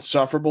most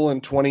insufferable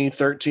in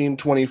 2013,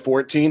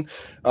 2014,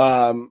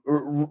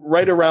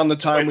 right around the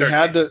time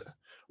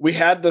we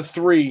had the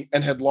 3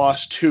 and had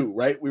lost 2,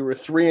 right? We were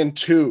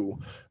 3-2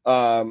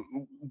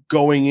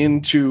 going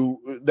into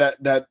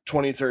that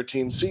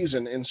 2013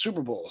 season in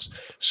Super Bowls.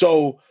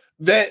 So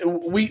that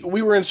we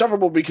were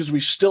insufferable because we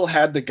still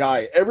had the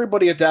guy.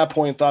 Everybody at that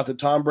point thought that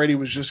Tom Brady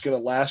was just going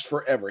to last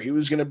forever. He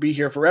was going to be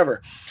here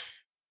forever.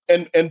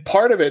 And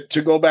part of it,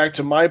 to go back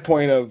to my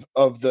point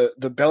of the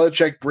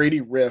Belichick Brady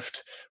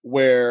rift,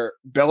 where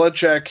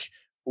Belichick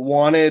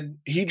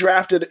he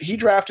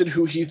drafted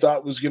who he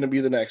thought was going to be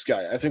the next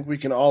guy. I think we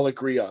can all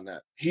agree on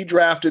that. He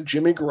drafted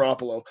Jimmy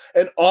Garoppolo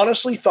and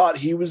honestly thought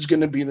he was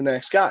going to be the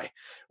next guy.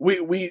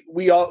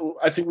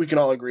 I think we can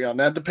all agree on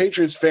that. The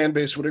Patriots fan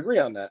base would agree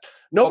on that.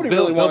 Nobody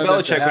really wanted Bill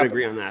that to Belichick happen. would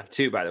agree on that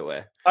too, by the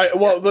way.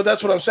 But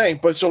that's what I'm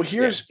saying. But so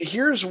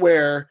here's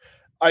where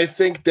I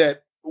think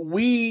that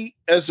we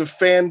as a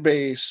fan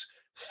base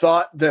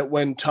thought that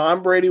when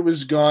Tom Brady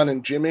was gone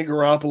and Jimmy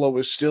Garoppolo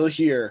was still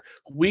here,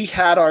 we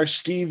had our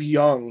Steve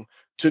Young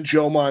to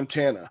Joe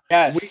Montana. We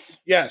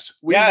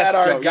had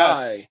our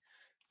guy. Yes.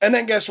 And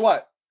then guess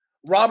what?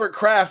 Robert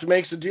Kraft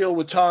makes a deal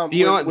with Tom.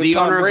 The owner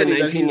Brady of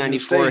the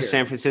 1994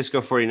 San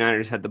Francisco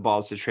 49ers had the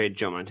balls to trade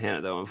Joe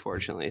Montana, though,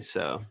 unfortunately.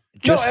 So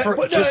just for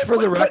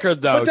the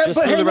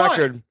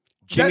record,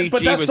 Jimmy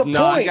G was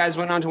not. You guys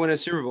went on to win a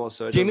Super Bowl,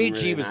 so Jimmy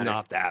G was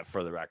not that,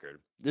 for the record.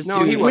 We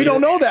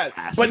don't know that.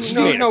 But we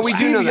do know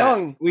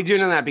that. We do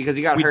know that because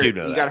he got hurt. He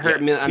got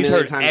hurt. Yeah. He's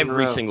hurt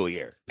every single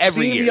year.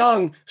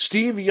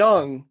 Steve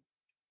Young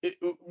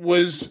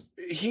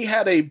he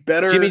had a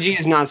better. Jimmy G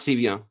is not Steve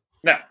Young.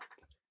 No.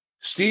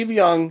 Steve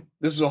Young,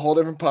 this is a whole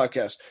different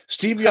podcast.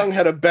 Steve Young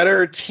had a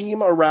better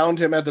team around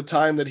him at the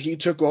time that he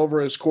took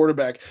over as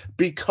quarterback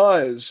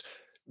because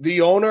the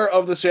owner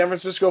of the San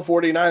Francisco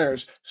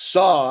 49ers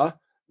saw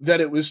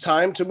that it was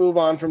time to move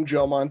on from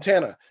Joe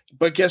Montana.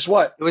 But guess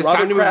what? It was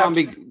time to move on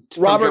from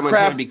Joe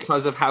Montana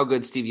because of how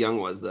good Steve Young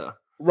was, though.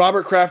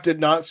 Robert Kraft did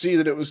not see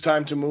that it was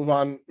time to move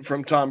on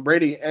from Tom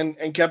Brady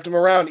and kept him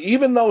around,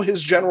 even though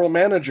his general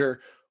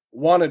manager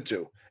wanted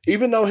to.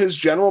 Even though his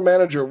general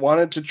manager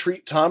wanted to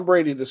treat Tom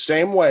Brady the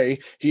same way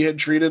he had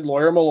treated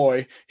Lawyer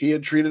Malloy, he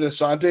had treated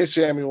Asante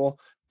Samuel,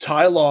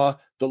 Ty Law,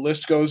 the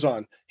list goes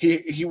on.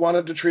 He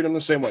wanted to treat him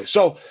the same way.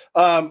 So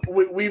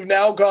we've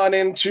now gone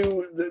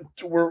into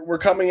we're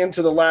coming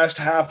into the last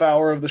half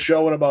hour of the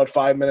show in about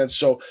 5 minutes.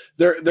 So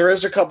there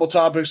is a couple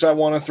topics I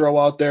want to throw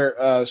out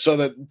there so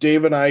that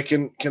Dave and I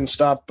can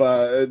stop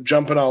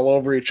jumping all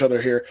over each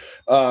other here.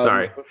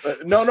 Sorry.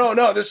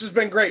 No. This has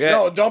been great. Yeah.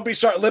 No, don't be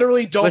sorry.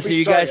 Literally, don't Listen,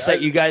 be sorry.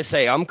 You guys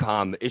say I'm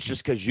calm. It's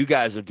just because you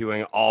guys are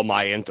doing all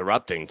my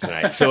interrupting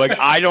tonight. So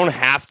I don't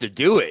have to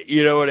do it.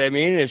 You know what I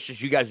mean? It's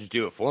just you guys just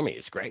do it for me.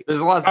 It's great.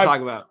 There's a lot to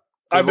talk about.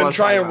 I've been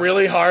trying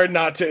really hard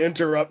not to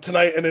interrupt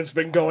tonight, and it's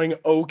been going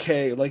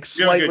okay, like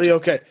slightly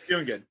okay.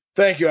 Doing good.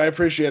 Thank you. I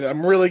appreciate it.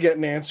 I'm really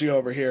getting antsy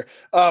over here.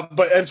 But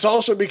it's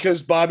also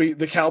because, Bobby,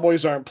 the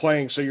Cowboys aren't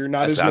playing, so you're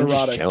not as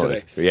neurotic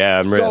today. Yeah,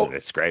 I'm really. So,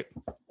 it's great.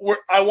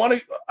 I want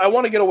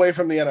to get away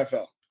from the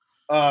NFL,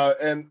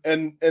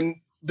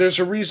 and there's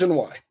a reason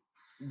why.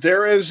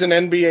 There is an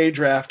NBA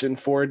draft in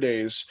 4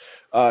 days.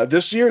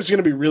 This year is going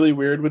to be really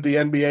weird with the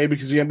NBA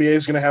because the NBA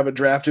is going to have a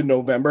draft in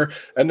November,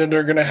 and then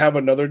they're going to have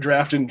another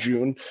draft in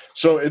June.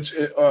 So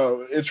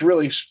it's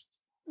really,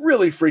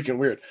 really freaking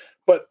weird.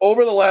 But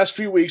over the last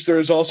few weeks, there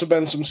has also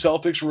been some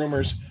Celtics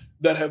rumors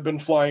that have been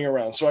flying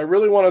around. So I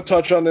really want to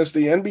touch on this.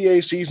 The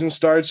NBA season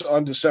starts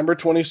on December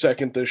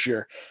 22nd this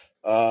year.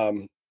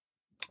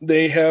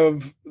 They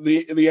have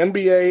the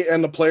NBA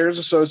and the Players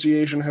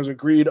Association has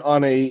agreed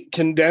on a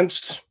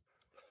condensed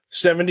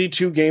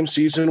 72-game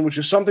season, which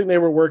is something they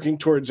were working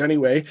towards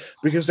anyway,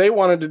 because they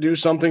wanted to do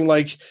something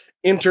like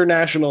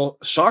international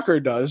soccer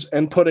does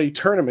and put a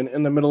tournament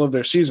in the middle of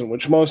their season,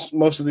 which most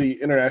of the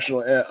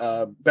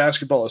international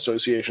basketball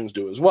associations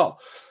do as well.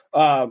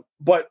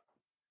 But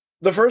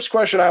the first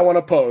question I want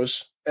to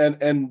pose,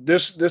 and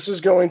this is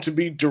going to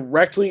be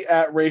directly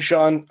at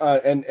Rayshawn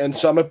and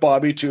Summit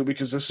Bobby too,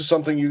 because this is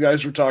something you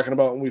guys were talking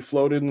about when we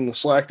floated in the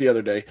Slack the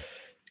other day.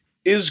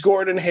 Is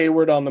Gordon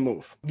Hayward on the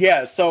move?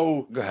 Yeah,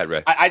 so go ahead,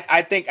 Ray.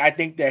 I think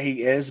that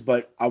he is,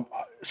 but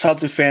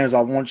Celtics fans, I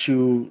want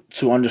you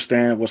to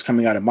understand what's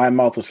coming out of my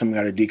mouth, what's coming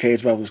out of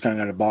DK's mouth, what's coming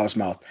out of Bob's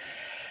mouth.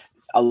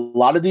 A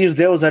lot of these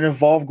deals that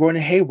involve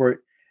Gordon Hayward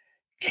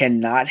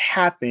cannot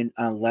happen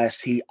unless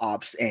he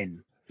opts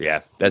in.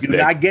 Yeah, that's we do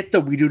not get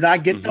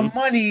the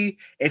money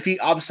if he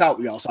opts out,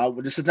 y'all. So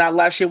this is not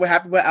last year what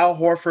happened with Al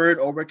Horford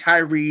or with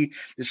Kyrie.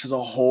 This is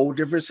a whole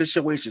different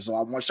situation. So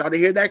I want y'all to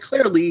hear that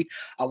clearly.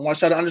 I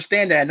want y'all to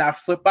understand that and not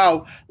flip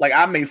out like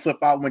I may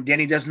flip out when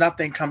Danny does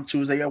nothing come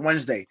Tuesday or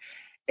Wednesday.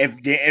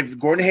 If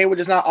Gordon Hayward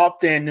does not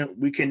opt in,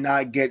 we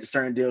cannot get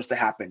certain deals to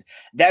happen.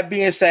 That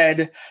being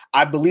said,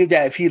 I believe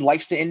that if he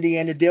likes the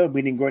Indiana deal,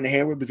 meaning Gordon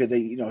Hayward, because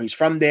he's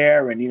from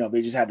there and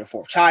they just had the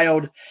fourth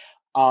child.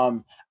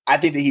 I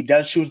think that he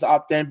does choose to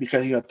opt in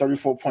because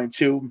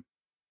 34.2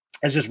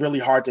 It's just really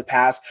hard to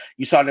pass.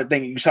 You saw it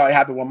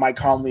happen with Mike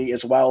Conley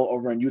as well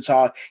over in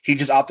Utah. He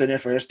just opted in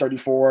for his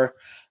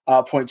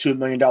 $34.2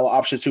 million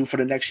option too for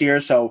the next year.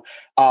 So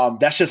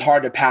that's just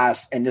hard to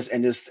pass in this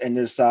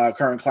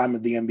current climate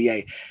of the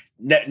NBA.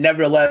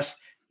 Nevertheless,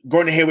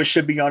 Gordon Hayward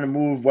should be on the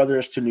move, whether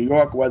it's to New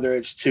York, whether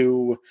it's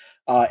to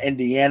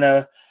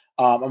Indiana.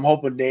 I'm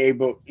hoping they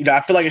able,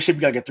 I feel like it should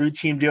be like a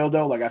 3-team deal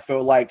though. Like I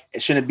feel like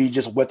it shouldn't be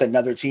just with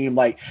another team.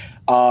 Like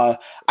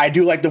I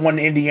do like the one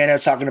in Indiana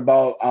talking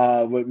about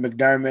with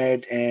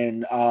McDermott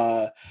and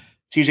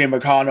TJ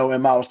McConnell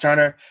and Miles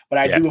Turner, but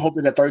I do hope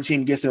that the third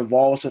team gets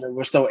involved so that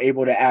we're still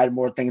able to add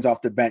more things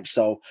off the bench.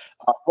 So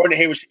Gordon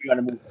Hayward should be on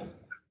the move.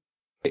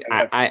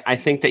 I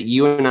think that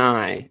you and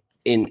I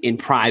in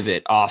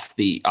private off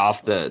the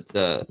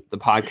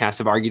podcast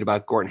have argued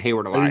about Gordon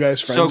Hayward a lot. Are you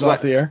guys friends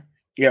off the air?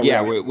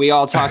 Yeah, we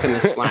all talk in the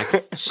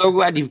Slack. So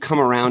glad you've come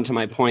around to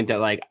my point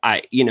that like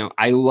I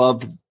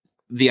love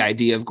the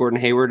idea of Gordon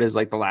Hayward as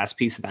like the last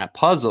piece of that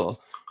puzzle.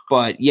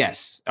 But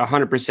yes,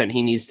 100%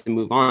 he needs to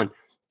move on.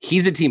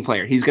 He's a team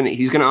player. He's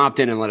gonna opt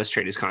in and let us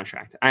trade his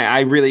contract.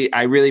 I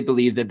really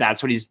believe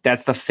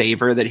that's the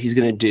favor that he's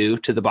gonna do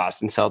to the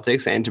Boston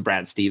Celtics and to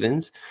Brad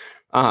Stevens.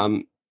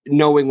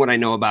 Knowing what I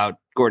know about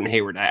Gordon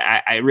Hayward,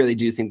 I really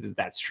do think that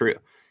that's true.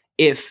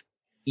 If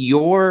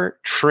your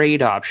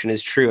trade option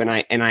is true, and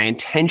I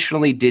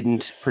intentionally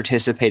didn't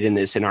participate in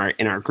this in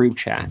our group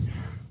chat.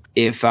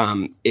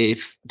 Describe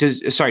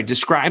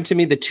to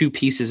me the two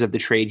pieces of the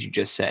trade you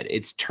just said.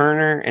 It's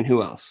Turner and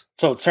who else?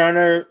 So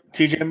Turner,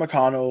 TJ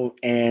McConnell,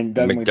 and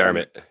Doug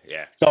McDermott.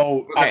 Yeah.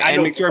 So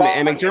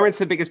McDermott's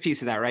the biggest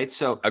piece of that, right?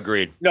 So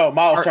agreed. No,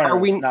 Miles Turner,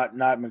 not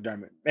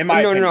McDermott. In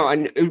my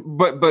opinion.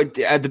 But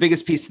the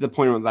biggest piece to the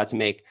point I'm about to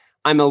make.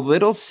 I'm a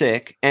little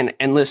sick, and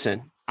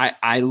listen.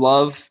 I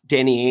love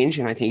Danny Ainge,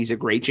 and I think he's a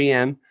great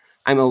GM.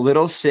 I'm a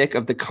little sick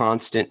of the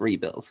constant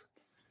rebuild.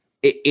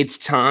 It's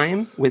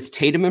time with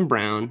Tatum and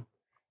Brown,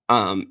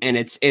 and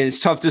it's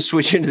tough to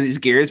switch into these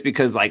gears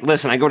because, like,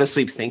 listen, I go to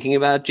sleep thinking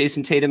about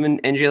Jason Tatum and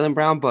Jaylen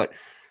Brown, but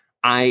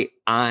I'm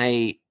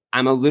a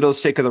little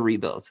sick of the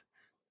rebuild.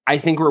 I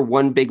think we're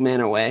one big man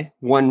away,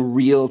 one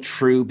real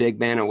true big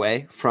man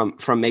away from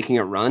making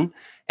a run.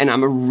 And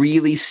I'm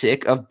really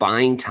sick of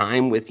buying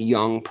time with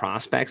young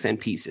prospects and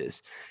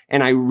pieces.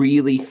 And I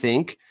really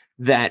think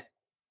that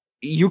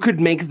you could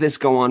make this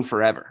go on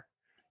forever.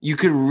 You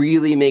could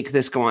really make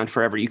this go on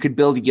forever. You could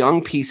build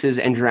young pieces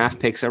and draft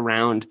picks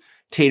around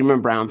Tatum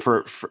and Brown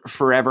for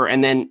forever,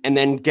 and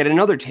then get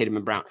another Tatum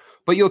and Brown.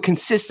 But you'll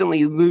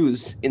consistently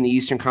lose in the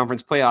Eastern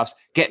Conference playoffs,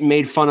 get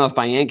made fun of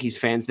by Yankees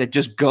fans that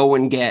just go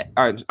and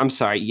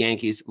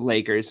Yankees,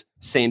 Lakers,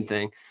 same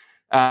thing.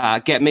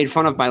 Get made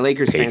fun of by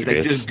Lakers Patriots. fans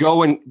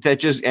that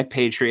just at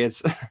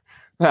Patriots,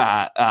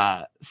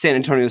 San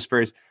Antonio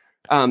Spurs.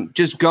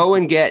 Just go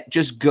and get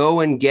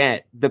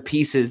the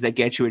pieces that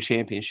get you a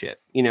championship.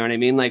 You know what I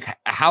mean? Like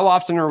how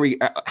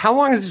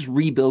long is this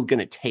rebuild going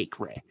to take,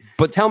 Ray?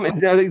 But tell me,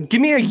 give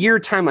me a year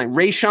timeline.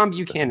 Ray Sean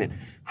Buchanan,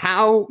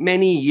 how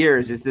many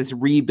years is this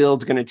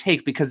rebuild going to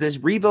take? Because this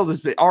rebuild has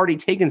been already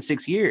taken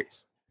 6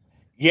 years.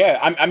 Yeah.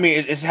 I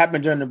mean, it's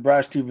happened during the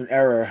Brad Stevens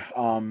era.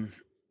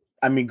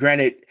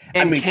 Granted,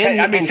 can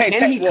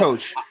he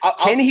coach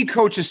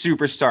a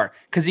superstar?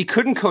 Because he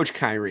couldn't coach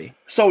Kyrie.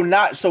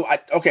 I've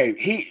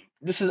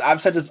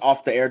said this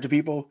off the air to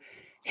people.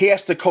 He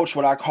has to coach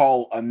what I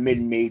call a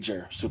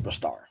mid-major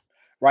superstar,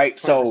 right? 100%.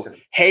 So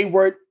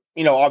Hayward,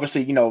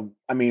 obviously,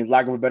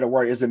 lack of a better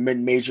word, is a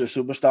mid-major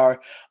superstar.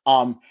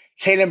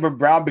 Tatum and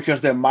Brown,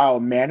 because they're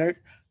mild-mannered,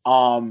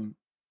 are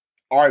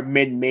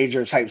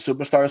mid-major type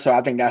superstars. So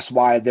I think that's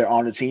why they're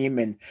on the team.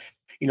 And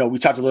we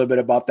talked a little bit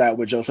about that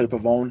with Josue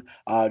Pavone.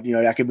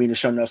 That could be in the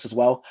show notes as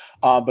well.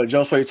 But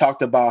Josue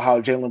talked about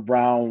how Jaylen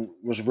Brown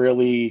was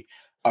really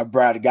a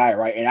Brad guy,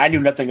 right? And I knew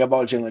nothing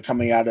about Jaylen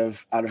coming out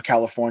of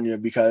California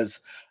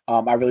because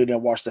I really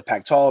didn't watch the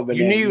Pac-12. And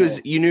you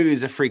knew he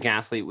was a freak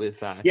athlete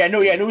with. I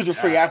knew he was a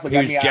freak athlete.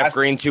 He was Jeff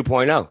Green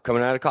 2.0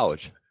 coming out of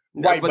college.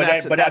 Right, but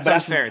that's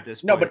unfair at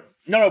this point. But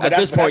at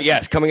this point,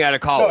 yes, coming out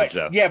of college,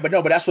 though. Yeah, but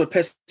that's what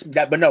pissed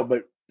that.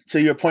 But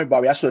to your point,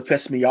 Bobby, that's what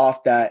pissed me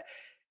off that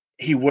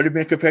he would have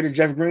been compared to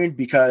Jeff Green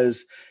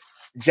because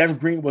Jeff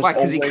Green was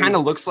because he kind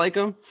of looks like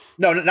him.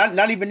 No,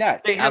 not even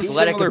that. They have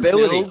athletic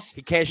ability. Builds.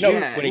 He can't shoot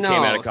when he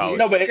came out of college.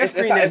 No, but Jeff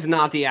Green is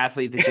not the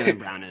athlete that Jaylen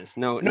Brown is.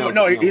 No,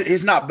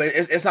 he's not. But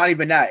it's not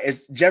even that.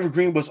 It's Jeff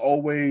Green was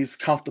always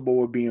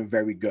comfortable with being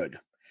very good.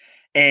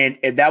 And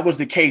if that was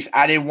the case,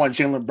 I didn't want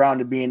Jaylen Brown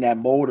to be in that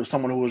mode of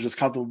someone who was just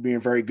comfortable being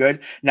very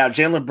good. Now,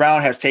 Jaylen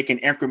Brown has taken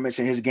increments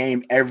in his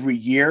game every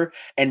year,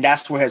 and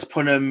that's what has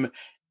put him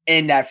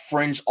in that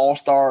fringe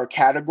all-star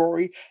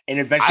category. And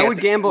eventually I would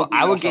gamble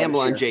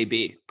on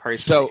JB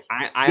personally. So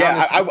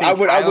I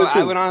would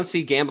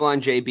honestly gamble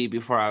on JB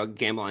before I would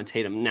gamble on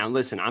Tatum. Now,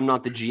 listen, I'm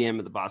not the GM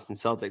of the Boston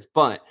Celtics,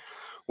 but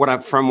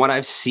from what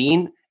I've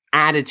seen,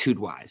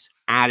 attitude-wise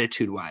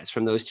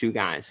from those two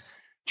guys,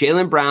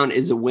 Jaylen Brown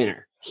is a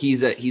winner.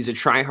 He's a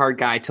try-hard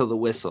guy till the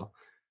whistle.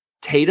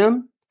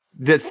 Tatum,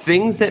 the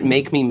things that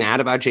make me mad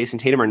about Jason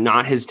Tatum are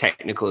not his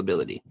technical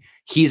ability.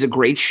 He's a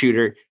great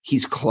shooter.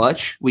 He's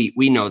clutch.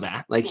 We know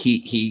that. Like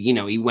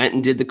he went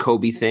and did the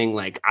Kobe thing.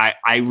 Like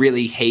I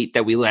really hate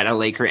that we let a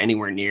Laker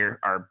anywhere near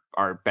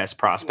our best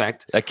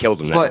prospect. That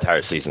killed him that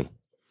entire season.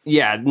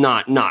 Yeah,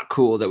 not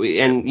cool that we,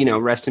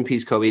 and rest in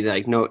peace, Kobe.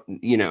 Like, no,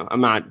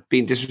 I'm not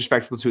being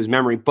disrespectful to his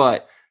memory,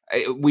 but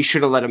we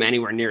should have let him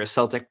anywhere near a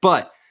Celtic.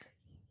 But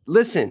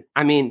listen,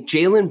 I mean,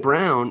 Jaylen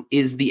Brown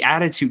is the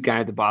attitude guy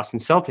of the Boston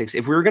Celtics.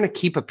 If we were going to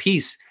keep a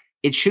piece,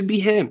 it should be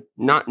him,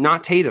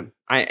 not Tatum.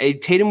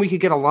 Tatum, we could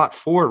get a lot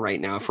for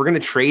right now. If we're going to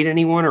trade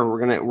anyone, or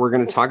we're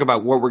going to talk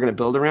about what we're going to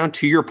build around.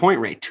 To your point,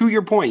 Ray. To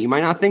your point, you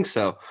might not think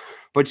so,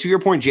 but to your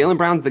point, Jaylen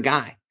Brown's the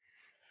guy.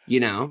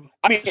 I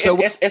mean, so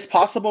it's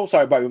possible.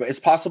 Sorry, but it's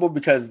possible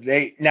because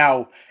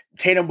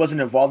Tatum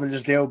wasn't involved in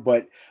this deal,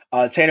 but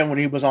Tatum, when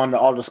he was on the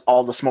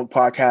All the Smoke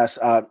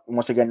podcast,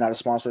 once again, not a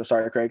sponsor,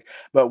 sorry, Craig,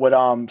 but with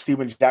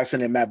Steven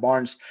Jackson and Matt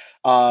Barnes,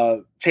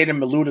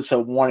 Tatum alluded to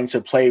wanting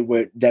to play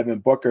with Devin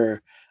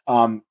Booker.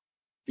 When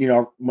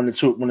the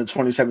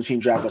 2017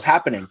 draft was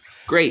happening.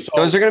 Great. So,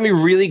 those are going to be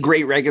really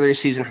great regular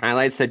season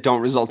highlights that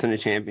don't result in a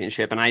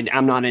championship, and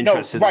I'm not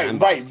interested. No,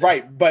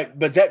 right. But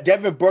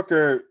Devin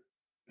Booker,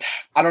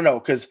 I don't know,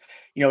 because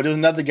there's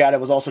another guy that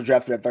was also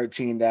drafted at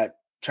 13 that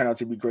turned out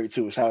to be great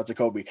too. Shout out to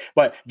Kobe.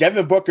 But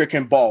Devin Booker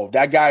can ball.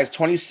 That guy is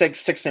 26,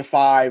 6 and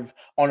 5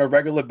 on a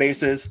regular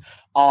basis.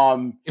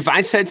 If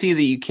I said to you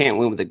that you can't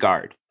win with a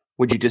guard,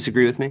 would you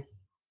disagree with me?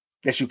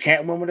 Yes, you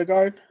can't win with a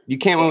guard. You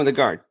can't win with a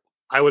guard.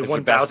 I would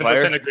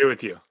 1,000% agree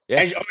with you.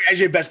 Yeah. As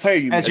your best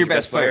player, as your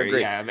best player,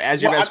 yeah.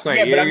 As your best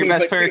player, your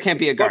best player can't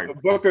be a guard.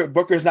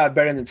 Booker's not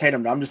better than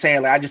Tatum. I'm just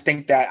saying, I just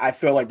think that I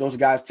feel like those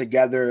guys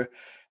together,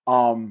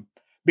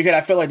 because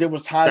I feel like there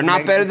was times they're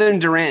not better than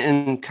Durant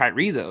and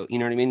Kyrie, though. You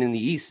know what I mean, in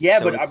the East. Yeah,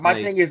 so but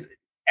my thing is,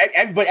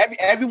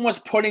 everyone's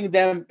putting,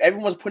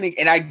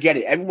 and I get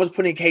it. Everyone's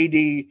putting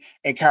KD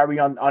and Kyrie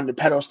on the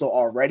pedestal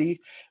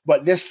already.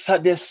 But there's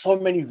so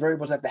many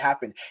variables that have to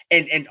happen,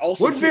 and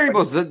also what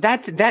variables?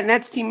 That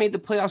Nets team made the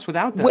playoffs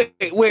without them. Wait.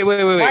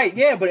 Right?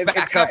 Yeah, but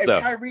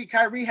if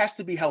Kyrie has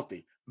to be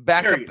healthy.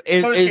 Back up.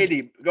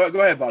 Go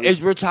ahead, Bobby.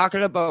 As we're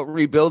talking about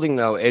rebuilding,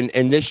 though,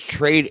 and this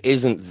trade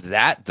isn't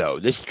that, though.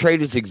 This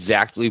trade is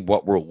exactly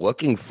what we're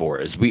looking for.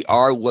 Is we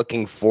are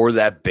looking for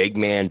that big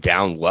man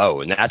down low,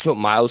 and that's what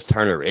Miles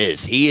Turner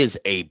is. He is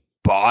a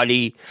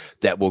body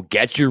that will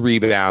get you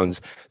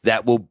rebounds,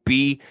 that will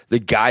be the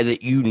guy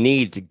that you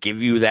need to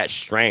give you that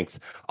strength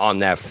on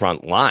that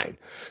front line.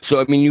 So,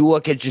 I mean, you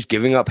look at just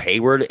giving up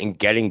Hayward and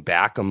getting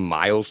back a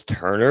Miles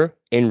Turner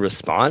in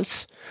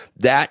response.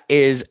 That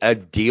is a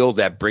deal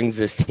that brings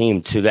this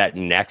team to that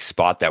next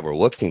spot that we're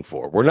looking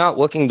for. We're not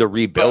looking to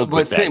rebuild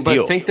with that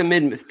deal. But think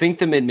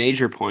the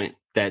mid-major point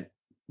that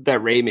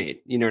Ray made.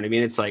 You know what I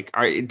mean? It's like,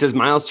 all right, does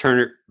Miles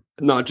Turner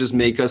not just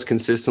make us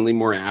consistently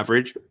more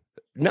average?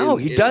 No,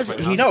 he doesn't.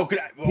 He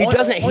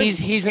doesn't.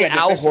 He's an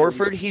Al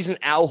Horford. He's an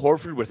Al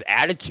Horford with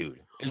attitude.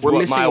 Is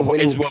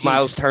what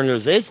Miles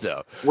Turner's is,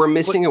 though. We're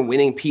missing a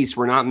winning piece.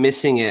 We're not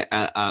missing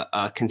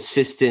a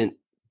consistent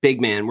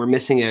big man. We're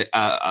missing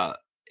a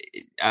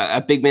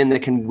big man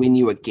that can win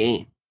you a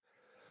game.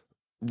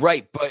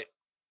 Right, but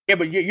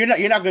you're not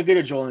going to get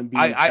a Joel Embiid.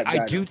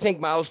 I do think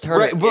Miles Turner.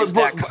 Right,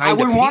 but I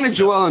wouldn't want a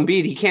Joel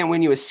Embiid. He can't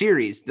win you a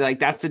series. Like,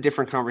 that's a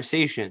different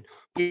conversation.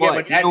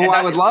 But you know who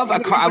I would love?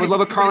 I would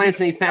love a Karl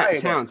Anthony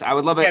Towns. I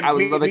would love a KAT.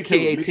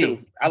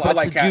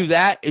 But to do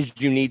that is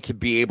you need to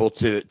be able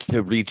to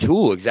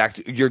retool.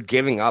 Exactly, you're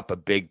giving up a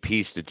big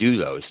piece to do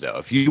those, though.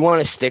 If you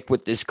want to stick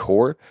with this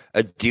core,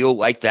 a deal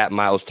like that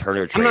Miles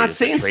Turner trade. I'm not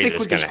saying stick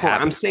with this core.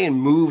 I'm saying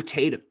move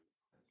Tatum.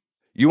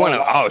 You want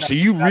to? So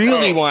you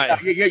really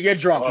want? You're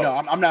drunk. No,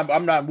 I'm not.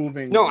 I'm not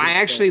moving. No, I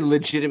actually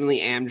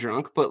legitimately am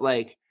drunk. But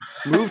like,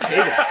 move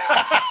Tatum.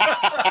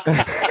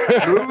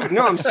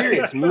 No, I'm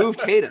serious. Move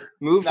Tatum.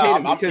 Move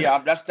Tatum.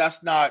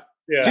 That's not.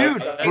 Yeah,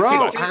 dude,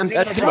 bro, I'm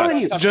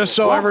telling you. Just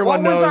so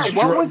everyone knows,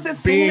 what was the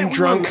thing being that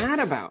drunk, we were mad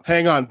about?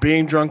 Hang on,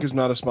 being drunk is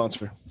not a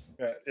sponsor.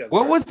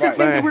 What was the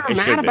thing that we were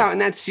mad about in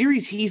that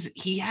series?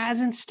 He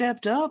hasn't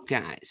stepped up,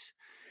 guys.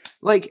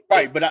 Like,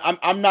 right, but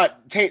I'm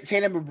not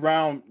Tatum and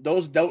Brown.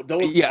 Those.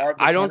 Yeah,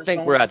 I don't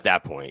think we're at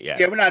that point yet.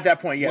 Yeah, we're not at that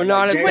point yet. We're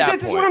not at that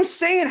point. That's what I'm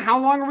saying. How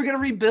long are we going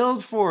to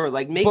rebuild for?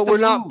 Like, make. But we're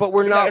not. But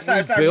we're not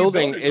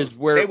rebuilding. Is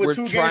where we're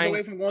 2 trying games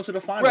away from going to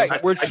the finals.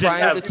 Right, we're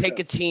trying to take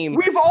a team.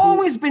 We've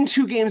always been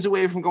 2 games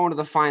away from going to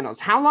the finals.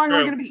 How long are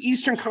we going to be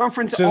Eastern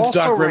Conference? Since also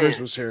Doc Rivers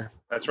was here.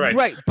 That's right.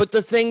 Right, but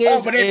the thing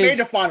is, but they made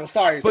the final.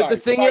 Sorry, but the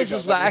thing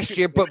is last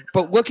year.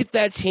 But look at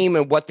that team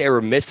and what they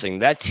were missing.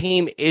 That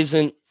team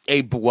isn't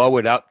a blow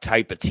it up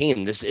type of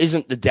team. This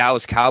isn't the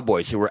Dallas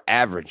Cowboys who were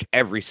average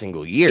every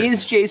single year.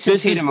 Is Jason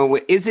Tatum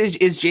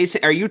is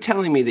Jason? Are you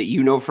telling me that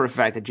you know for a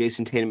fact that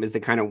Jason Tatum is the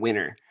kind of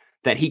winner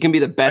that he can be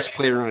the best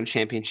player on a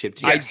championship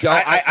team?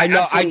 I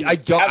know. I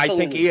don't. I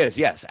think he is.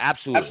 Yes,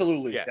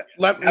 absolutely. Yeah.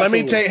 Let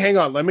me take. Hang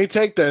on. Let me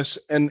take this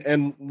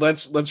and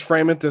let's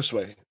frame it this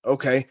way.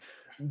 Okay,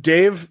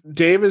 Dave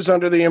is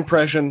under the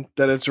impression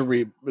that it's a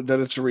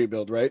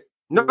rebuild, right?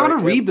 Not a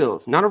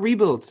rebuild.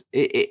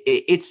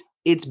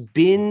 It's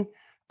been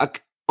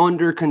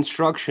under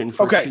construction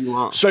for too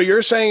long. So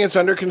you're saying it's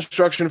under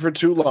construction for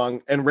too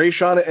long, and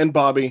Rayshawn and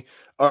Bobby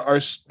are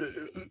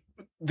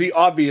the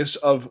obvious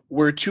of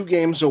we're 2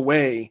 games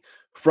away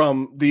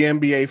from the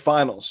NBA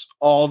Finals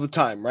all the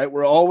time, right?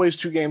 We're always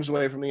 2 games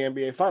away from the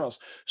NBA Finals.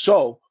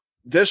 So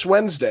this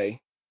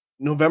Wednesday,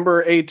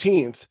 November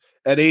 18th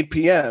at 8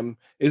 p.m.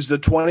 is the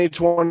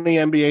 2020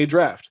 NBA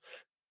Draft.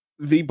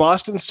 The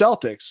Boston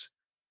Celtics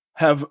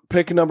have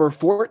pick number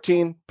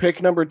 14,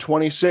 pick number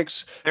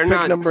 26,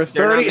 number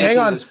 30. Hang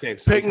on,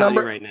 pick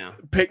number right now.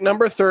 Pick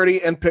number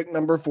 30 and pick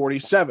number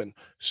 47.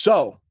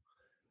 So,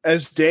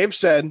 as Dave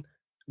said,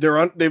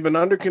 they've been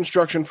under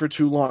construction for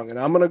too long, and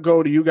I'm going to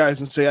go to you guys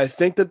and say I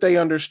think that they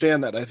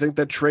understand that. I think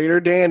that Trader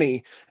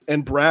Danny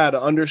and Brad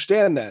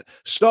understand that.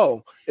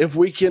 So, if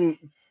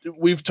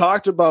we've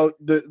talked about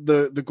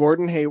the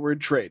Gordon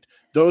Hayward trade.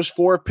 Those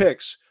 4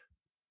 picks.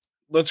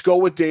 Let's go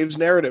with Dave's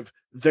narrative.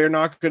 They're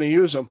not going to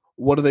use them.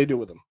 What do they do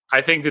with them?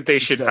 I think that they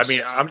should. I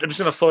mean, I'm just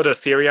going to float a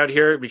theory out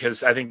here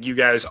because I think you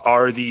guys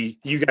have the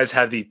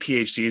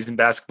PhDs in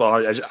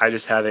basketball. I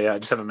just have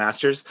a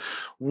master's.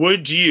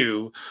 Would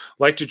you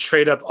like to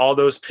trade up all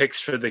those picks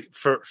for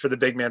the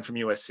big man from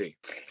USC?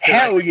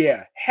 Hell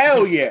yeah.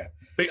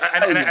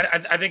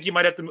 I think you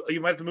might have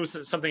to move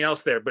something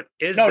else there. But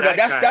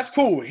that's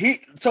cool.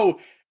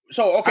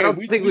 So okay, I don't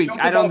think we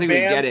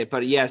get it,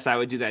 but yes, I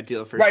would do that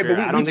deal for sure. But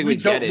I don't think we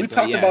get it. We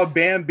talked about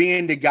Bam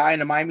being the guy in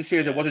the Miami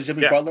series. It wasn't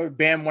Jimmy Butler.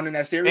 Bam won in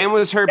that series. Bam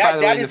was hurt by the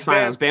way in the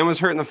finals. Bam was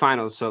hurt in the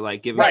finals, so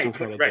like give him some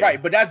credit.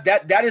 Right. But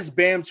that is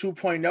Bam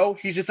 2.0.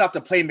 He's just not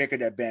the playmaker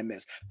that Bam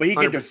is, but he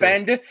can 100%.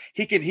 Defend.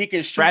 He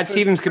can shoot. Brad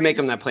Stevens could make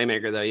him that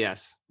playmaker though.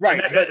 Yes.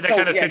 Right. That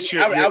kind of fits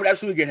I would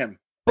absolutely get him.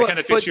 But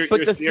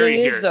the thing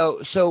is,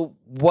 though, so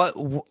what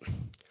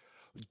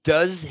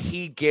does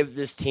he give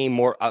this team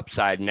more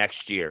upside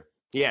next year?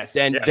 Yes.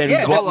 Then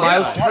what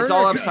Miles Turner? It's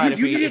all upside.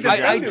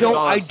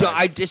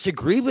 I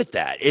disagree with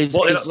that.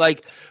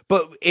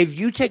 But if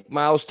you take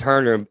Miles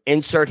Turner,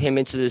 insert him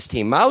into this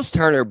team, Miles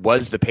Turner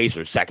was the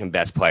Pacers' second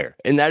best player,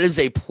 and that is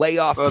a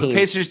playoff team. The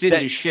Pacers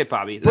didn't do shit,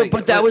 Bobby.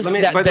 But that was.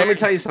 Let me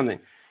tell you something.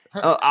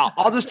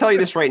 I'll just tell you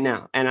this right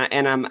now, and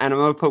I'm going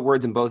to put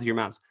words in both of your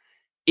mouths.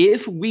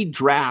 If we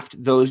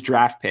draft those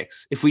draft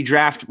picks, if we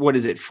draft,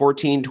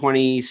 14,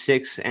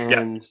 26,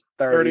 and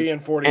 30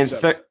 and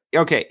 47.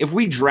 Okay, if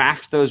we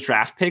draft those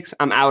draft picks,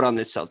 I'm out on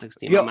this Celtics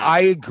team. I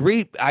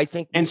agree. I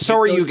think, and so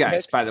are you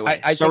guys, by the way.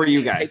 So are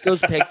you guys. Take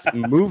those picks,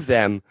 move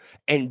them,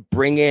 and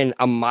bring in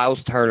a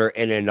Miles Turner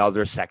in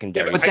another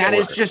secondary. But that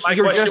is just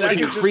you're just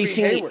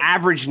increasing the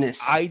averageness.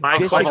 I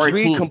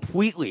disagree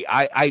completely.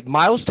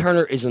 Miles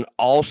Turner is an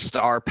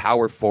all-star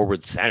power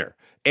forward center.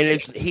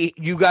 And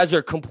you guys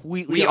are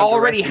completely. We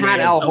already had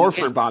Al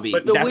Horford, Bobby.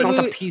 That's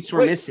not the piece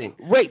we're missing.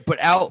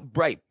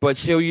 But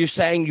so you're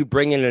saying you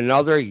bring in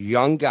another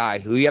young guy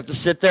who you have to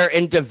sit there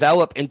and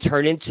develop and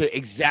turn into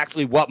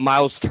exactly what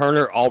Miles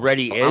Turner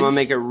already is. I'm gonna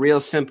make it real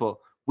simple.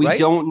 We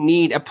don't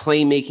need a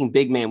playmaking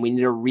big man. We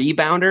need a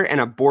rebounder and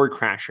a board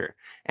crasher.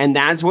 And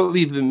that's what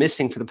we've been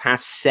missing for the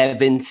past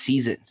 7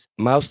 seasons.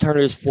 Miles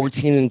Turner is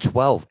 14 and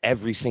 12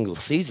 every single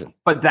season.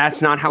 But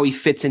that's not how he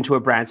fits into a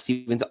Brad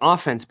Stevens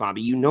offense,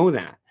 Bobby. You know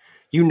that.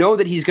 You know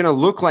that he's going to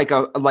look like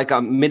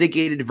a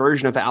mitigated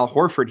version of Al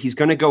Horford. He's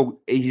going to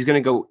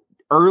go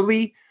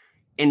early,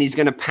 and he's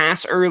going to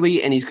pass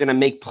early, and he's going to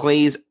make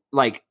plays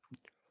like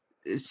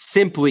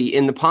simply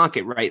in the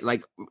pocket, right?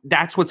 Like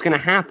that's what's going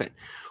to happen.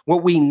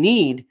 What we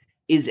need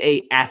is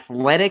a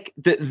athletic,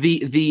 the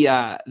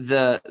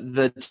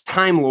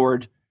Time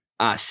Lord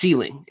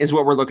ceiling is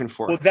what we're looking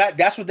for. Well,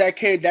 that's what that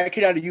kid out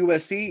of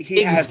USC,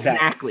 he has that.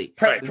 Exactly.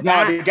 I'd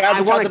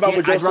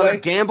rather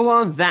gamble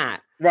on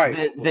that.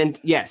 Right. Then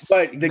yes.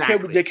 But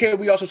the kid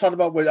we also talked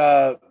about with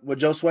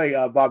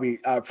Josue, Bobby,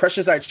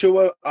 Precious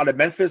Achiuwa out of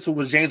Memphis, who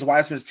was James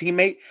Wiseman's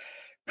teammate.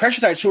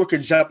 Precious Achiuwa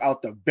could jump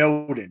out the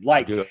building.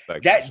 Like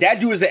that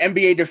dude is an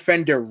NBA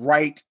defender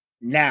right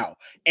now.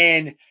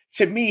 And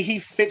to me, he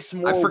fits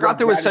more. I forgot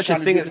there was such a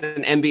thing as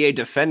an NBA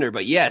defender,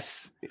 but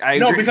yes, I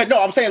agree.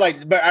 I'm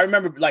saying but I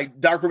remember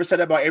Doc Rivers said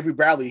that about Avery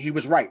Bradley. He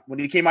was right when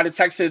he came out of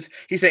Texas.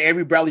 He said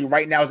Avery Bradley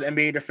right now is an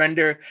NBA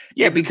defender.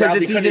 Yeah, because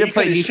it's easy to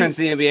play defense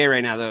in the NBA right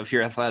now, though, if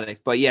you're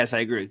athletic. But yes, I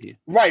agree with you.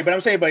 Right, but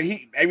I'm saying,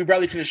 Avery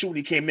Bradley couldn't shoot when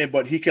he came in,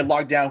 but he could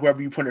lock down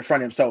whoever you put in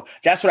front of him. So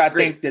that's what I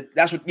think.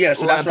 That's what. Yeah,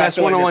 so that's what best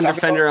one-on-one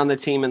defender on the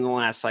team in the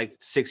last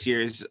 6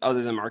 years,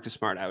 other than Marcus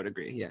Smart. I would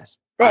agree. Yes.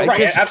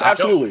 Right,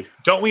 absolutely.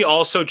 Don't we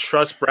also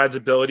trust Brad's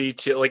ability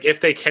to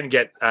if they can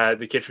get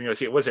the kid from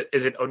USC?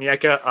 Is it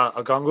Onyeka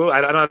Okongwu? I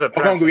don't know the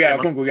Okongwu,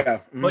 yeah.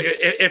 Mm-hmm.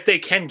 If they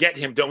can get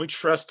him, don't we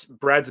trust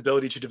Brad's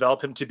ability to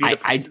develop him to be?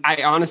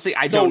 I honestly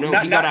don't know.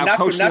 He got out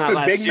coached in that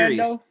last series.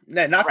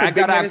 Brad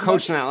got out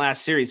coached in that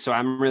last series, so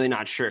I'm really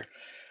not sure.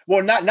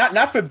 Well,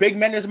 not for big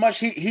men as much.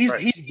 He's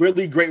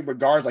really great with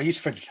guards. Like he's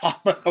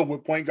phenomenal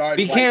with point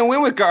guards. He can't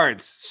win with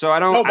guards, so I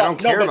don't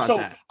care about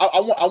that.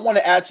 I want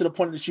to add to the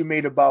point that you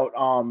made about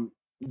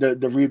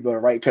the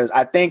rebuild, right? Because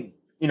I think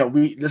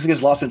this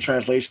gets lost in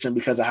translation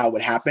because of how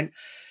it happened.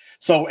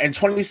 So in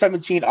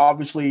 2017,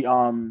 obviously,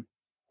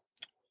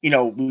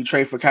 we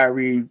trade for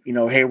Kyrie.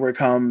 Hayward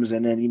comes,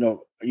 and then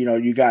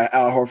you got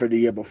Al Horford the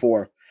year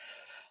before.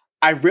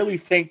 I really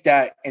think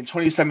that in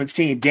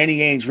 2017, Danny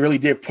Ainge really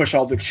did push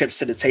all the chips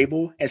to the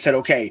table and said,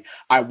 "Okay,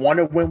 I want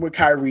to win with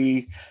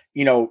Kyrie.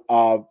 We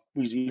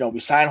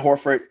signed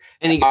Horford,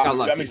 and he got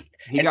lucky.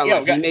 He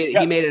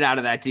made it out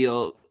of that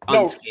deal.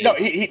 Unscathed. No,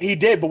 he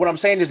did. But what I'm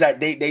saying is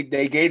that they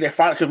gave their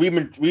final, because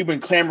we've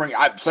been clamoring,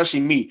 especially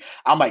me.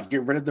 I'm like,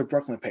 get rid of the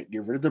Brooklyn pick,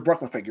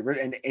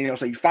 and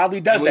so he finally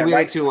does that. We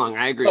right? waited too long.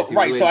 I agree. So,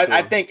 right. So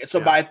I think so,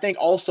 yeah. But I think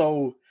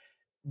also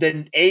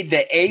the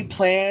A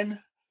plan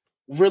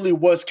really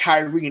was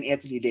Kyrie and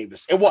Anthony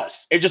Davis.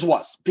 It just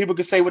was. People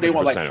could say what they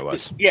want. Like, it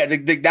was.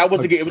 That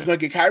was the game. It was going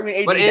to get Kyrie and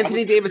AD. But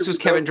Anthony Davis was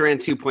Kevin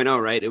Durant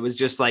 2.0, right? It was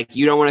just like,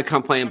 you don't want to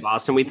come play in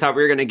Boston. We thought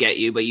we were going to get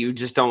you, but you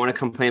just don't want to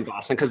come play in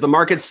Boston because the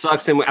market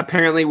sucks. And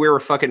apparently we were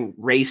fucking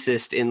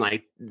racist in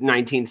like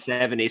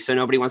 1970. So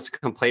nobody wants to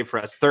come play for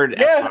us.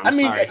 Whatever.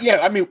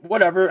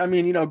 I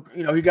mean,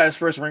 he got his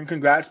first ring.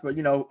 Congrats. But,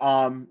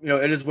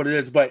 it is what it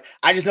is. But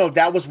I just know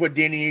that was what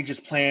Danny Ainge's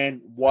plan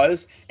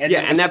was. And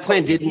that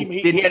plan didn't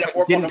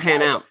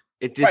pan out.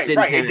 It just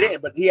didn't pan out. It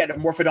did, but he had to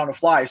morph it on the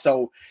fly.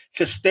 So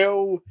to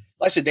still,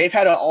 like I said, they've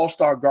had an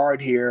all-star guard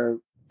here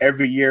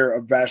every year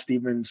of Brad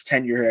Stevens'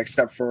 tenure here,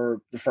 except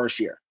for the first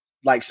year.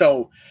 Like,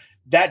 so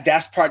that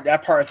part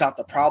is not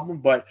the problem.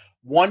 But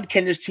one,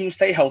 can this team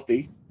stay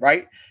healthy,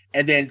 right?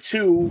 And then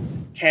two,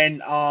 can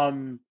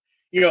can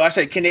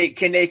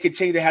they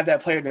continue to have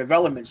that player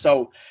development?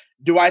 So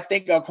do I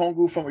think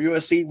Okongwu from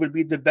USC would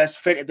be the best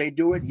fit if they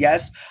do it?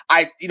 Yes.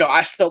 I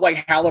still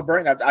like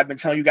Halliburton. I've been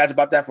telling you guys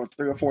about that for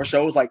 3 or 4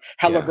 shows. Like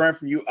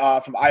Halliburton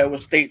from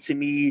Iowa State to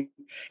me,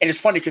 and it's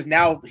funny because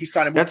now he's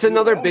starting. That's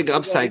another big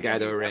upside guy,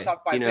 though, Ray. Tom.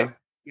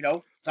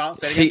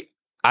 See,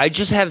 I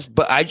just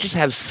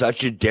have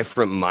such a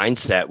different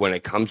mindset when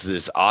it comes to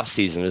this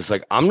offseason. It's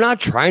like, I'm not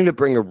trying to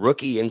bring a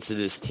rookie into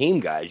this team,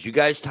 guys. You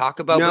guys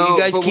talk about what you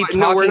guys keep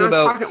talking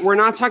about. We're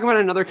not talking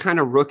about another kind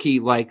of rookie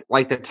like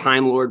the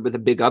Time Lord with a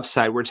big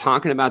upside. We're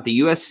talking about the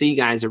USC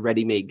guy is a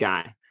ready-made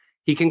guy.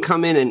 He can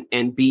come in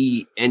and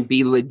be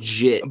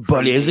legit.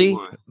 But is he?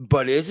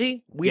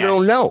 We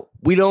don't know.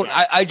 We don't.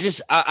 I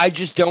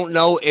just don't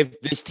know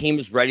if this team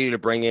is ready to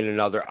bring in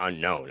another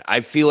unknown. I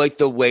feel like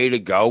the way to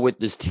go with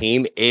this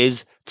team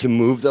is to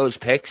move those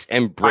picks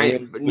and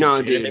bring. By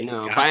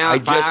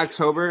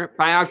October,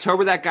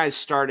 that guy's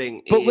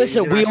starting. But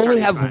listen, we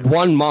only have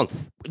 1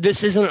 month.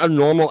 This isn't a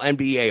normal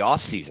NBA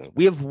offseason.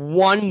 We have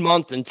 1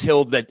 month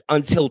until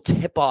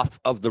tip off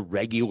of the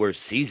regular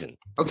season.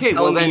 Okay,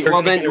 well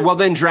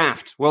then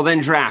draft. Well then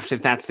draft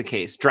if that's the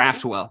case.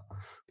 Draft well,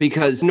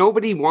 because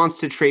nobody wants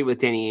to trade with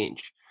Danny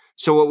Ainge.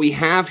 So what we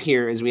have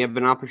here is we have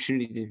an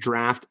opportunity to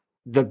draft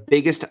the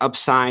biggest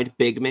upside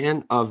big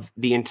man of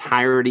the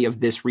entirety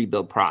of this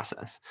rebuild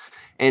process.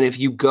 And if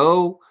you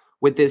go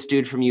with this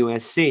dude from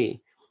USC,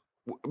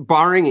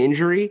 barring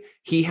injury,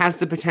 he has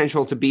the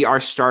potential to be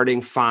our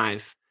starting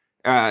five,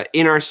 at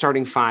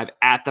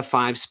the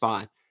 5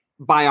 spot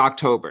by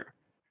October.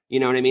 You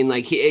know what I mean?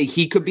 Like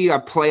he could be a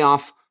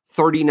playoff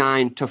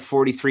 39 to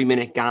 43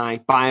 minute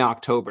guy by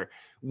October.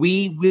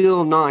 We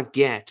will not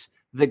get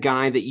the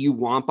guy that you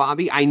want,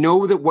 Bobby. I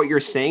know that what you're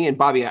saying, and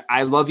Bobby,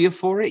 I love you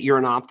for it. You're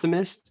an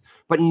optimist,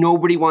 but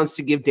nobody wants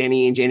to give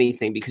Danny Ainge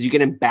anything because you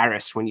get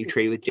embarrassed when you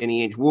trade with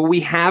Danny Ainge. What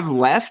we have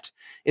left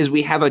is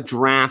we have a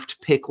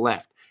draft pick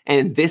left,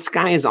 and this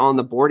guy is on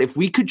the board. If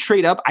we could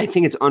trade up, I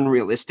think it's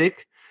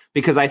unrealistic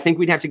because I think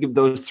we'd have to give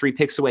those 3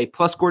 picks away,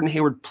 plus Gordon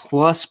Hayward,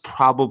 plus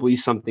probably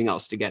something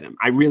else to get him.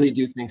 I really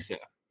do think so.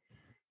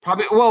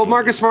 Probably. Well,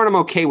 Marcus Smart, I'm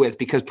okay with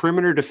because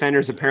perimeter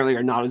defenders apparently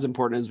are not as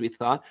important as we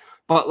thought.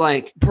 But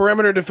like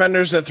perimeter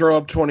defenders that throw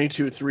up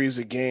 22 threes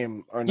a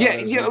game are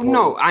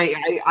not.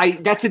 I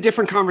that's a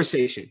different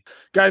conversation,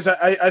 guys.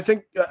 I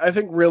think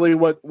really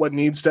what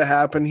needs to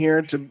happen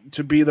here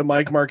to be the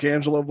Mike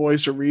Marcangelo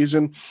voice of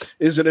reason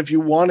is that if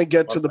you want to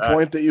get to the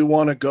point that you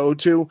want to go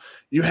to,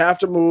 you have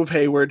to move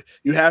Hayward.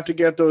 You have to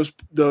get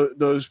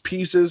those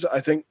pieces. I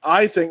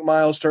think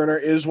Miles Turner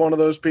is one of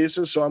those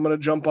pieces. So I'm going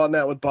to jump on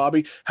that with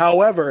Bobby.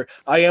 However,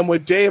 I am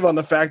with Dave on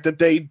the fact that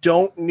they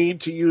don't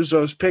need to use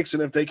those picks,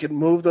 and if they can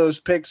move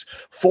those picks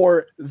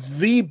for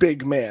the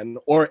big man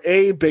or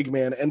a big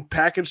man and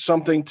package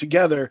something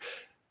together,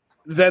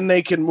 then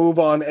they can move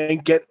on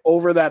and get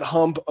over that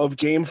hump of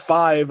Game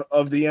 5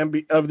 of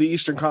the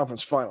Eastern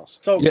Conference Finals.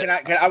 So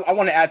I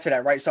want to add to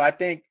that, right? So I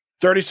think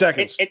 30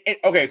 seconds.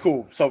 Okay,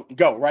 cool. So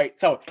go, right?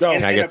 So go.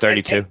 Can I get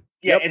 32?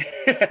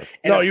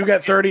 No, you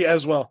get 30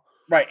 as well.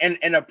 Right. And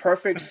in a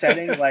perfect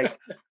setting, like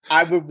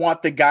I would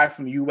want the guy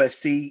from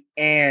USC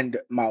and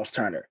Miles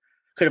Turner.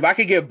 Because if I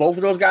could get both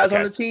of those guys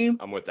on the team,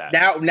 I'm with that.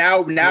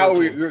 Now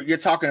you're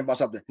talking about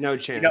something. No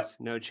chance.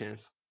 No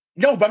chance.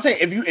 No, but I'm saying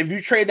if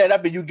you trade that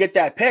up and you get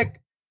that pick,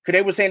 because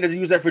they were saying to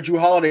use that for Drew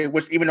Holiday,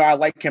 which even though I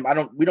like him,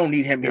 we don't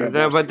need him here.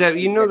 That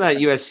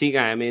USC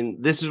guy. I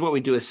mean, this is what we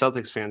do as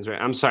Celtics fans,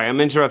 right? I'm sorry, I'm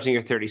interrupting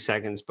your 30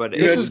 seconds, but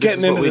this is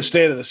getting into the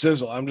state of the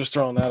sizzle. I'm just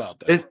throwing that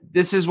out there.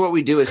 This is what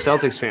we do as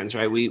Celtics fans,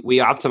 right? We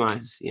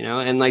optimize,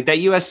 and like that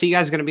USC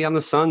guy is going to be on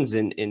the Suns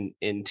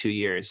in 2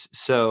 years.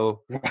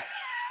 So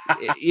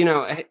you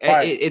know,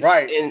 it's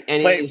right.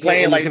 And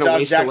playing like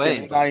Josh Jackson, away.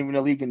 who's not even in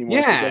the league anymore.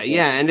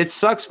 Yeah, and it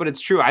sucks, but it's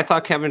true. I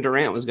thought Kevin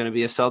Durant was going to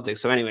be a Celtic.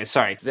 So anyway,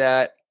 sorry.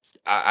 That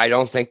I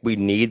don't think we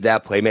need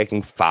that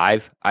playmaking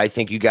five. I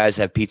think you guys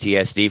have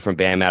PTSD from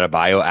Bam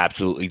Adebayo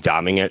absolutely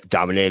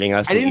dominating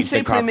us. I didn't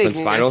say Conference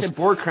playmaking. Finals. I said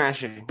board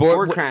crashing.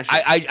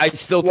 I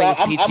still think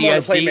it's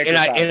PTSD,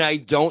 and I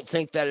don't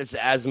think that it's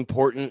as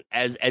important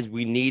as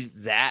we need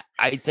that.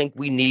 I think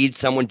we need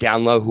someone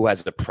down low who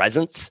has the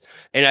presence,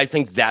 and I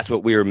think that's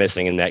what we were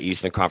missing in that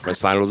Eastern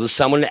Conference Finals, is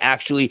someone to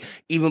actually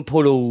even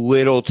put a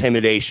little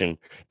intimidation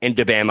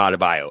into Bam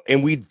Adebayo,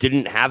 and we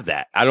didn't have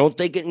that. I don't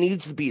think it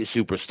needs to be a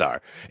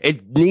superstar.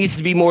 It needs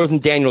to be more than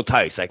Daniel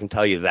Tice, I can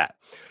tell you that.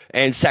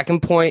 And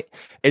second point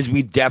is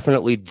we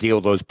definitely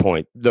deal those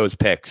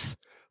picks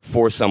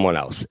for someone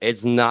else.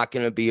 It's not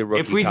going to be a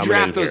rookie. If we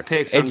draft those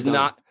picks, it's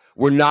not.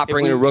 We're not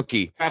bringing a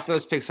rookie. Draft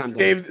those picks on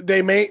Dave.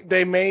 They may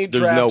There's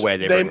draft. No way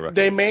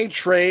they may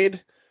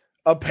trade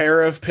a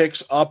pair of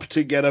picks up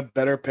to get a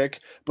better pick,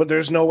 but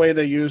there's no way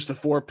they use the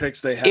 4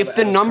 picks they have. If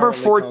the number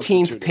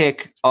 14th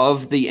pick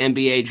of the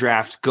NBA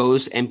draft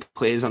goes and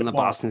plays on the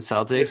Boston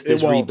Celtics,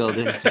 this rebuild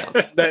is failed.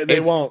 They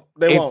won't.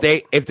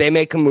 If they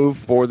make a move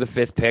for the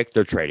 5th pick,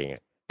 they're trading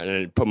it and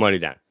then put money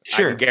down.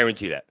 Sure, I can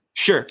guarantee that.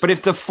 Sure, but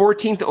if the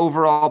 14th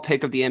overall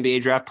pick of the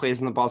NBA draft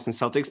plays in the Boston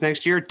Celtics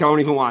next year, don't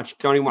even watch.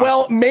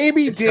 Well,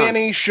 maybe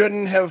Danny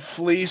shouldn't have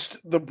fleeced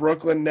the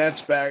Brooklyn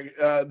Nets back.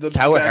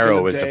 Tyler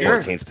Herro was the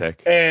 14th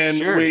pick,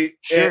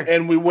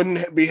 and we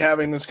wouldn't be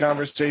having this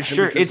conversation.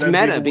 Sure, it's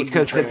meta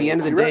because at the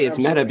end of the day, it's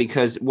meta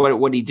because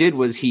what he did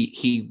was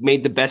he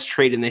made the best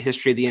trade in the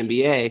history of the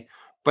NBA,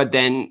 but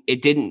then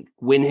it didn't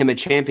win him a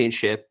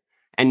championship,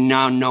 and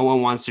now no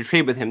one wants to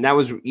trade with him. That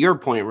was your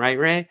point, right,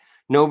 Ray?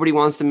 Nobody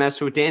wants to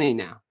mess with Danny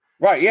now.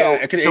 Right,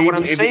 yeah. So what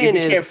I'm saying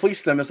is, you can't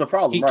fleece them, it's a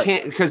problem. You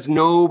can't, because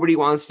nobody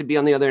wants to be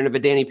on the other end of a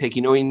Danny pick.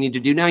 You know what you need to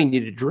do now? You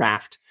need to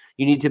draft.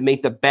 You need to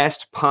make the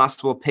best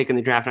possible pick in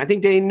the draft. And I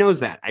think Danny knows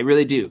that. I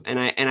really do. And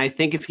I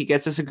think if he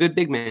gets us a good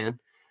big man,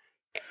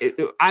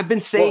 I've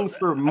been saying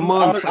for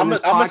months. I'm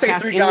gonna say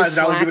 3 guys,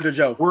 and I'll give it to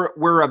Joe.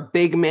 We're a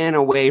big man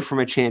away from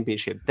a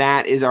championship.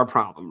 That is our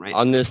problem, right?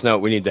 On this note,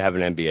 we need to have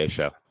an NBA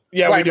show.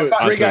 Yeah, we do.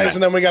 3 guys,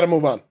 and then we got to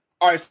move on.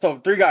 All right, so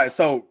 3 guys.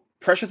 So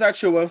Precious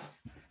Achiuwa,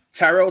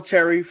 Tyrell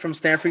Terry from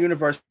Stanford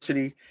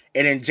University,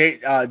 and then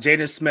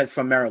Jaden Smith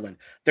from Maryland.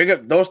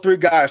 Those 3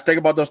 guys. Think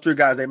about those 3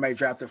 guys. They might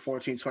draft at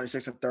 14,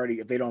 26, and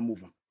 30 if they don't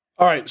move them.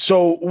 All right,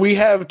 so we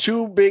have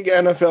 2 big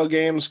NFL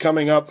games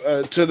coming up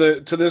to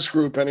this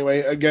group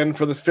anyway. Again,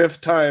 for the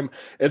 5th time,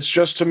 it's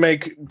just to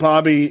make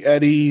Bobby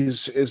at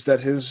ease. Is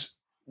that his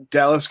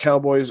Dallas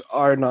Cowboys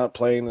are not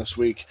playing this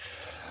week?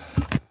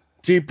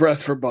 Deep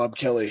breath for Bob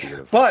Kelly.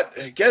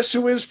 But guess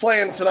who is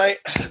playing tonight?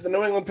 The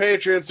New England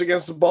Patriots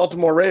against the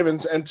Baltimore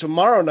Ravens. And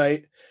tomorrow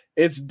night,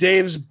 it's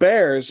Dave's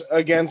Bears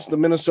against the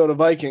Minnesota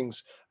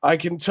Vikings. I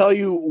can tell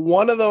you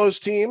one of those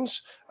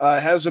teams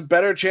has a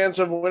better chance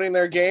of winning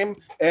their game.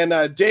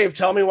 And Dave,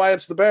 tell me why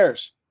it's the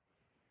Bears.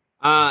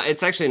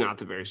 It's actually not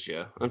the Bears,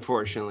 Joe.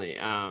 Unfortunately.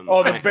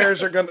 The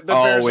Bears are going to.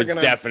 It's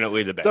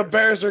definitely the Bears. The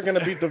Bears are going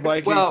to beat the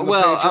Vikings.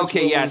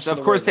 Okay, yes,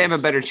 of course they have a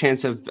better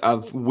chance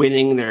of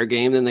winning their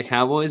game than the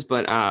Cowboys,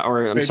 but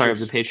of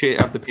the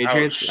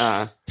Patriots.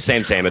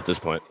 Same at this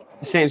point.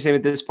 Same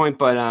at this point,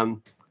 but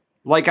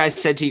like I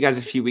said to you guys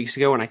a few weeks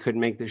ago when I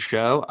couldn't make the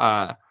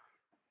show,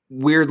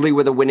 weirdly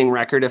with a winning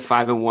record of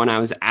 5-1, I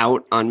was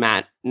out on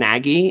Matt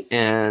Nagy,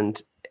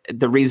 and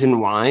the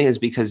reason why is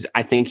because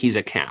I think he's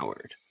a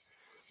coward.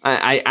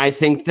 I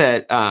think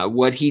that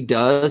what he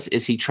does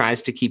is he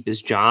tries to keep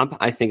his job.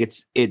 I think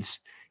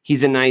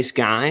he's a nice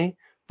guy,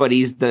 but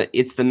it's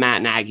the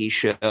Matt Nagy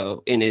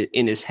show in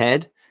his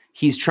head.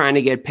 He's trying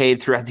to get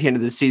paid throughout the end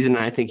of the season,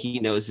 and I think he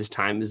knows his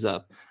time is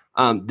up.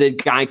 The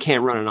guy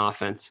can't run an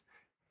offense.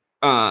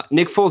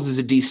 Nick Foles is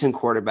a decent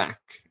quarterback.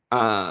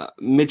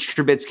 Mitch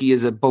Trubisky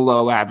is a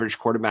below average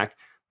quarterback.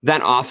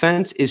 That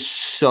offense is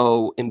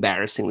so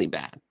embarrassingly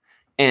bad,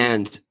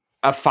 and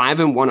a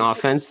 5-1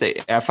 offense, a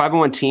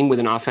 5-1 team with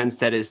an offense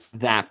that is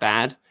that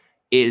bad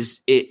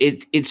it's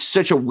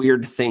such a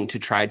weird thing to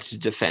try to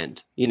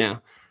defend. You know,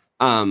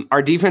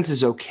 our defense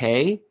is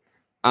okay.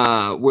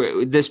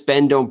 This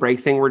bend don't break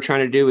thing we're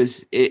trying to do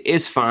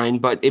is fine,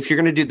 but if you're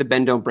going to do the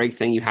bend don't break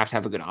thing, you have to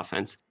have a good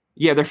offense.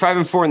 Yeah, they're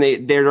 5-4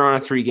 and they're on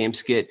a 3-game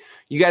skid.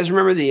 You guys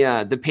remember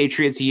the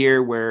Patriots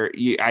year where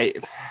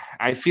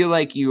I feel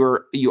like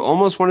you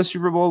almost won a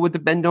Super Bowl with the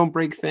bend don't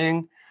break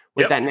thing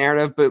with that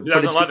narrative, but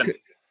 2011.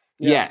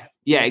 Yeah,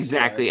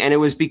 exactly. And it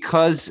was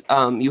because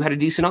you had a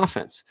decent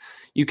offense.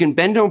 You can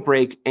bend, don't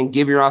break, and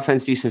give your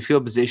offense decent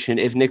field position.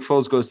 If Nick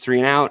Foles goes 3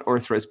 and out or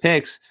throws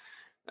picks,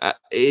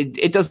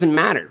 it doesn't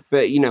matter.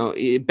 But, you know,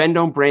 bend,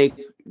 don't break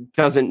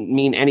doesn't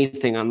mean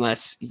anything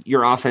unless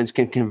your offense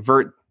can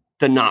convert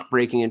the not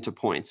breaking into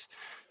points.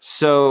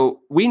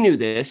 So we knew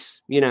this,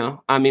 you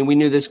know. I mean, we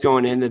knew this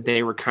going in, that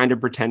they were kind of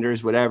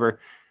pretenders, whatever.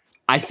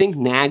 I think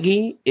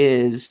Nagy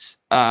is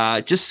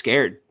just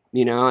scared.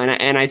 You know,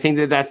 and I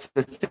think that's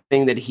the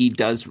thing that he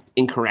does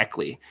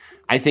incorrectly.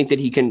 I think that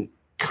he can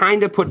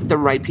kind of put the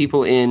right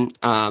people in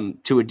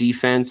to a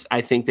defense.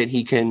 I think that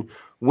he can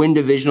win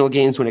divisional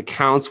games when it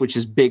counts, which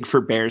is big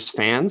for Bears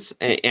fans.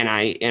 And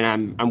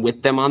I'm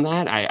with them on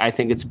that. I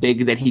think it's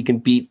big that he can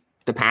beat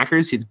the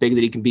Packers. It's big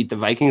that he can beat the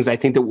Vikings. I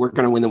think that we're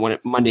going to win the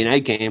Monday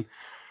night game.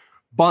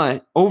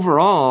 But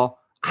overall,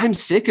 I'm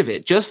sick of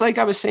it. Just like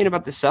I was saying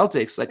about the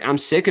Celtics, like I'm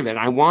sick of it.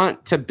 I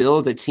want to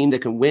build a team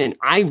that can win.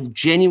 I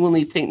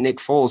genuinely think Nick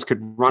Foles could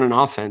run an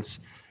offense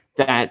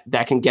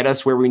that can get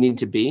us where we need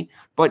to be,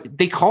 but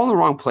they call the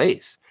wrong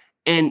plays.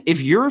 And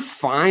if you're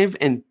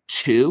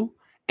 5-2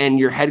 and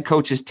your head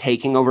coach is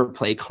taking over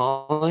play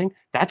calling,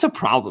 that's a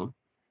problem.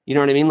 You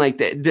know what I mean? Like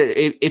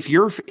if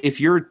you're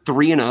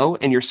 3-0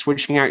 and you're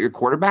switching out your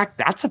quarterback,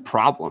 that's a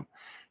problem.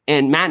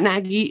 And Matt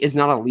Nagy is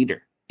not a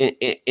leader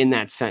in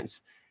that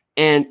sense.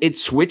 And it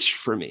switched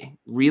for me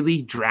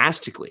really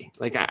drastically.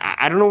 Like,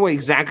 I don't know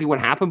exactly what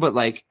happened, but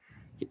like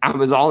I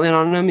was all in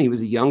on him. He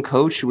was a young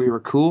coach. We were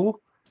cool.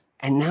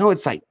 And now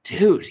it's like,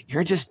 dude,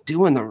 you're just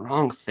doing the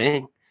wrong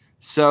thing.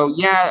 So,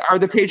 yeah, are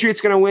the Patriots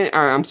going to win?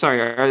 Are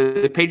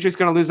the Patriots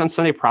going to lose on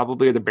Sunday?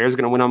 Probably. Are the Bears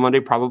going to win on Monday?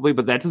 Probably.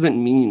 But that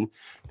doesn't mean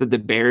that the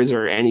Bears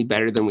are any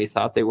better than we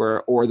thought they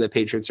were, or the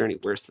Patriots are any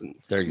worse than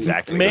they're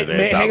exactly.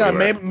 Hang on,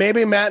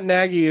 maybe Matt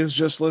Nagy is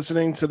just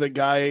listening to the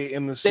guy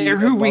in the seat. They're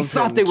who we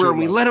thought they were, and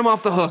we let him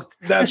off the hook.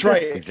 That's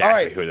right. Exactly.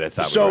 All right. Who they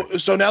thought.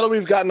 So now that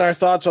we've gotten our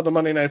thoughts on the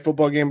Monday Night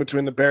Football game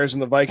between the Bears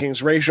and the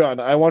Vikings, Rayshawn,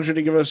 I want you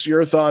to give us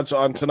your thoughts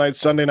on tonight's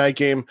Sunday night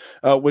game,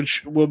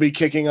 which will be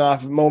kicking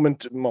off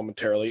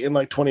momentarily in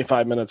like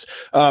 25 minutes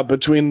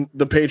between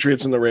the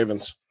Patriots and the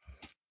Ravens.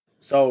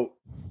 So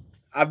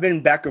I've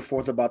been back and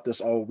forth about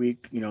this all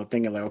week,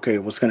 thinking like, okay,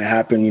 what's going to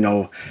happen?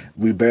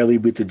 We barely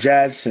beat the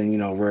Jets, and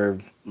we're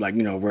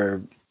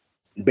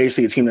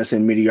basically a team that's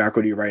in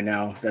mediocrity right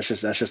now. That's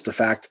just a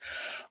fact.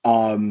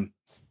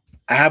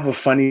 I have a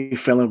funny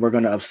feeling we're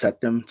going to upset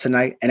them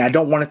tonight, and I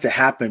don't want it to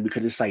happen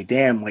because it's like,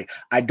 damn, like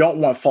I don't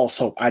want false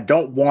hope. I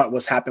don't want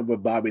what's happened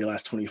with Bobby the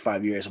last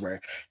 25 years,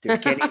 where they're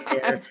getting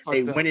there,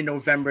 they win in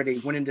November, they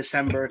win in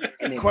December,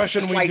 and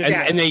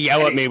and they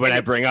yell at me when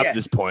I bring up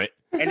this point.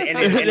 And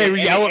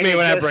they yell at me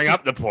when I bring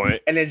up the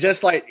point. And it's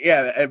just like,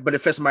 yeah, but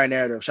it fits my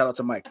narrative. Shout out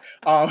to Mike.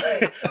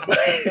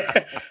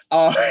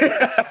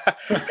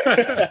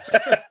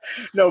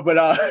 No,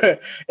 but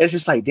it's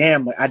just like,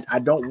 damn, like I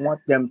don't want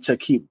them to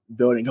keep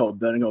building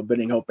hope,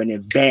 and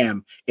then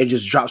bam, it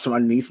just drops from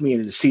underneath me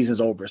and the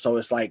season's over. So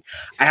it's like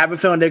I have a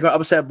feeling they're gonna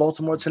upset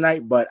Baltimore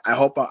tonight, but I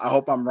hope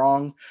I'm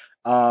wrong.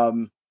 But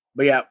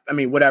yeah, I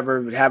mean,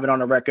 whatever, have it on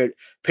the record.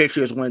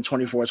 Patriots win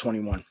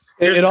 24-21.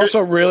 It also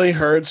really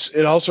hurts.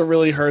 It also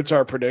really hurts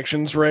our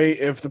predictions, Ray,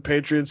 if the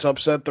Patriots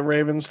upset the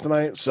Ravens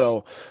tonight.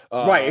 So,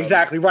 right,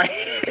 exactly, right.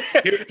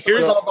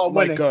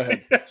 Mike, go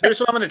ahead. Here's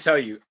what I'm going to tell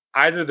you: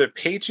 either the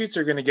Patriots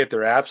are going to get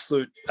their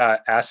absolute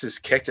asses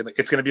kicked, and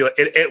it's going to be like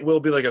it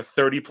will be like a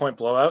 30-point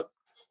blowout,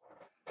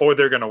 or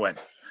they're going to win.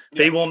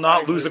 They will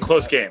not lose a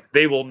close game.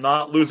 They will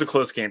not lose a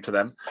close game to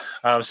them.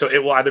 So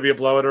it will either be a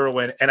blowout or a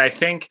win. And I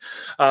think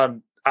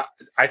that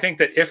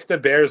if the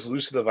Bears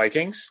lose to the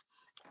Vikings.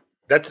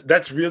 That's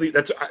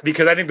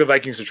because I think the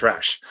Vikings are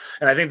trash,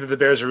 and I think that the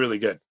Bears are really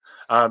good.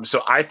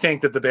 So I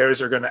think that the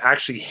Bears are going to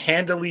actually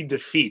handily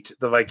defeat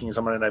the Vikings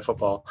on Monday Night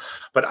Football.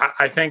 But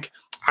I think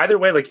either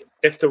way, like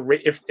if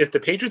the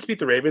Patriots beat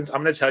the Ravens,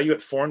 I'm going to tell you at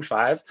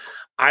 4-5,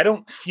 I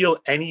don't feel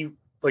any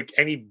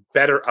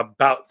better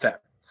about them.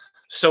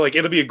 So like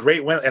it'll be a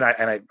great win, and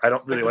I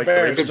don't really like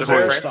the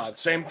Ravens.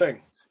 Same thing.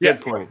 Yeah,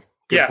 Good point.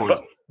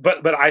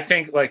 But I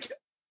think like.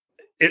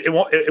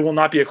 It will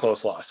not be a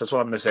close loss. That's what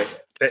I'm going to say.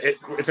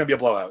 It's going to be a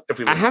blowout if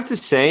we lose. I have to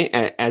say,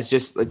 as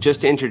just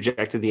to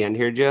interject at the end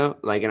here, Joe.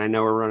 Like, and I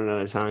know we're running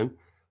out of time.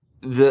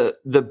 The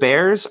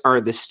Bears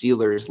are the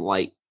Steelers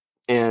light,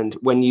 and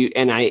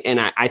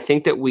I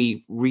think that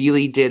we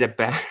really did a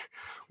bad.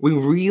 We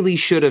really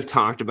should have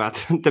talked about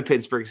the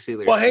Pittsburgh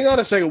Steelers. Well, hang on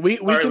a second. We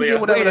can do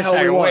whatever the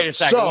hell we want. Wait a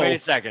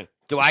second.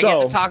 Do I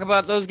get to talk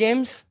about those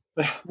games?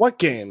 What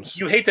games?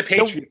 You hate the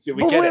Patriots.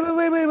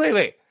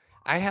 Wait.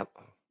 I have.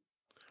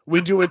 We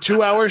do a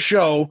 2-hour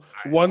show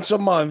once a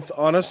month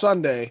on a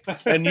Sunday,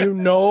 and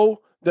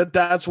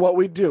that's what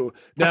we do.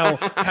 Now,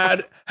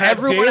 had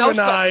everyone Dave else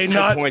and I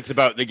not points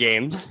about the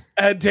games,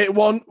 that's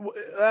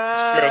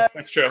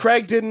true.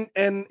 Craig didn't,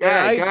 and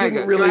I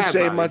didn't really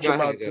say much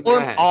about it.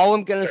 All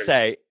I'm gonna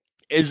say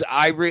is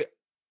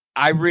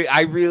I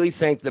really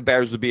think the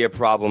Bears would be a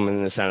problem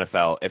in this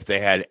NFL if they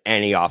had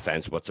any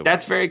offense whatsoever.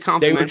 That's very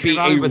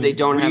complimentary, but they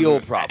don't have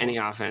any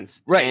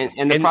offense. Right.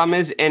 And the problem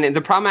is, and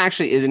the problem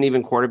actually isn't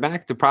even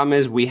quarterback. The problem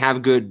is we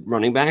have good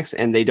running backs,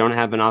 and they don't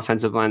have an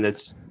offensive line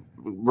that's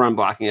run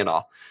blocking at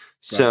all.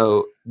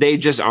 So they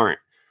just aren't.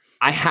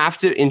 I have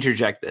to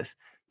interject this.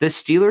 The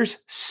Steelers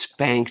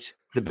spanked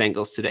the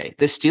Bengals today.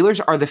 The Steelers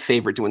are the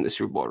favorite to win the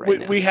Super Bowl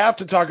now. We have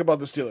to talk about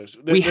the Steelers.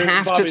 We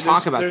have to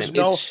talk about them.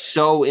 It's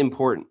so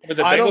important. But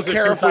the Bengals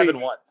are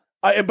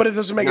 2-5-1. But it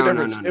doesn't make a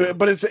difference. No.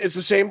 But it's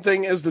the same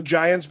thing as the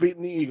Giants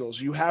beating the Eagles.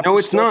 You have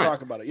to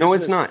talk about it. Yes,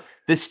 it's not.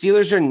 The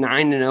Steelers are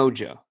 9-0,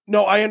 Joe.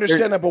 No, I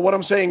understand that, but what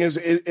I'm saying is,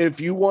 if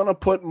you want to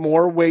put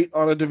more weight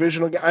on a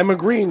divisional game, I'm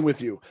agreeing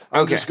with you.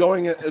 I'm just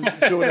going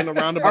to it in a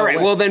roundabout All right,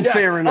 way. well then,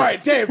 fair enough. All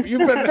right, Dave,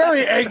 you've been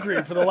very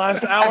angry for the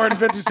last hour and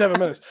 57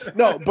 minutes.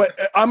 No, but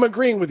I'm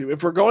agreeing with you.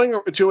 If we're going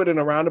to it in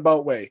a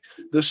roundabout way,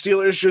 the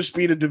Steelers just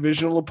beat a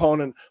divisional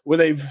opponent with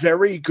a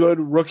very good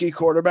rookie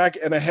quarterback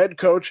and a head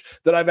coach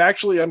that I've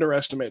actually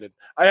underestimated.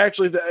 Though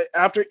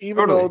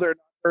they're not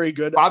very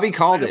good, Bobby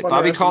called it.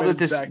 Bobby called it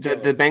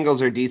the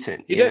Bengals are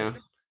decent. He did.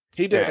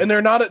 He did, and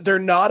they're not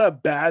a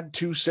bad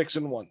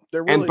 2-6-1.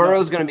 They're really and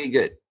Burrow's going to be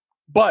good.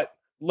 But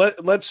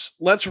let's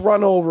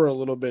run over a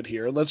little bit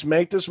here. Let's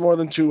make this more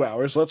than 2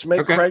 hours. Let's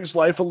make Craig's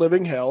life a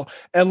living hell,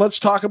 and let's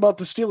talk about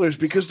the Steelers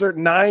because they're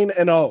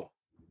 9-0.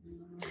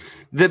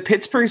 The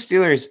Pittsburgh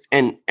Steelers,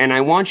 and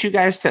I want you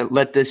guys to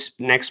let this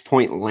next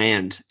point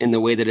land in the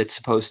way that it's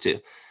supposed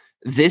to.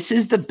 This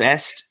is the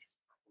best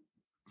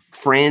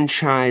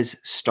franchise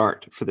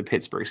start for the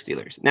Pittsburgh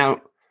Steelers.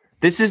 Now,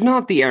 this is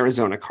not the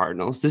Arizona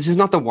Cardinals. This is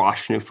not the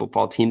Washington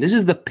football team. This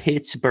is the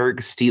Pittsburgh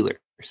Steelers,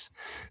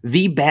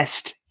 the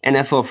best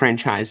NFL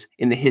franchise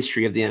in the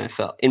history of the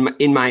NFL,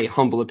 in my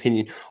humble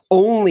opinion.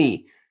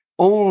 Only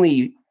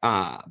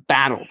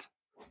battled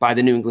by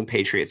the New England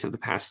Patriots of the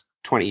past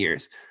 20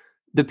 years.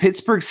 The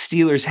Pittsburgh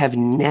Steelers have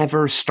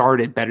never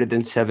started better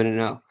than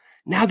 7-0.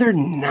 Now they're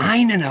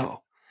 9-0.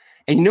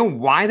 And you know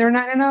why they're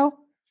 9-0?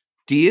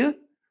 Do you?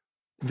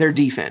 Their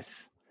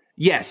defense.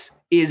 Yes.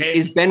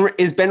 Is Ben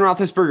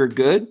Roethlisberger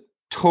good?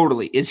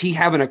 Totally. Is he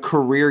having a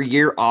career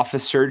year off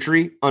of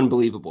surgery?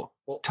 Unbelievable.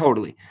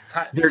 Totally.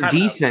 Their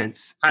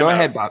defense. Go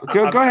ahead, Bob.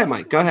 Go ahead,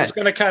 Mike. Go ahead. I'm just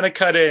going to kind of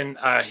cut in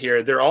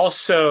here. They're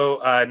also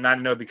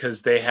 9-0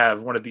 because they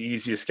have one of the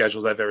easiest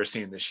schedules I've ever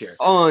seen this year.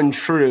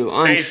 Untrue.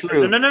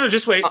 No.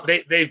 Just wait.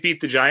 They've beat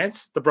the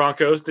Giants, the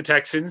Broncos, the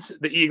Texans,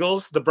 the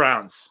Eagles, the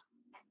Browns.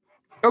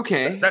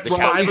 Okay. That's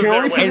five of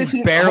their wins.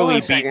 And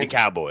barely beat the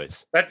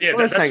Cowboys. That's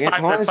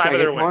five of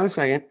their wins. Hold on a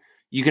second.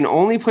 You can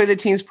only play the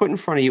teams put in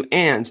front of you,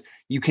 and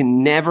you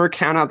can never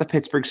count out the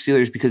Pittsburgh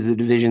Steelers because of the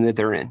division that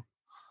they're in.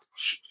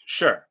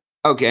 Sure.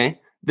 Okay.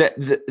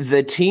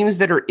 The teams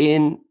that are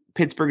in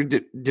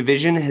Pittsburgh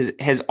division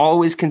has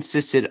always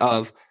consisted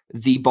of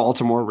the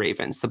Baltimore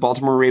Ravens. The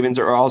Baltimore Ravens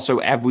are also,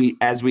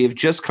 as we have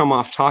just come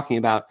off talking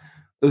about,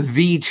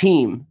 the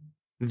team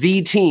of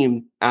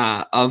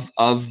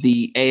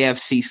the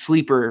AFC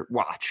sleeper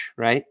watch,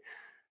 right?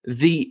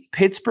 The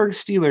Pittsburgh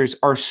Steelers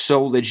are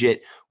so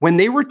legit. When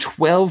they were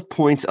 12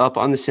 points up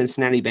on the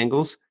Cincinnati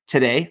Bengals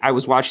today, I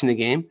was watching the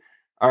game,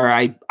 or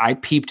I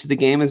peeped the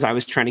game as I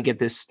was trying to get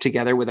this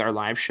together with our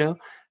live show.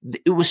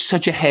 It was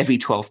such a heavy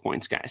 12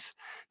 points, guys.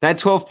 That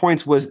 12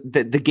 points was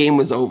that the game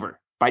was over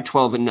by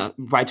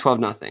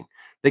 12-0.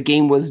 The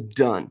game was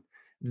done.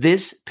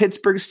 This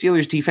Pittsburgh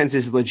Steelers defense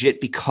is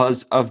legit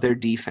because of their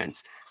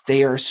defense.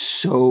 They are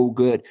so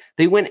good.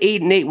 They went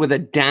 8-8 with a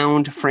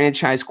downed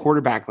franchise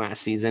quarterback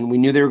last season. We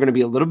knew they were going to be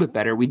a little bit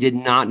better. We did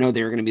not know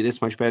they were going to be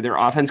this much better. Their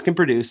offense can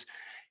produce.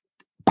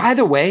 By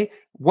the way,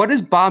 what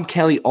does Bob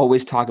Kelly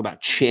always talk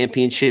about?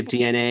 Championship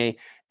DNA,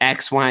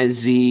 X, Y,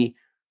 Z.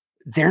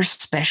 Their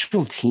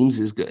special teams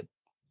is good.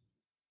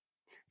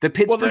 The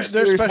Pittsburgh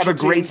Steelers have a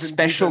great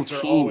special team.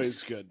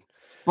 Always good.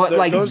 But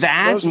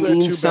that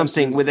means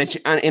something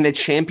in a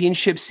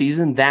championship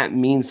season. That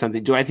means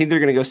something. Do I think they're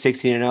going to go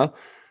 16-0?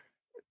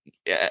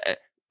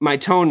 My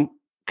tone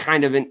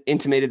kind of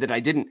intimated that I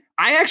didn't.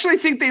 I actually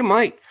think they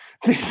might.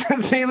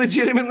 They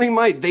legitimately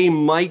might. They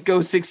might go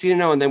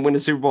 16-0 and then win a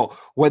Super Bowl.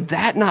 Would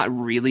that not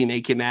really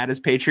make you mad as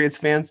Patriots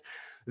fans?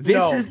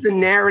 This is the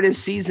narrative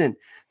season.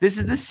 This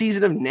is the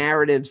season of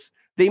narratives.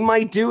 They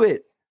might do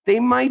it.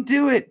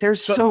 They're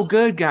so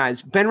good,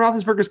 guys. Ben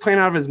Roethlisberger's playing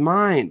out of his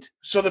mind.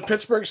 So the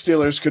Pittsburgh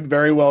Steelers could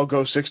very well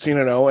go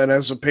 16-0. And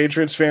as a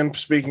Patriots fan,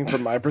 speaking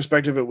from my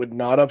perspective, it would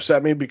not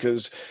upset me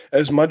because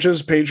as much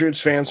as Patriots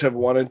fans have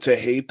wanted to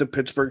hate the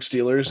Pittsburgh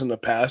Steelers in the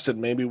past,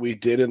 and maybe we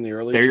did in the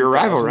early 2000s. They're your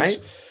rival,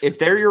 right? If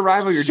they're your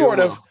rival, you're sort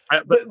doing of.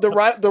 Well.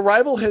 The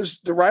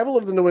rival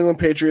of the New England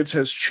Patriots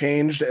has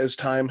changed as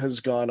time has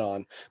gone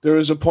on. There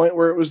was a point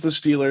where it was the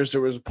Steelers.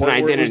 There was a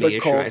point where it was the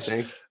Colts.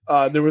 I think.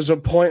 There was a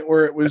point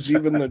where it was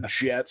even the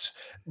Jets,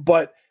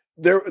 but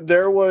there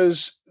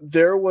was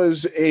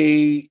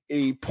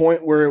a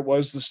point where it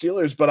was the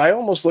Steelers. But I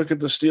almost look at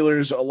the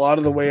Steelers a lot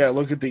of the way I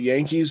look at the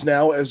Yankees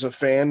now as a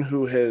fan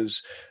who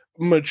has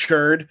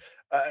matured.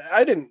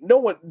 I didn't know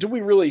what. Do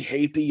we really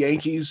hate the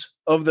Yankees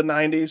of the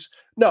 90s?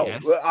 No,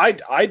 yes.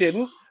 I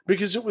didn't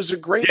because it was a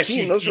great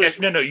team.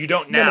 No, you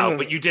don't now,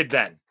 but you did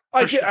then.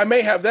 I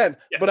may have then,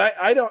 but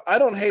I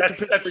don't hate.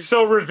 That's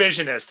so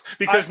revisionist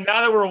because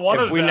now that we're one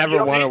of them, we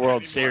never won a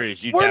World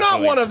Series. We're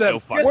not one of them.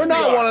 We're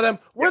not one of them.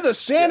 We're the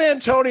San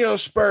Antonio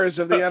Spurs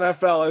of the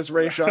NFL, as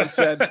Rayshawn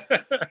said.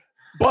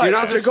 But you're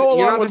not to go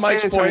along with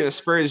Mike's point, San Antonio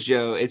Spurs,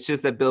 Joe. It's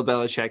just that Bill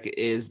Belichick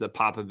is the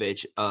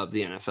Popovich of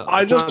the NFL.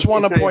 I just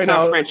want to point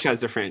out franchise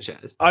to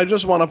franchise. I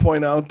just want to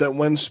point out that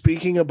when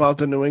speaking about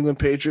the New England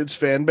Patriots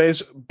fan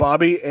base,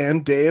 Bobby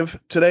and Dave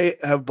today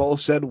have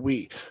both said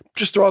we.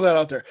 Just throwing that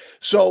out there.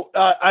 So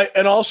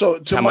and also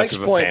to how Mike's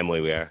much of point, a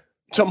family we are.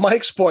 to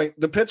Mike's point,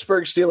 the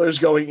Pittsburgh Steelers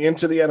going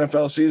into the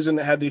NFL season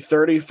had the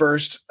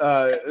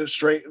 31st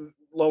straight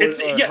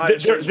lowest.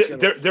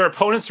 Their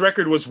opponent's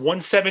record was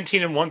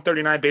 117 and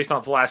 139 based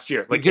off last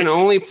year. Like you can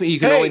only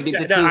beat the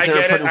teams that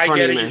are put in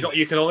front of you.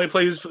 You can only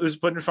play who's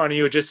put in front of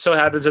you. It just so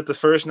happens that the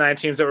first 9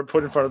 teams that were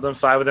put in front of them,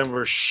 5 of them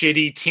were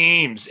shitty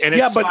teams, and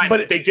it's fine.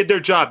 But they did their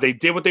job. They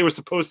did what they were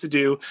supposed to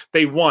do.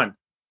 They won.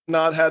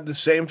 Not had the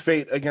same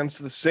fate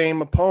against the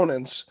same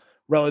opponents.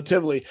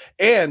 Relatively,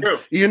 and True.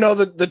 you know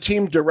the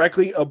team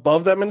directly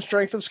above them in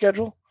strength of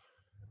schedule,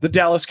 the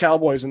Dallas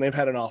Cowboys, and they've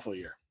had an awful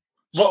year.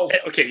 Well,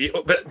 okay,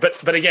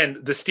 but again,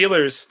 the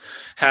Steelers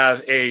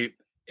have a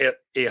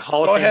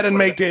Hall of Fame. Go ahead and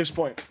make Dave's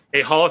point.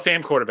 A Hall of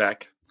Fame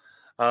quarterback.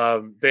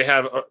 They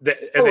have.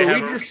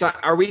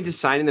 Are we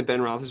deciding that Ben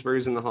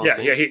Roethlisberger's in the Hall of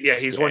Fame?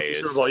 He's won 2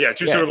 Super Bowl. Yeah,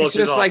 2 Super Bowls. It's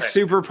just like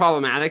super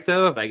problematic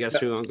though. But I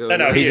guess we won't go.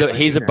 No,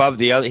 he's above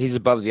the other. He's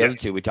above the other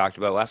 2 we talked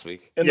about last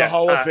week. In the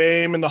Hall of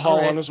Fame, in the Hall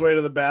on his way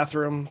to the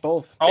bathroom,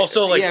 both.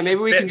 Also, maybe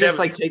we can just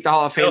take the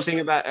Hall of Fame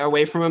thing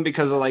away from him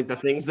because of like the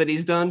things that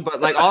he's done.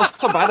 But like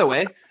also, by the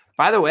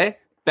way.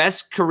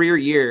 Best career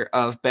year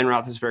of Ben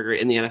Roethlisberger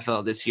in the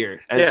NFL this year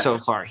so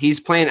far.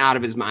 He's playing out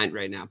of his mind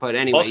right now. But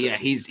anyway,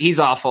 he's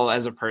awful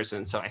as a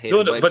person, so I hate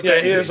him. But he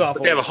is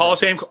awful. They have a Hall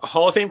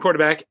of Fame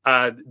quarterback.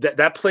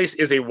 That place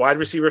is a wide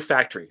receiver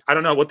factory. I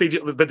don't know what they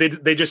do, but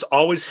they just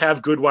always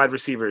have good wide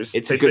receivers.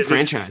 It's a good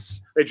franchise.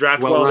 They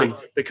draft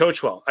well. They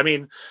coach well. I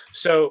mean,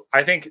 so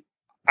I think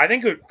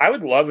I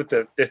would love if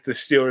the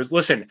Steelers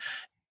listen.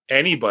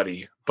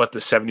 Anybody but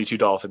the 72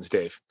 Dolphins,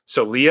 Dave.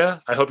 So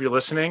Leah, I hope you're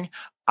listening.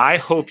 I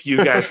hope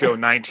you guys go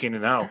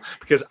 19-0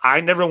 because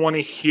I never want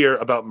to hear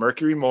about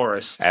Mercury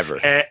Morris ever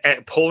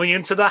and pulling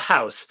into the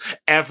house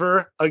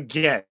ever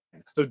again.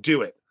 So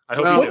do it. I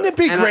hope wouldn't it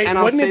be great?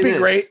 Wouldn't it be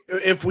great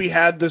if we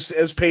had this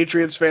as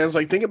Patriots fans?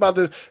 Like, think about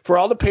this for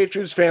all the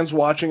Patriots fans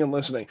watching and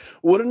listening.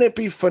 Wouldn't it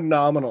be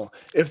phenomenal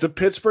if the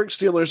Pittsburgh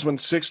Steelers went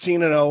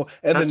 16-0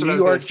 and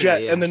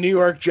the New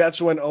York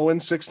Jets went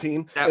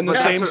 0-16 in the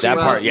same season?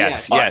 That part,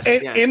 yes.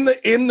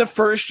 In the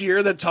first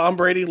year that Tom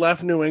Brady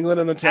left New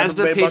England and the Tampa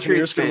Bay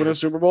Buccaneers could win a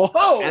Super Bowl.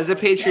 As a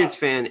Patriots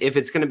fan, if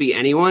it's going to be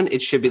anyone,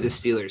 it should be the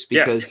Steelers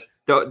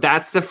because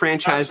that's the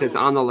franchise that's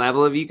on the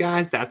level of you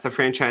guys. That's the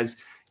franchise.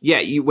 Yeah,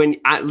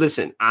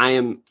 I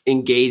am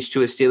engaged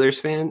to a Steelers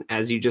fan,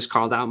 as you just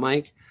called out,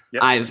 Mike.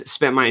 Yep. I've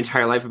spent my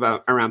entire life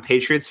around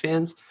Patriots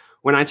fans.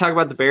 When I talk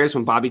about the Bears,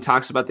 when Bobby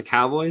talks about the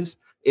Cowboys,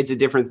 it's a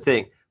different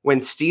thing. When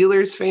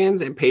Steelers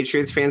fans and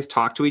Patriots fans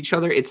talk to each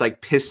other, it's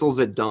like pistols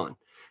at dawn.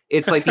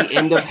 It's like the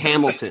end of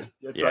Hamilton.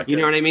 You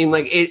know what I mean?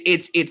 Like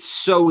it's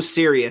so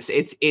serious.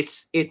 It's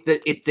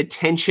the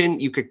tension.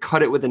 You could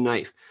cut it with a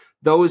knife.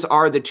 Those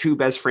are the 2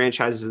 best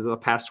franchises of the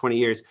past 20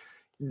 years.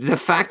 The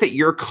fact that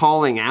you're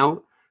calling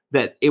out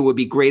that it would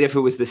be great if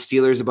it was the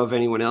Steelers above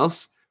anyone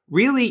else.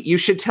 Really, you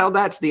should tell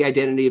that to the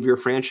identity of your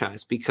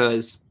franchise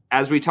because,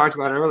 as we talked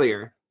about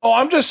earlier. Oh,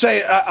 I'm just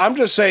saying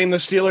the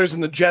Steelers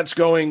and the Jets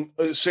going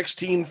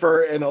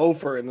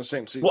 16-0 in the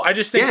same season. Well, I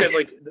just think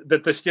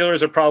that the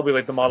Steelers are probably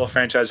like the model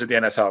franchise of the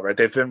NFL, right?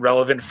 They've been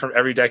relevant for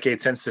every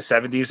decade since the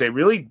 70s. They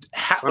really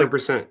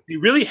they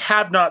really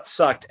have not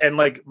sucked. And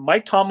like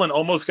Mike Tomlin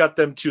almost got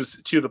them to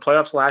the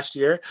playoffs last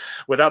year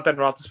without Ben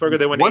Roethlisberger.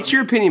 They went. What's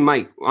your opinion,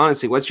 Mike?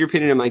 Honestly, what's your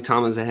opinion of Mike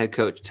Tomlin as a head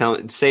coach?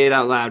 Say it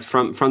out loud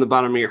from the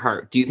bottom of your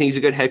heart. Do you think he's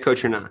a good head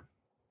coach or not?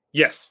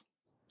 Yes.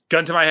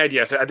 Gun to my head,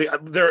 yes. I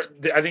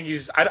think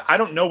he's. I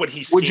don't know what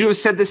he's. Would you have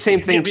said the same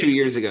thing 2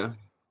 years ago?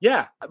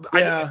 Yeah.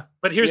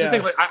 But here's the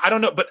thing. Like, I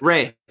don't know. But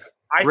Ray,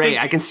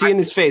 I can see in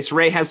his face.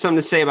 Ray has something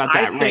to say about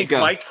that. I think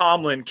Mike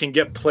Tomlin can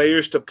get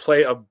players to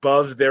play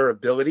above their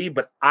ability,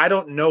 but I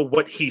don't know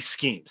what he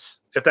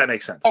schemes. If that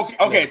makes sense.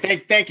 Okay.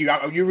 Thank you.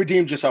 You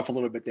redeemed yourself a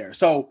little bit there.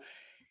 So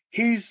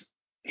he's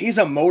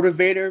a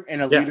motivator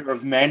and a leader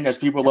of men, as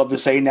people love to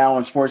say now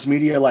in sports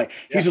media. Like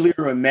he's a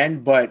leader of men,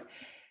 but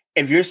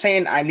if you're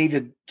saying I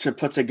needed to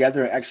put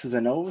together X's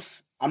and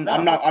O's, I'm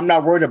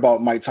not worried about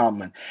Mike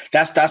Tomlin.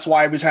 That's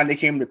why every time they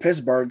came to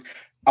Pittsburgh,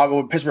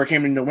 when Pittsburgh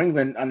came to New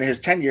England under his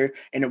tenure,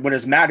 and when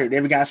it's mattered,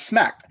 they got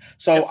smacked.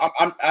 So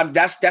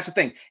that's the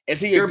thing. Is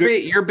he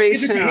you're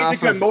basing it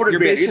off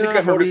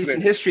of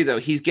recent history, though.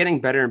 He's getting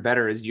better and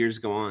better as years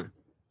go on.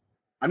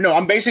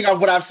 I'm basing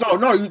off what I've saw.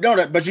 No, you know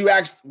that, but you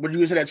asked what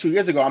you said that 2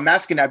 years ago. I'm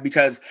asking that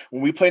because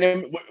when we played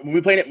him in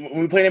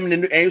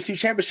the AFC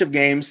Championship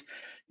games.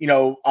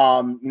 When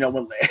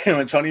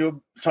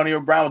Antonio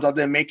Brown was out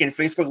there making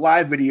Facebook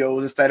Live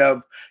videos instead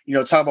of,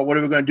 talking about what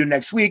are we going to do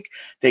next week,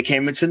 they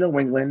came into New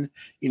England,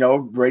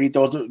 Brady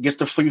gets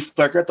the flea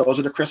flicker, throws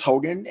it to Chris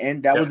Hogan,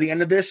 and that was the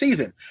end of their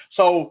season.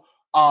 So,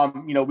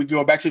 we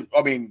go back to,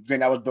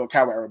 that was Bill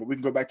Cowher era, but we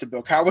can go back to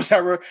Bill Cowher's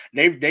era.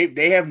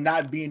 They have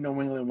not been New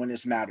England when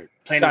it's mattered.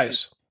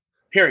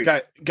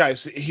 Period.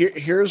 Guys,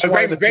 here's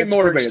why the great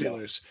motivator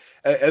Steelers,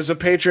 as a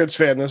Patriots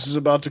fan, this is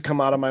about to come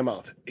out of my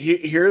mouth.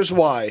 Here's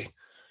why.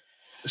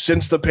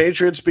 Since the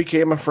Patriots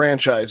became a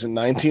franchise in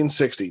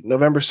 1960,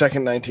 November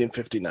 2nd,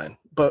 1959,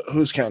 but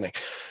who's counting?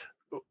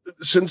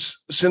 Since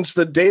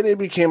the day they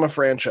became a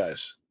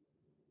franchise,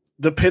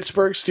 the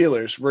Pittsburgh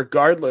Steelers,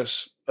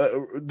 regardless,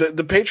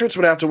 the Patriots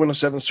would have to win a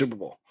 7th Super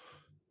Bowl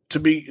to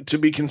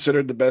be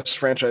considered the best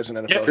franchise in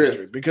NFL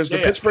history, because the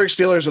Pittsburgh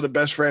Steelers are the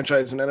best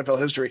franchise in NFL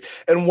history.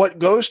 And what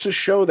goes to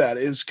show that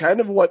is kind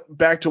of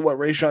back to what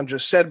Rayshawn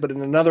just said, but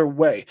in another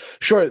way.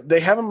 Sure, they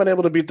haven't been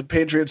able to beat the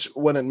Patriots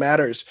when it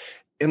matters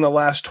in the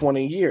last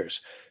 20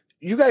 years.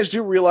 You guys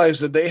do realize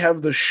that they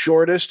have the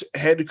shortest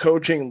head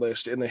coaching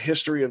list in the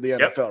history of the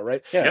NFL,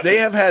 right? Yeah. They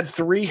have had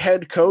 3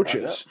 head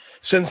coaches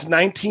since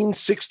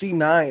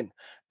 1969,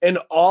 and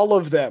all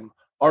of them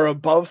are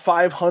above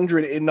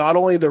 500 in not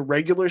only the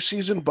regular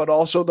season, but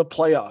also the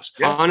playoffs.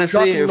 Yeah.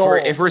 Honestly,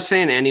 if we're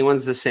saying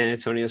anyone's the San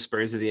Antonio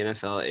Spurs of the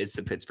NFL, it's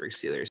the Pittsburgh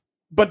Steelers.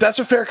 But that's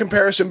a fair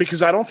comparison,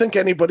 because I don't think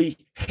anybody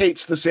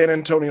hates the San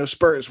Antonio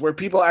Spurs, where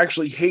people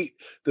actually hate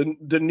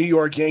the New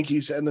York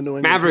Yankees and the New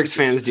England Mavericks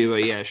Patriots. fans do,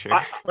 but yeah, sure.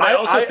 I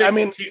also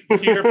think,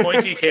 to your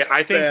point, DK,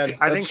 I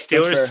think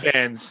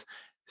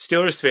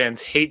Steelers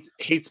fans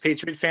hates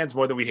Patriot fans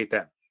more than we hate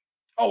them.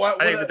 Oh, I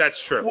think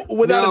that's true.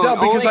 Without a doubt,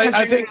 because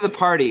I think new to the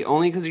party,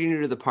 only because you're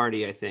new to the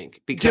party, I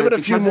think. Give it a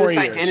few more of this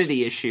years.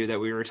 Identity issue that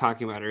we were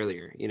talking about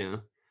earlier,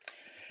 No,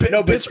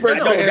 Pittsburgh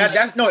fans.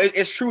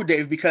 It's true,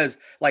 Dave, because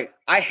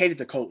I hated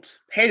the Colts.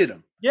 Hated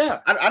them. Yeah.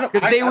 I don't,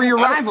 because they were your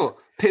rival,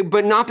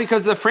 but not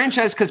because of the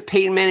franchise, because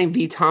Peyton Manning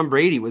v. Tom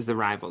Brady was the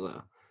rival,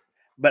 though.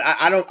 But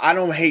I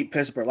don't hate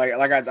Pittsburgh.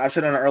 Like I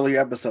said on an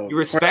earlier episode. You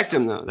respect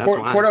him, though. That's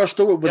why. Cordell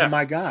Stewart was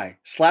my guy.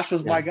 Slash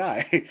was my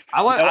guy.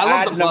 I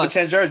love the number buzz.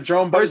 10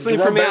 jersey. Personally,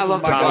 for me, I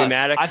love Tommy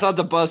Maddox. I thought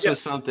the buzz was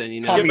something.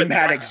 Tommy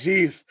Maddox.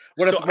 Jeez.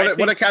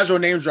 What a casual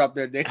name drop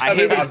there, Dave. I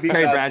hated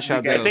Terry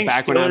Bradshaw, though,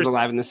 back when I was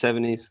alive in the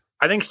 70s.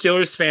 I think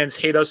Steelers fans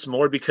hate us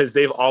more because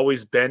they've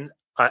always been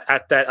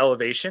at that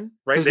elevation,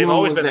 right? They've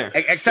always been there.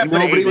 Except for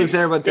the 80s. Nobody was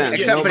there but them.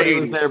 Except for the 80s.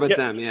 Was there but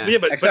them, yeah.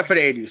 Except for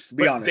the 80s, to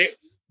be honest.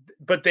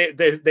 But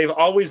they've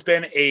always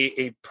been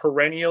a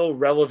perennial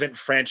relevant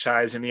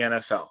franchise in the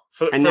NFL,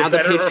 for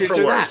better or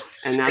for worse.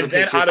 And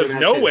then out of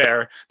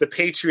nowhere, the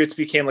Patriots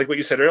became, like what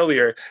you said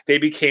earlier, they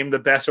became the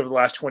best over the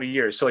last 20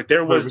 years. So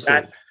there was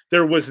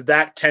 100%.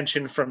 that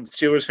tension from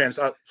Steelers fans.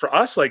 For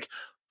us,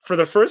 for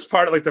the first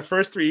part, the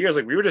first 3 years,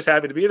 we were just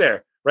happy to be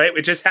there, right?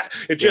 It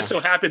just so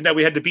happened that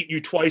we had to beat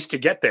you twice to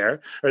get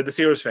there, or the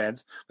Steelers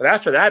fans. But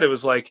after that, it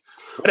was whatever.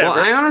 Well,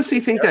 I honestly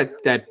think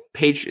that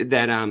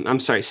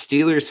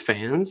Steelers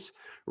fans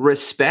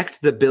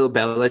respect the Bill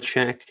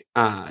Belichick,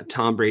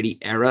 Tom Brady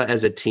era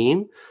as a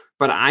team,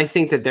 but I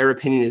think that their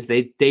opinion is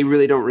they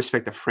really don't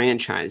respect the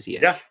franchise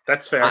yet. Yeah,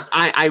 that's fair.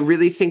 I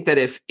really think that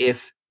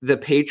if the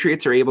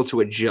Patriots are able to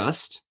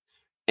adjust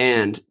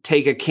and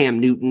take a Cam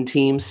Newton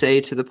team,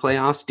 say, to the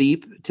playoffs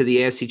deep, to the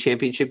AFC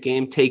Championship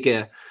game, take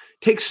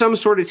some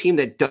sort of team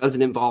that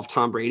doesn't involve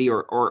Tom Brady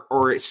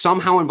or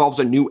somehow involves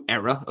a new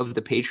era of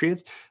the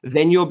Patriots,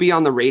 then you'll be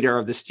on the radar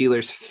of the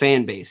Steelers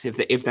fan base,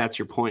 if that's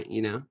your point,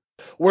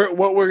 What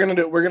we're gonna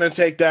do? We're gonna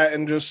take that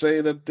and just say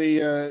that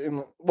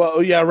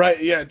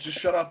just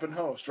shut up and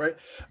host, right?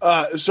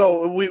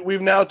 So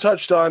we've now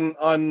touched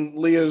on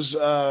Leah's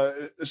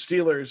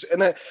Steelers,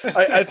 and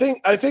I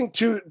think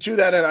to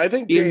that end, I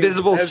think the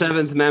invisible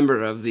seventh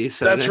member of the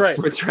that's right.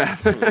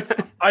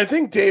 I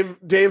think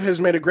Dave has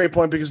made a great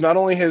point, because not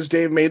only has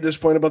Dave made this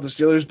point about the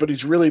Steelers, but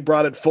he's really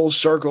brought it full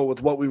circle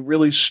with what we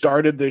really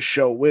started this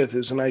show with,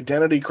 is an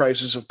identity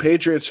crisis of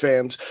Patriots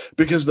fans,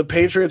 because the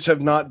Patriots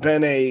have not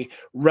been a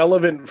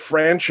relevant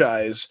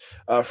franchise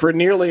for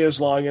nearly as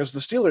long as the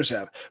Steelers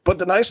have. But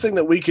the nice thing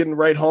that we can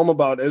write home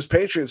about as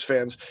Patriots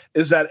fans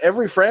is that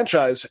every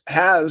franchise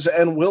has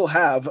and will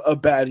have a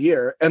bad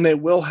year, and they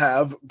will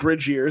have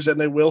bridge years, and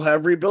they will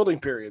have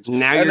rebuilding periods.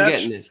 Now you're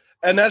getting it.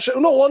 And that's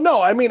no.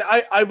 I mean,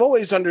 I've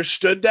always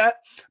understood that,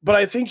 but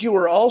I think you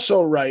were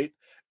also right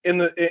in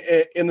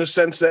the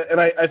sense that, and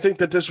I think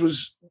that this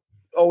was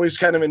always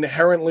kind of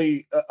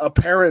inherently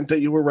apparent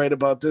that you were right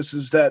about this,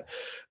 is that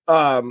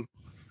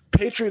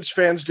Patriots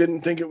fans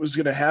didn't think it was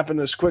going to happen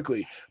this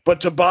quickly.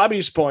 But to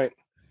Bobby's point,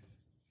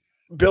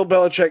 Bill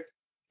Belichick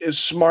is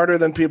smarter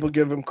than people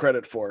give him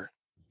credit for,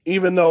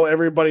 even though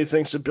everybody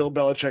thinks that Bill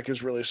Belichick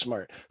is really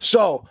smart.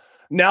 So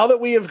now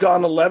that we have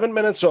gone 11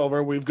 minutes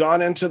over, we've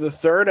gone into the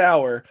third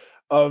hour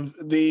of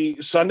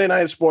the Sunday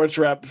Night Sports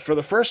Wrap for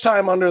the first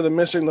time under the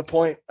Missing the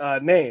Point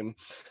name.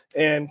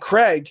 And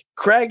Craig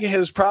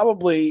has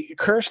probably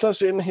cursed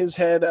us in his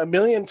head a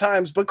million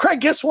times. But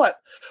Craig, guess what?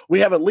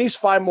 We have at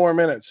least 5 more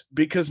minutes,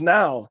 because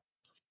now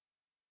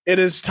it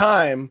is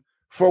time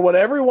for what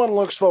everyone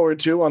looks forward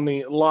to on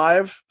the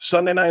live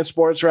Sunday Night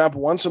Sports Wrap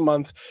once a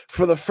month.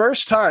 For the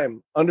first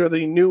time under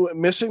the new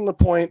Missing the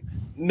Point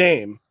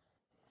name,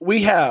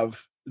 we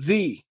have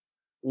the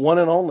one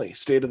and only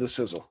State of the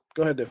Sizzle.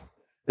 Go ahead, Dave.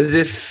 As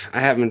if I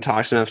haven't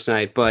talked enough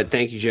tonight, but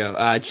thank you,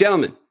 Joe.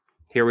 Gentlemen,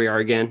 here we are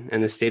again,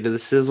 and the State of the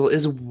Sizzle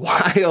is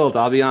wild,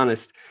 I'll be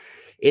honest.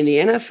 In the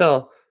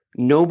NFL,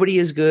 nobody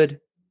is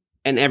good,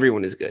 and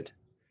everyone is good.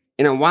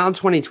 In a wild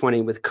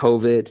 2020 with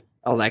COVID,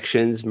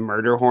 elections,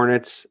 murder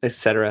hornets,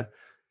 etc.,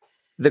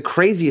 the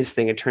craziest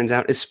thing, it turns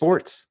out, is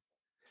sports.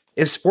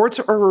 If sports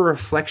are a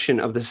reflection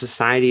of the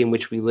society in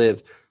which we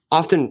live,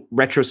 often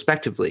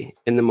retrospectively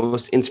in the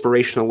most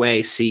inspirational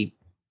way, see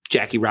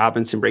Jackie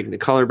Robinson breaking the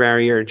color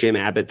barrier, Jim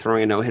Abbott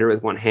throwing a no-hitter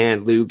with one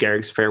hand, Lou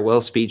Gehrig's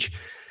farewell speech.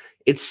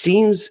 It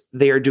seems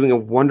they are doing a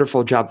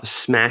wonderful job of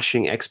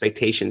smashing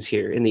expectations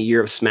here in the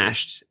year of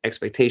smashed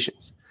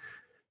expectations.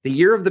 The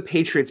year of the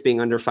Patriots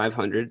being under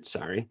 500,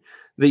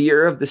 the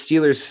year of the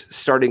Steelers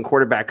starting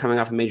quarterback coming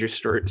off a major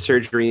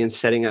surgery and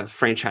setting a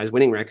franchise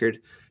winning record,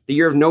 the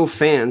year of no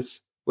fans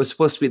was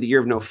supposed to be the year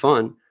of no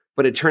fun,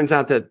 but it turns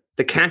out that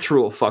the catch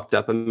rule fucked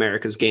up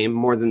America's game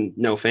more than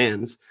no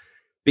fans,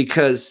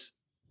 because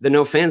the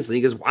no fans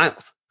league is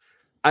wild.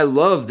 I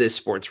love this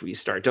sports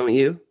restart, don't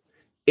you?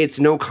 It's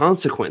no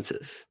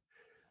consequences.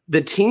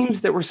 The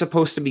teams that were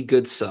supposed to be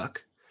good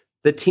suck.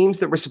 The teams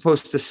that were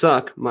supposed to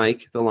suck,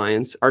 Mike, the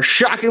Lions, are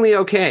shockingly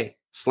okay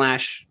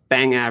 /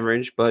 bang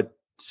average, but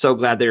so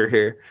glad they're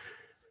here.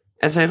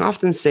 As I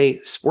often say,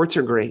 sports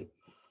are great.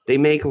 They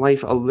make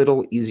life a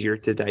little easier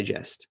to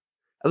digest,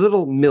 a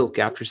little milk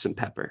after some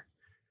pepper.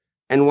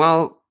 And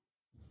while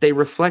they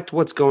reflect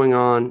what's going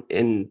on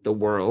in the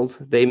world,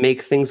 they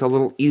make things a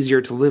little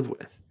easier to live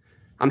with.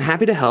 I'm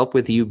happy to help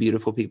with you,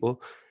 beautiful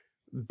people,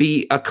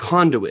 be a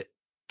conduit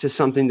to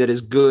something that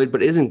is good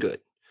but isn't good,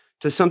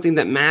 to something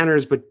that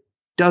matters but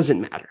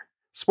doesn't matter.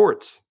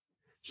 Sports.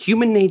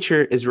 Human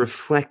nature is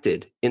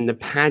reflected in the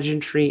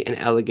pageantry and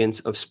elegance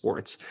of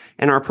sports,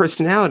 and our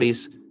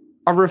personalities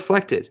are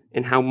reflected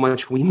in how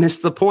much we miss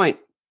the point.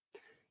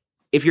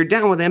 If you're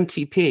down with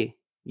MTP,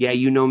 yeah,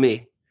 you know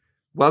me.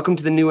 Welcome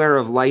to the new era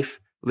of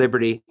life,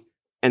 liberty,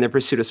 and the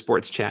pursuit of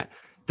sports chat.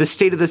 The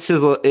state of the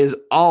sizzle is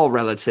all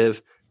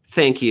relative.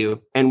 Thank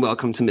you, and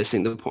welcome to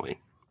Missing the Point.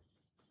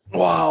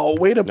 Wow,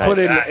 way to put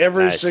in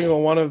every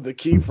single one of the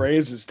key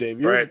phrases,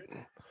 Dave. You're right.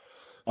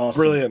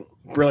 Awesome.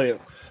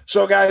 Brilliant.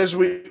 So, guys,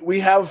 we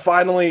have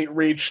finally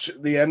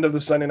reached the end of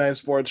the Sunday Night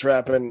Sports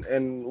Wrap,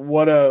 and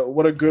what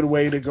a good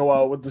way to go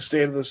out with the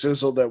state of the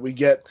sizzle that we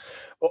get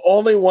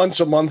only once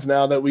a month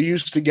now, that we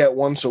used to get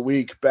once a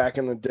week back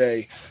in the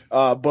day.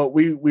 But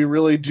we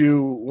really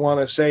do want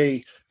to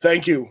say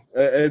thank you.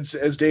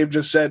 As Dave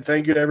just said,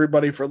 thank you to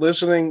everybody for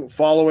listening,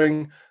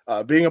 following,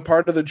 being a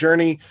part of the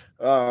journey,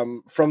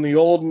 from the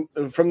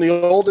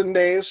olden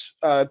days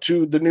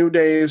to the new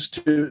days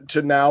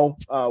to now.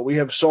 We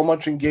have so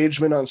much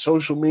engagement on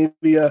social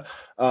media.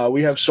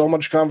 We have so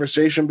much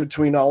conversation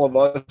between all of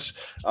us,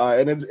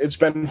 and it's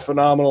been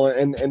phenomenal.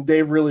 And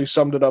Dave really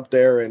summed it up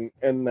there.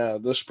 And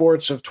the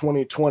sports of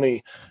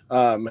 2020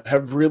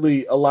 have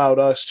really allowed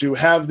us to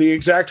have the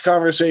exact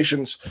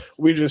conversations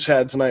we just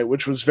had tonight,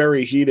 which was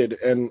very heated.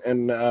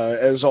 And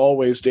as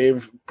always,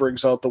 Dave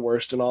brings out the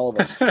worst in all of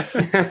us.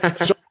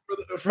 So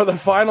for the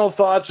final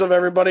thoughts of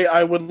everybody,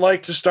 I would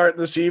like to start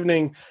this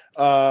evening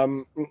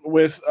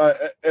with,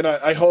 and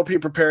I hope he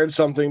prepared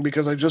something,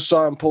 because I just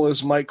saw him pull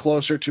his mic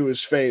closer to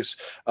his face.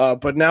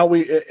 But now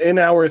in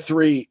hour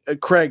 3,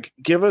 Craig,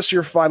 give us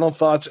your final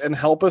thoughts and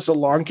help us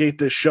elongate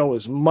this show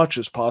as much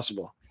as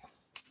possible.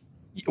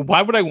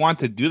 Why would I want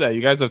to do that?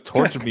 You guys have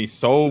tortured me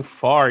so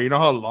far. You know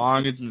how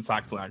long it's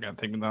actually not going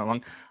to take me that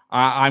long.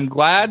 I'm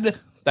glad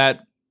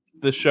that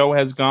the show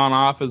has gone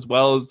off as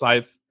well as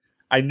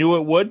I knew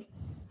it would.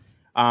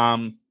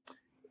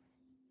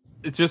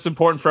 It's just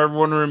important for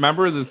everyone to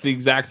remember that it's the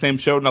exact same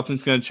show.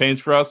 Nothing's going to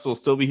change for us. We'll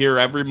still be here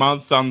every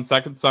month on the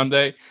second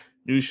Sunday.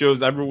 New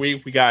shows every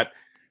week. We got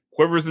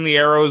quivers and the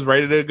arrows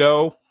ready to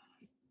go.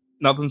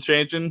 Nothing's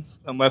changing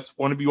unless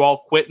one of you all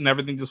quit and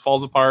everything just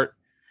falls apart.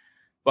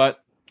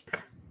 But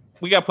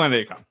we got plenty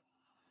to come.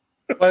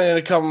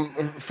 Plenty to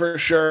come for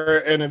sure,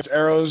 and it's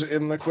arrows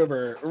in the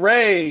quiver.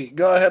 Ray,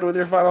 go ahead with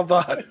your final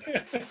thought.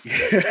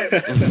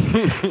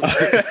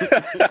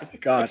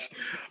 Gosh,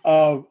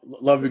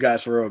 love you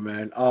guys for real,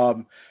 man.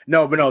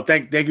 No,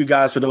 thank you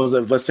guys for those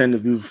that have listened.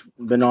 If you've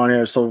been on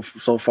here so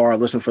far,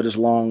 listened for this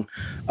long,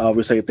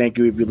 we say thank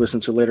you. If you listen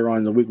to later on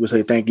in the week, we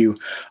say thank you.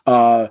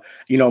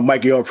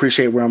 Mike, you'll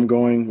appreciate where I'm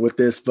going with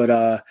this,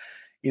 but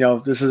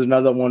this is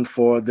another one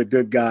for the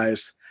good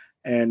guys,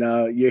 and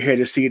you're here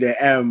to see the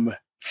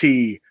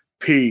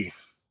MTP.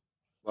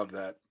 Love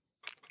that.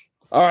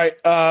 All right,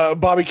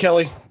 Bobby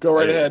Kelly, go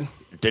right ahead.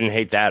 Didn't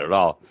hate that at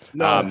all.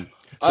 No.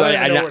 So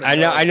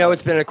I know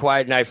it's been a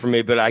quiet night for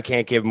me, but I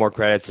can't give more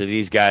credit to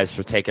these guys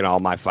for taking all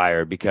my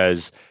fire,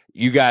 because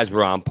you guys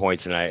were on point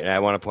tonight, and I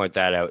want to point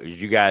that out.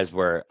 You guys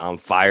were on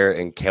fire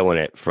and killing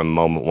it from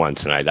moment one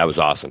tonight. That was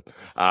awesome.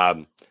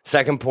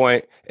 Second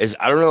point is,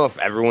 I don't know if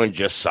everyone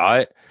just saw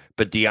it,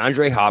 but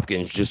DeAndre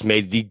Hopkins just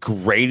made the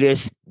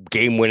greatest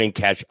game-winning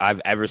catch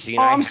I've ever seen.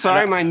 Oh, I'm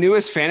sorry, my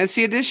newest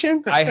fantasy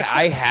edition? I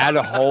had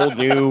a whole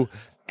new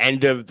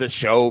end of the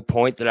show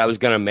point that I was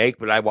going to make,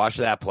 but I watched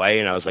that play,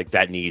 and I was like,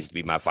 that needs to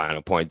be my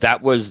final point.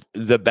 That was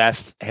the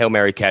best Hail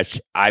Mary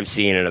catch I've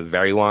seen in a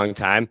very long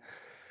time.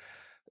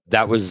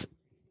 That was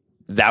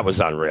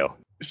unreal.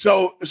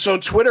 So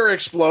Twitter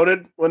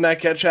exploded when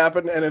that catch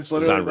happened, and it's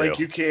literally like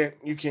you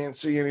can't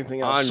see anything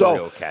else.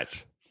 Unreal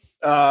catch.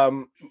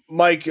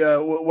 Mike,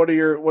 what are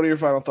your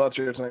final thoughts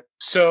here tonight?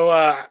 So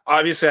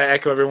obviously, I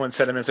echo everyone's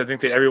sentiments. I think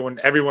that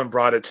everyone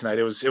brought it tonight.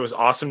 It was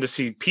awesome to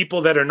see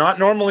people that are not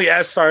normally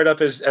as fired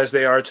up as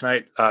they are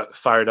tonight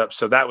fired up.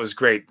 So that was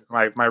great.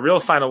 My real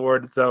final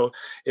word though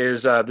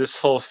is this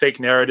whole fake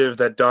narrative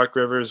that Doc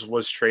Rivers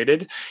was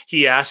traded.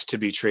 He asked to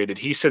be traded.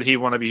 He said he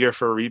wanted to be here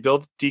for a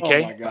rebuild.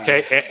 DK,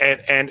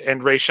 okay,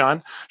 and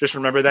Rayshawn, just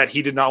remember that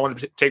he did not want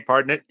to take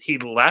part in it. He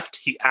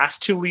left. He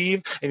asked to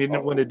leave, and he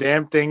didn't win a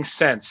damn thing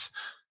since.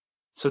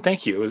 So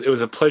thank you. It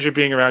was a pleasure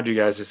being around you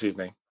guys this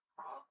evening.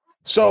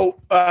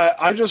 So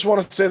I just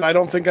want to say that I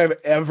don't think I've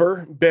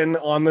ever been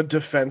on the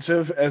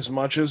defensive as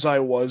much as I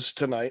was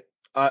tonight.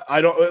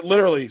 I don't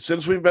literally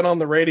since we've been on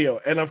the radio,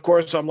 and of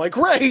course I'm like,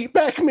 Ray,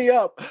 back me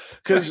up,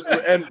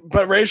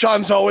 but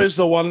Rayshawn's always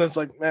the one that's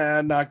like,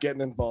 nah, not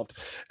getting involved,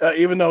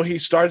 even though he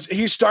starts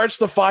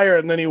the fire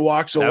and then he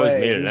walks away. That was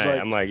me tonight.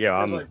 I'm like, yo,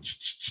 I'm like,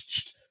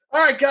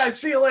 all right, guys,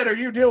 see you later.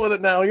 You deal with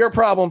it now. Your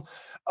problem.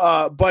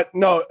 But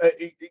no,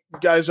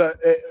 guys,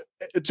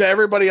 to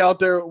everybody out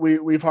there,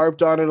 we've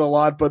harped on it a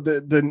lot, but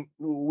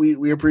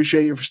we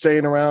appreciate you for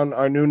staying around.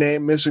 Our new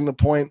name, Missing the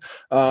Point.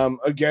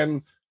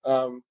 Again,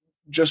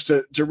 just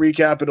to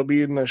recap, it'll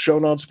be in the show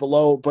notes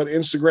below, but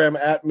Instagram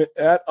at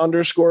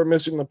 _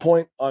 Missing the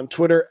Point, on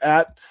Twitter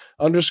at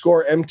 _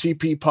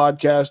 MTP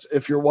podcast.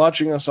 If you're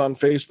watching us on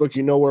Facebook,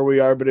 you know where we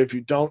are, but if you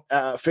don't,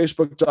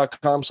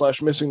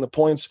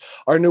 facebook.com/missingthepoints,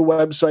 our new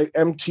website,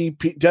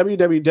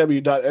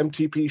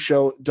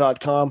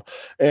 www.mtpshow.com.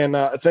 And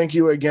thank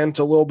you again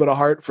to Little Bit of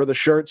Heart for the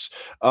shirts.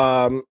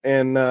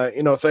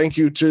 Thank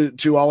you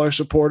to all our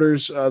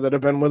supporters that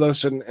have been with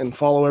us and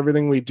follow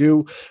everything we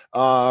do.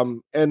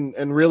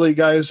 And really,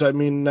 guys, I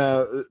mean,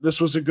 this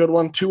was a good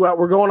one.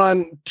 We're going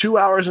on 2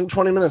 hours and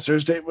 20 minutes.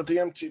 There's Dave with the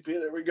MTP.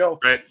 There we go.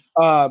 Right.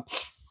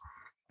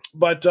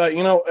 But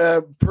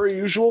per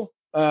usual,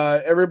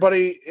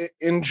 everybody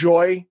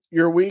enjoy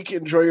your week,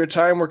 enjoy your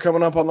time. We're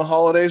coming up on the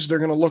holidays. They're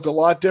going to look a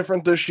lot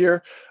different this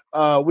year.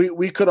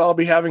 We could all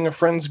be having a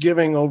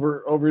Friendsgiving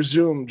over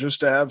Zoom just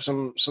to have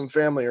some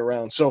family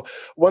around. So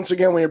once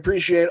again, we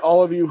appreciate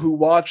all of you who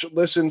watch,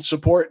 listen,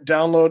 support,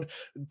 download.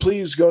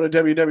 Please go to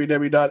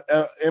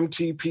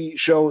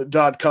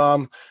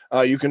www.mtpshow.com.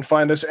 You can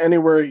find us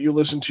anywhere you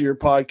listen to your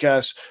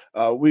podcasts.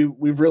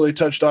 We've really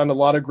touched on a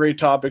lot of great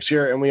topics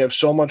here, and we have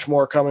so much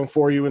more coming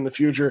for you in the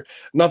future.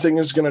 Nothing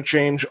is going to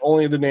change,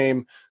 only the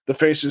name. The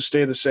faces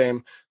stay the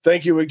same.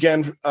 Thank you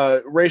again,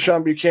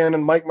 Rayshawn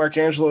Buchanan, Mike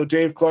Marcangelo,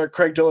 Dave Clark,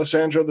 Craig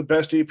D'Alessandro, the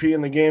best EP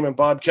in the game, and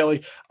Bob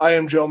Kelly. I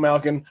am Joe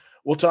Malkin.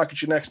 We'll talk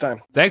at you next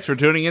time. Thanks for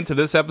tuning in to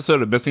this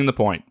episode of Missing the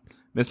Point.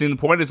 Missing the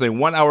Point is a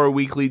 1 hour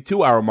weekly,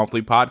 2 hour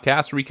monthly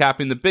podcast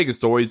recapping the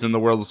biggest stories in the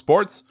world of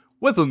sports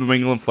with a New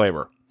England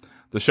flavor.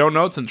 The show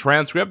notes and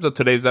transcript of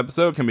today's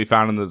episode can be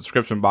found in the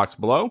description box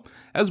below,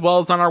 as well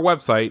as on our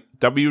website,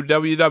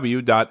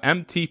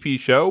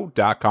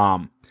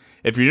 www.mtpshow.com.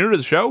 If you're new to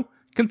the show,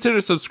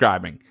 consider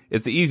subscribing.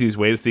 It's the easiest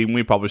way to see when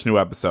we publish new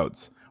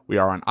episodes. We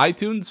are on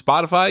iTunes,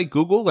 Spotify,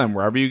 Google, and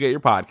wherever you get your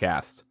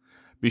podcasts.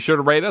 Be sure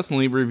to rate us and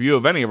leave a review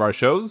of any of our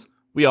shows.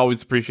 We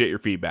always appreciate your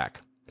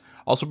feedback.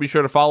 Also, be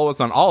sure to follow us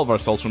on all of our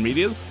social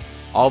medias.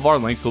 All of our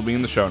links will be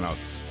in the show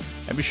notes.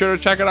 And be sure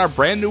to check out our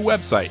brand new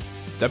website,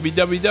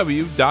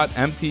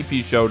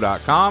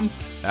 www.mtpshow.com.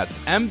 That's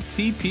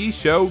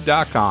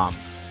mtpshow.com.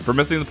 For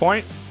Missing the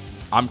Point,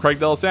 I'm Craig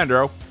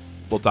D'Alessandro.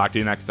 We'll talk to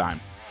you next time.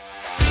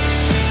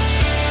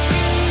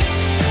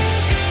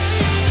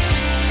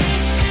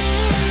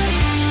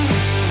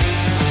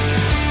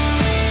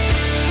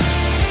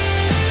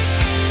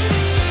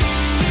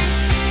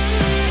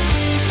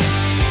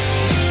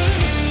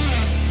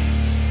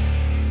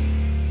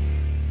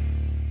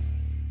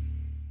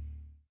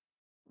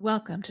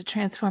 Welcome to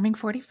Transforming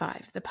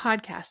 45, the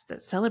podcast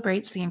that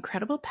celebrates the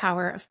incredible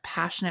power of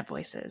passionate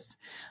voices.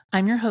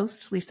 I'm your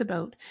host, Lisa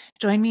Boat.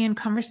 Join me in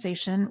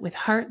conversation with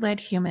heart-led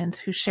humans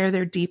who share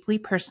their deeply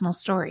personal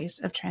stories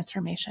of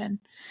transformation.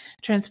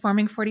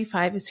 Transforming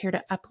 45 is here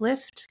to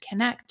uplift,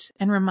 connect,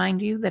 and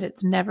remind you that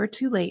it's never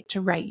too late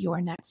to write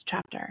your next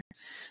chapter.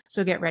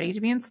 So get ready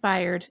to be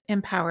inspired,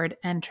 empowered,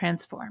 and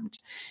transformed.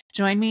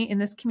 Join me in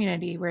this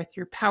community where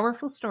through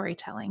powerful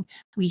storytelling,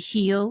 we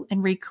heal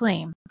and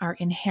reclaim our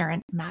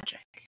inherent magic.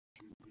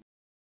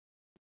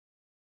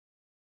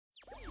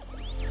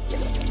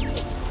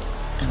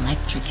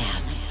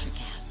 Electricast.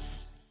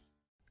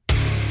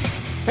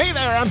 Hey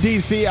there, I'm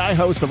DC. I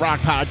host the rock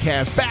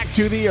podcast, Back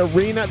to the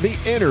Arena, The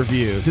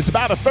Interviews. It's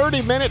about a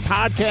 30-minute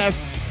podcast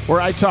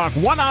where I talk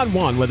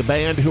one-on-one with a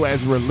band who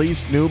has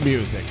released new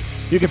music.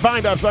 You can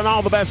find us on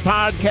all the best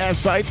podcast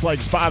sites like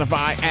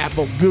Spotify,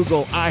 Apple,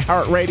 Google,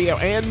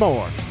 iHeartRadio, and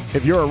more.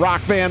 If you're a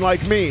rock fan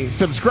like me,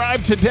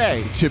 subscribe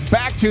today to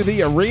Back to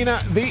the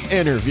Arena, The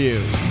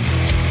Interviews.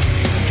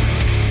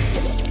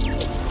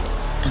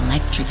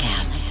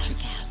 Electricast.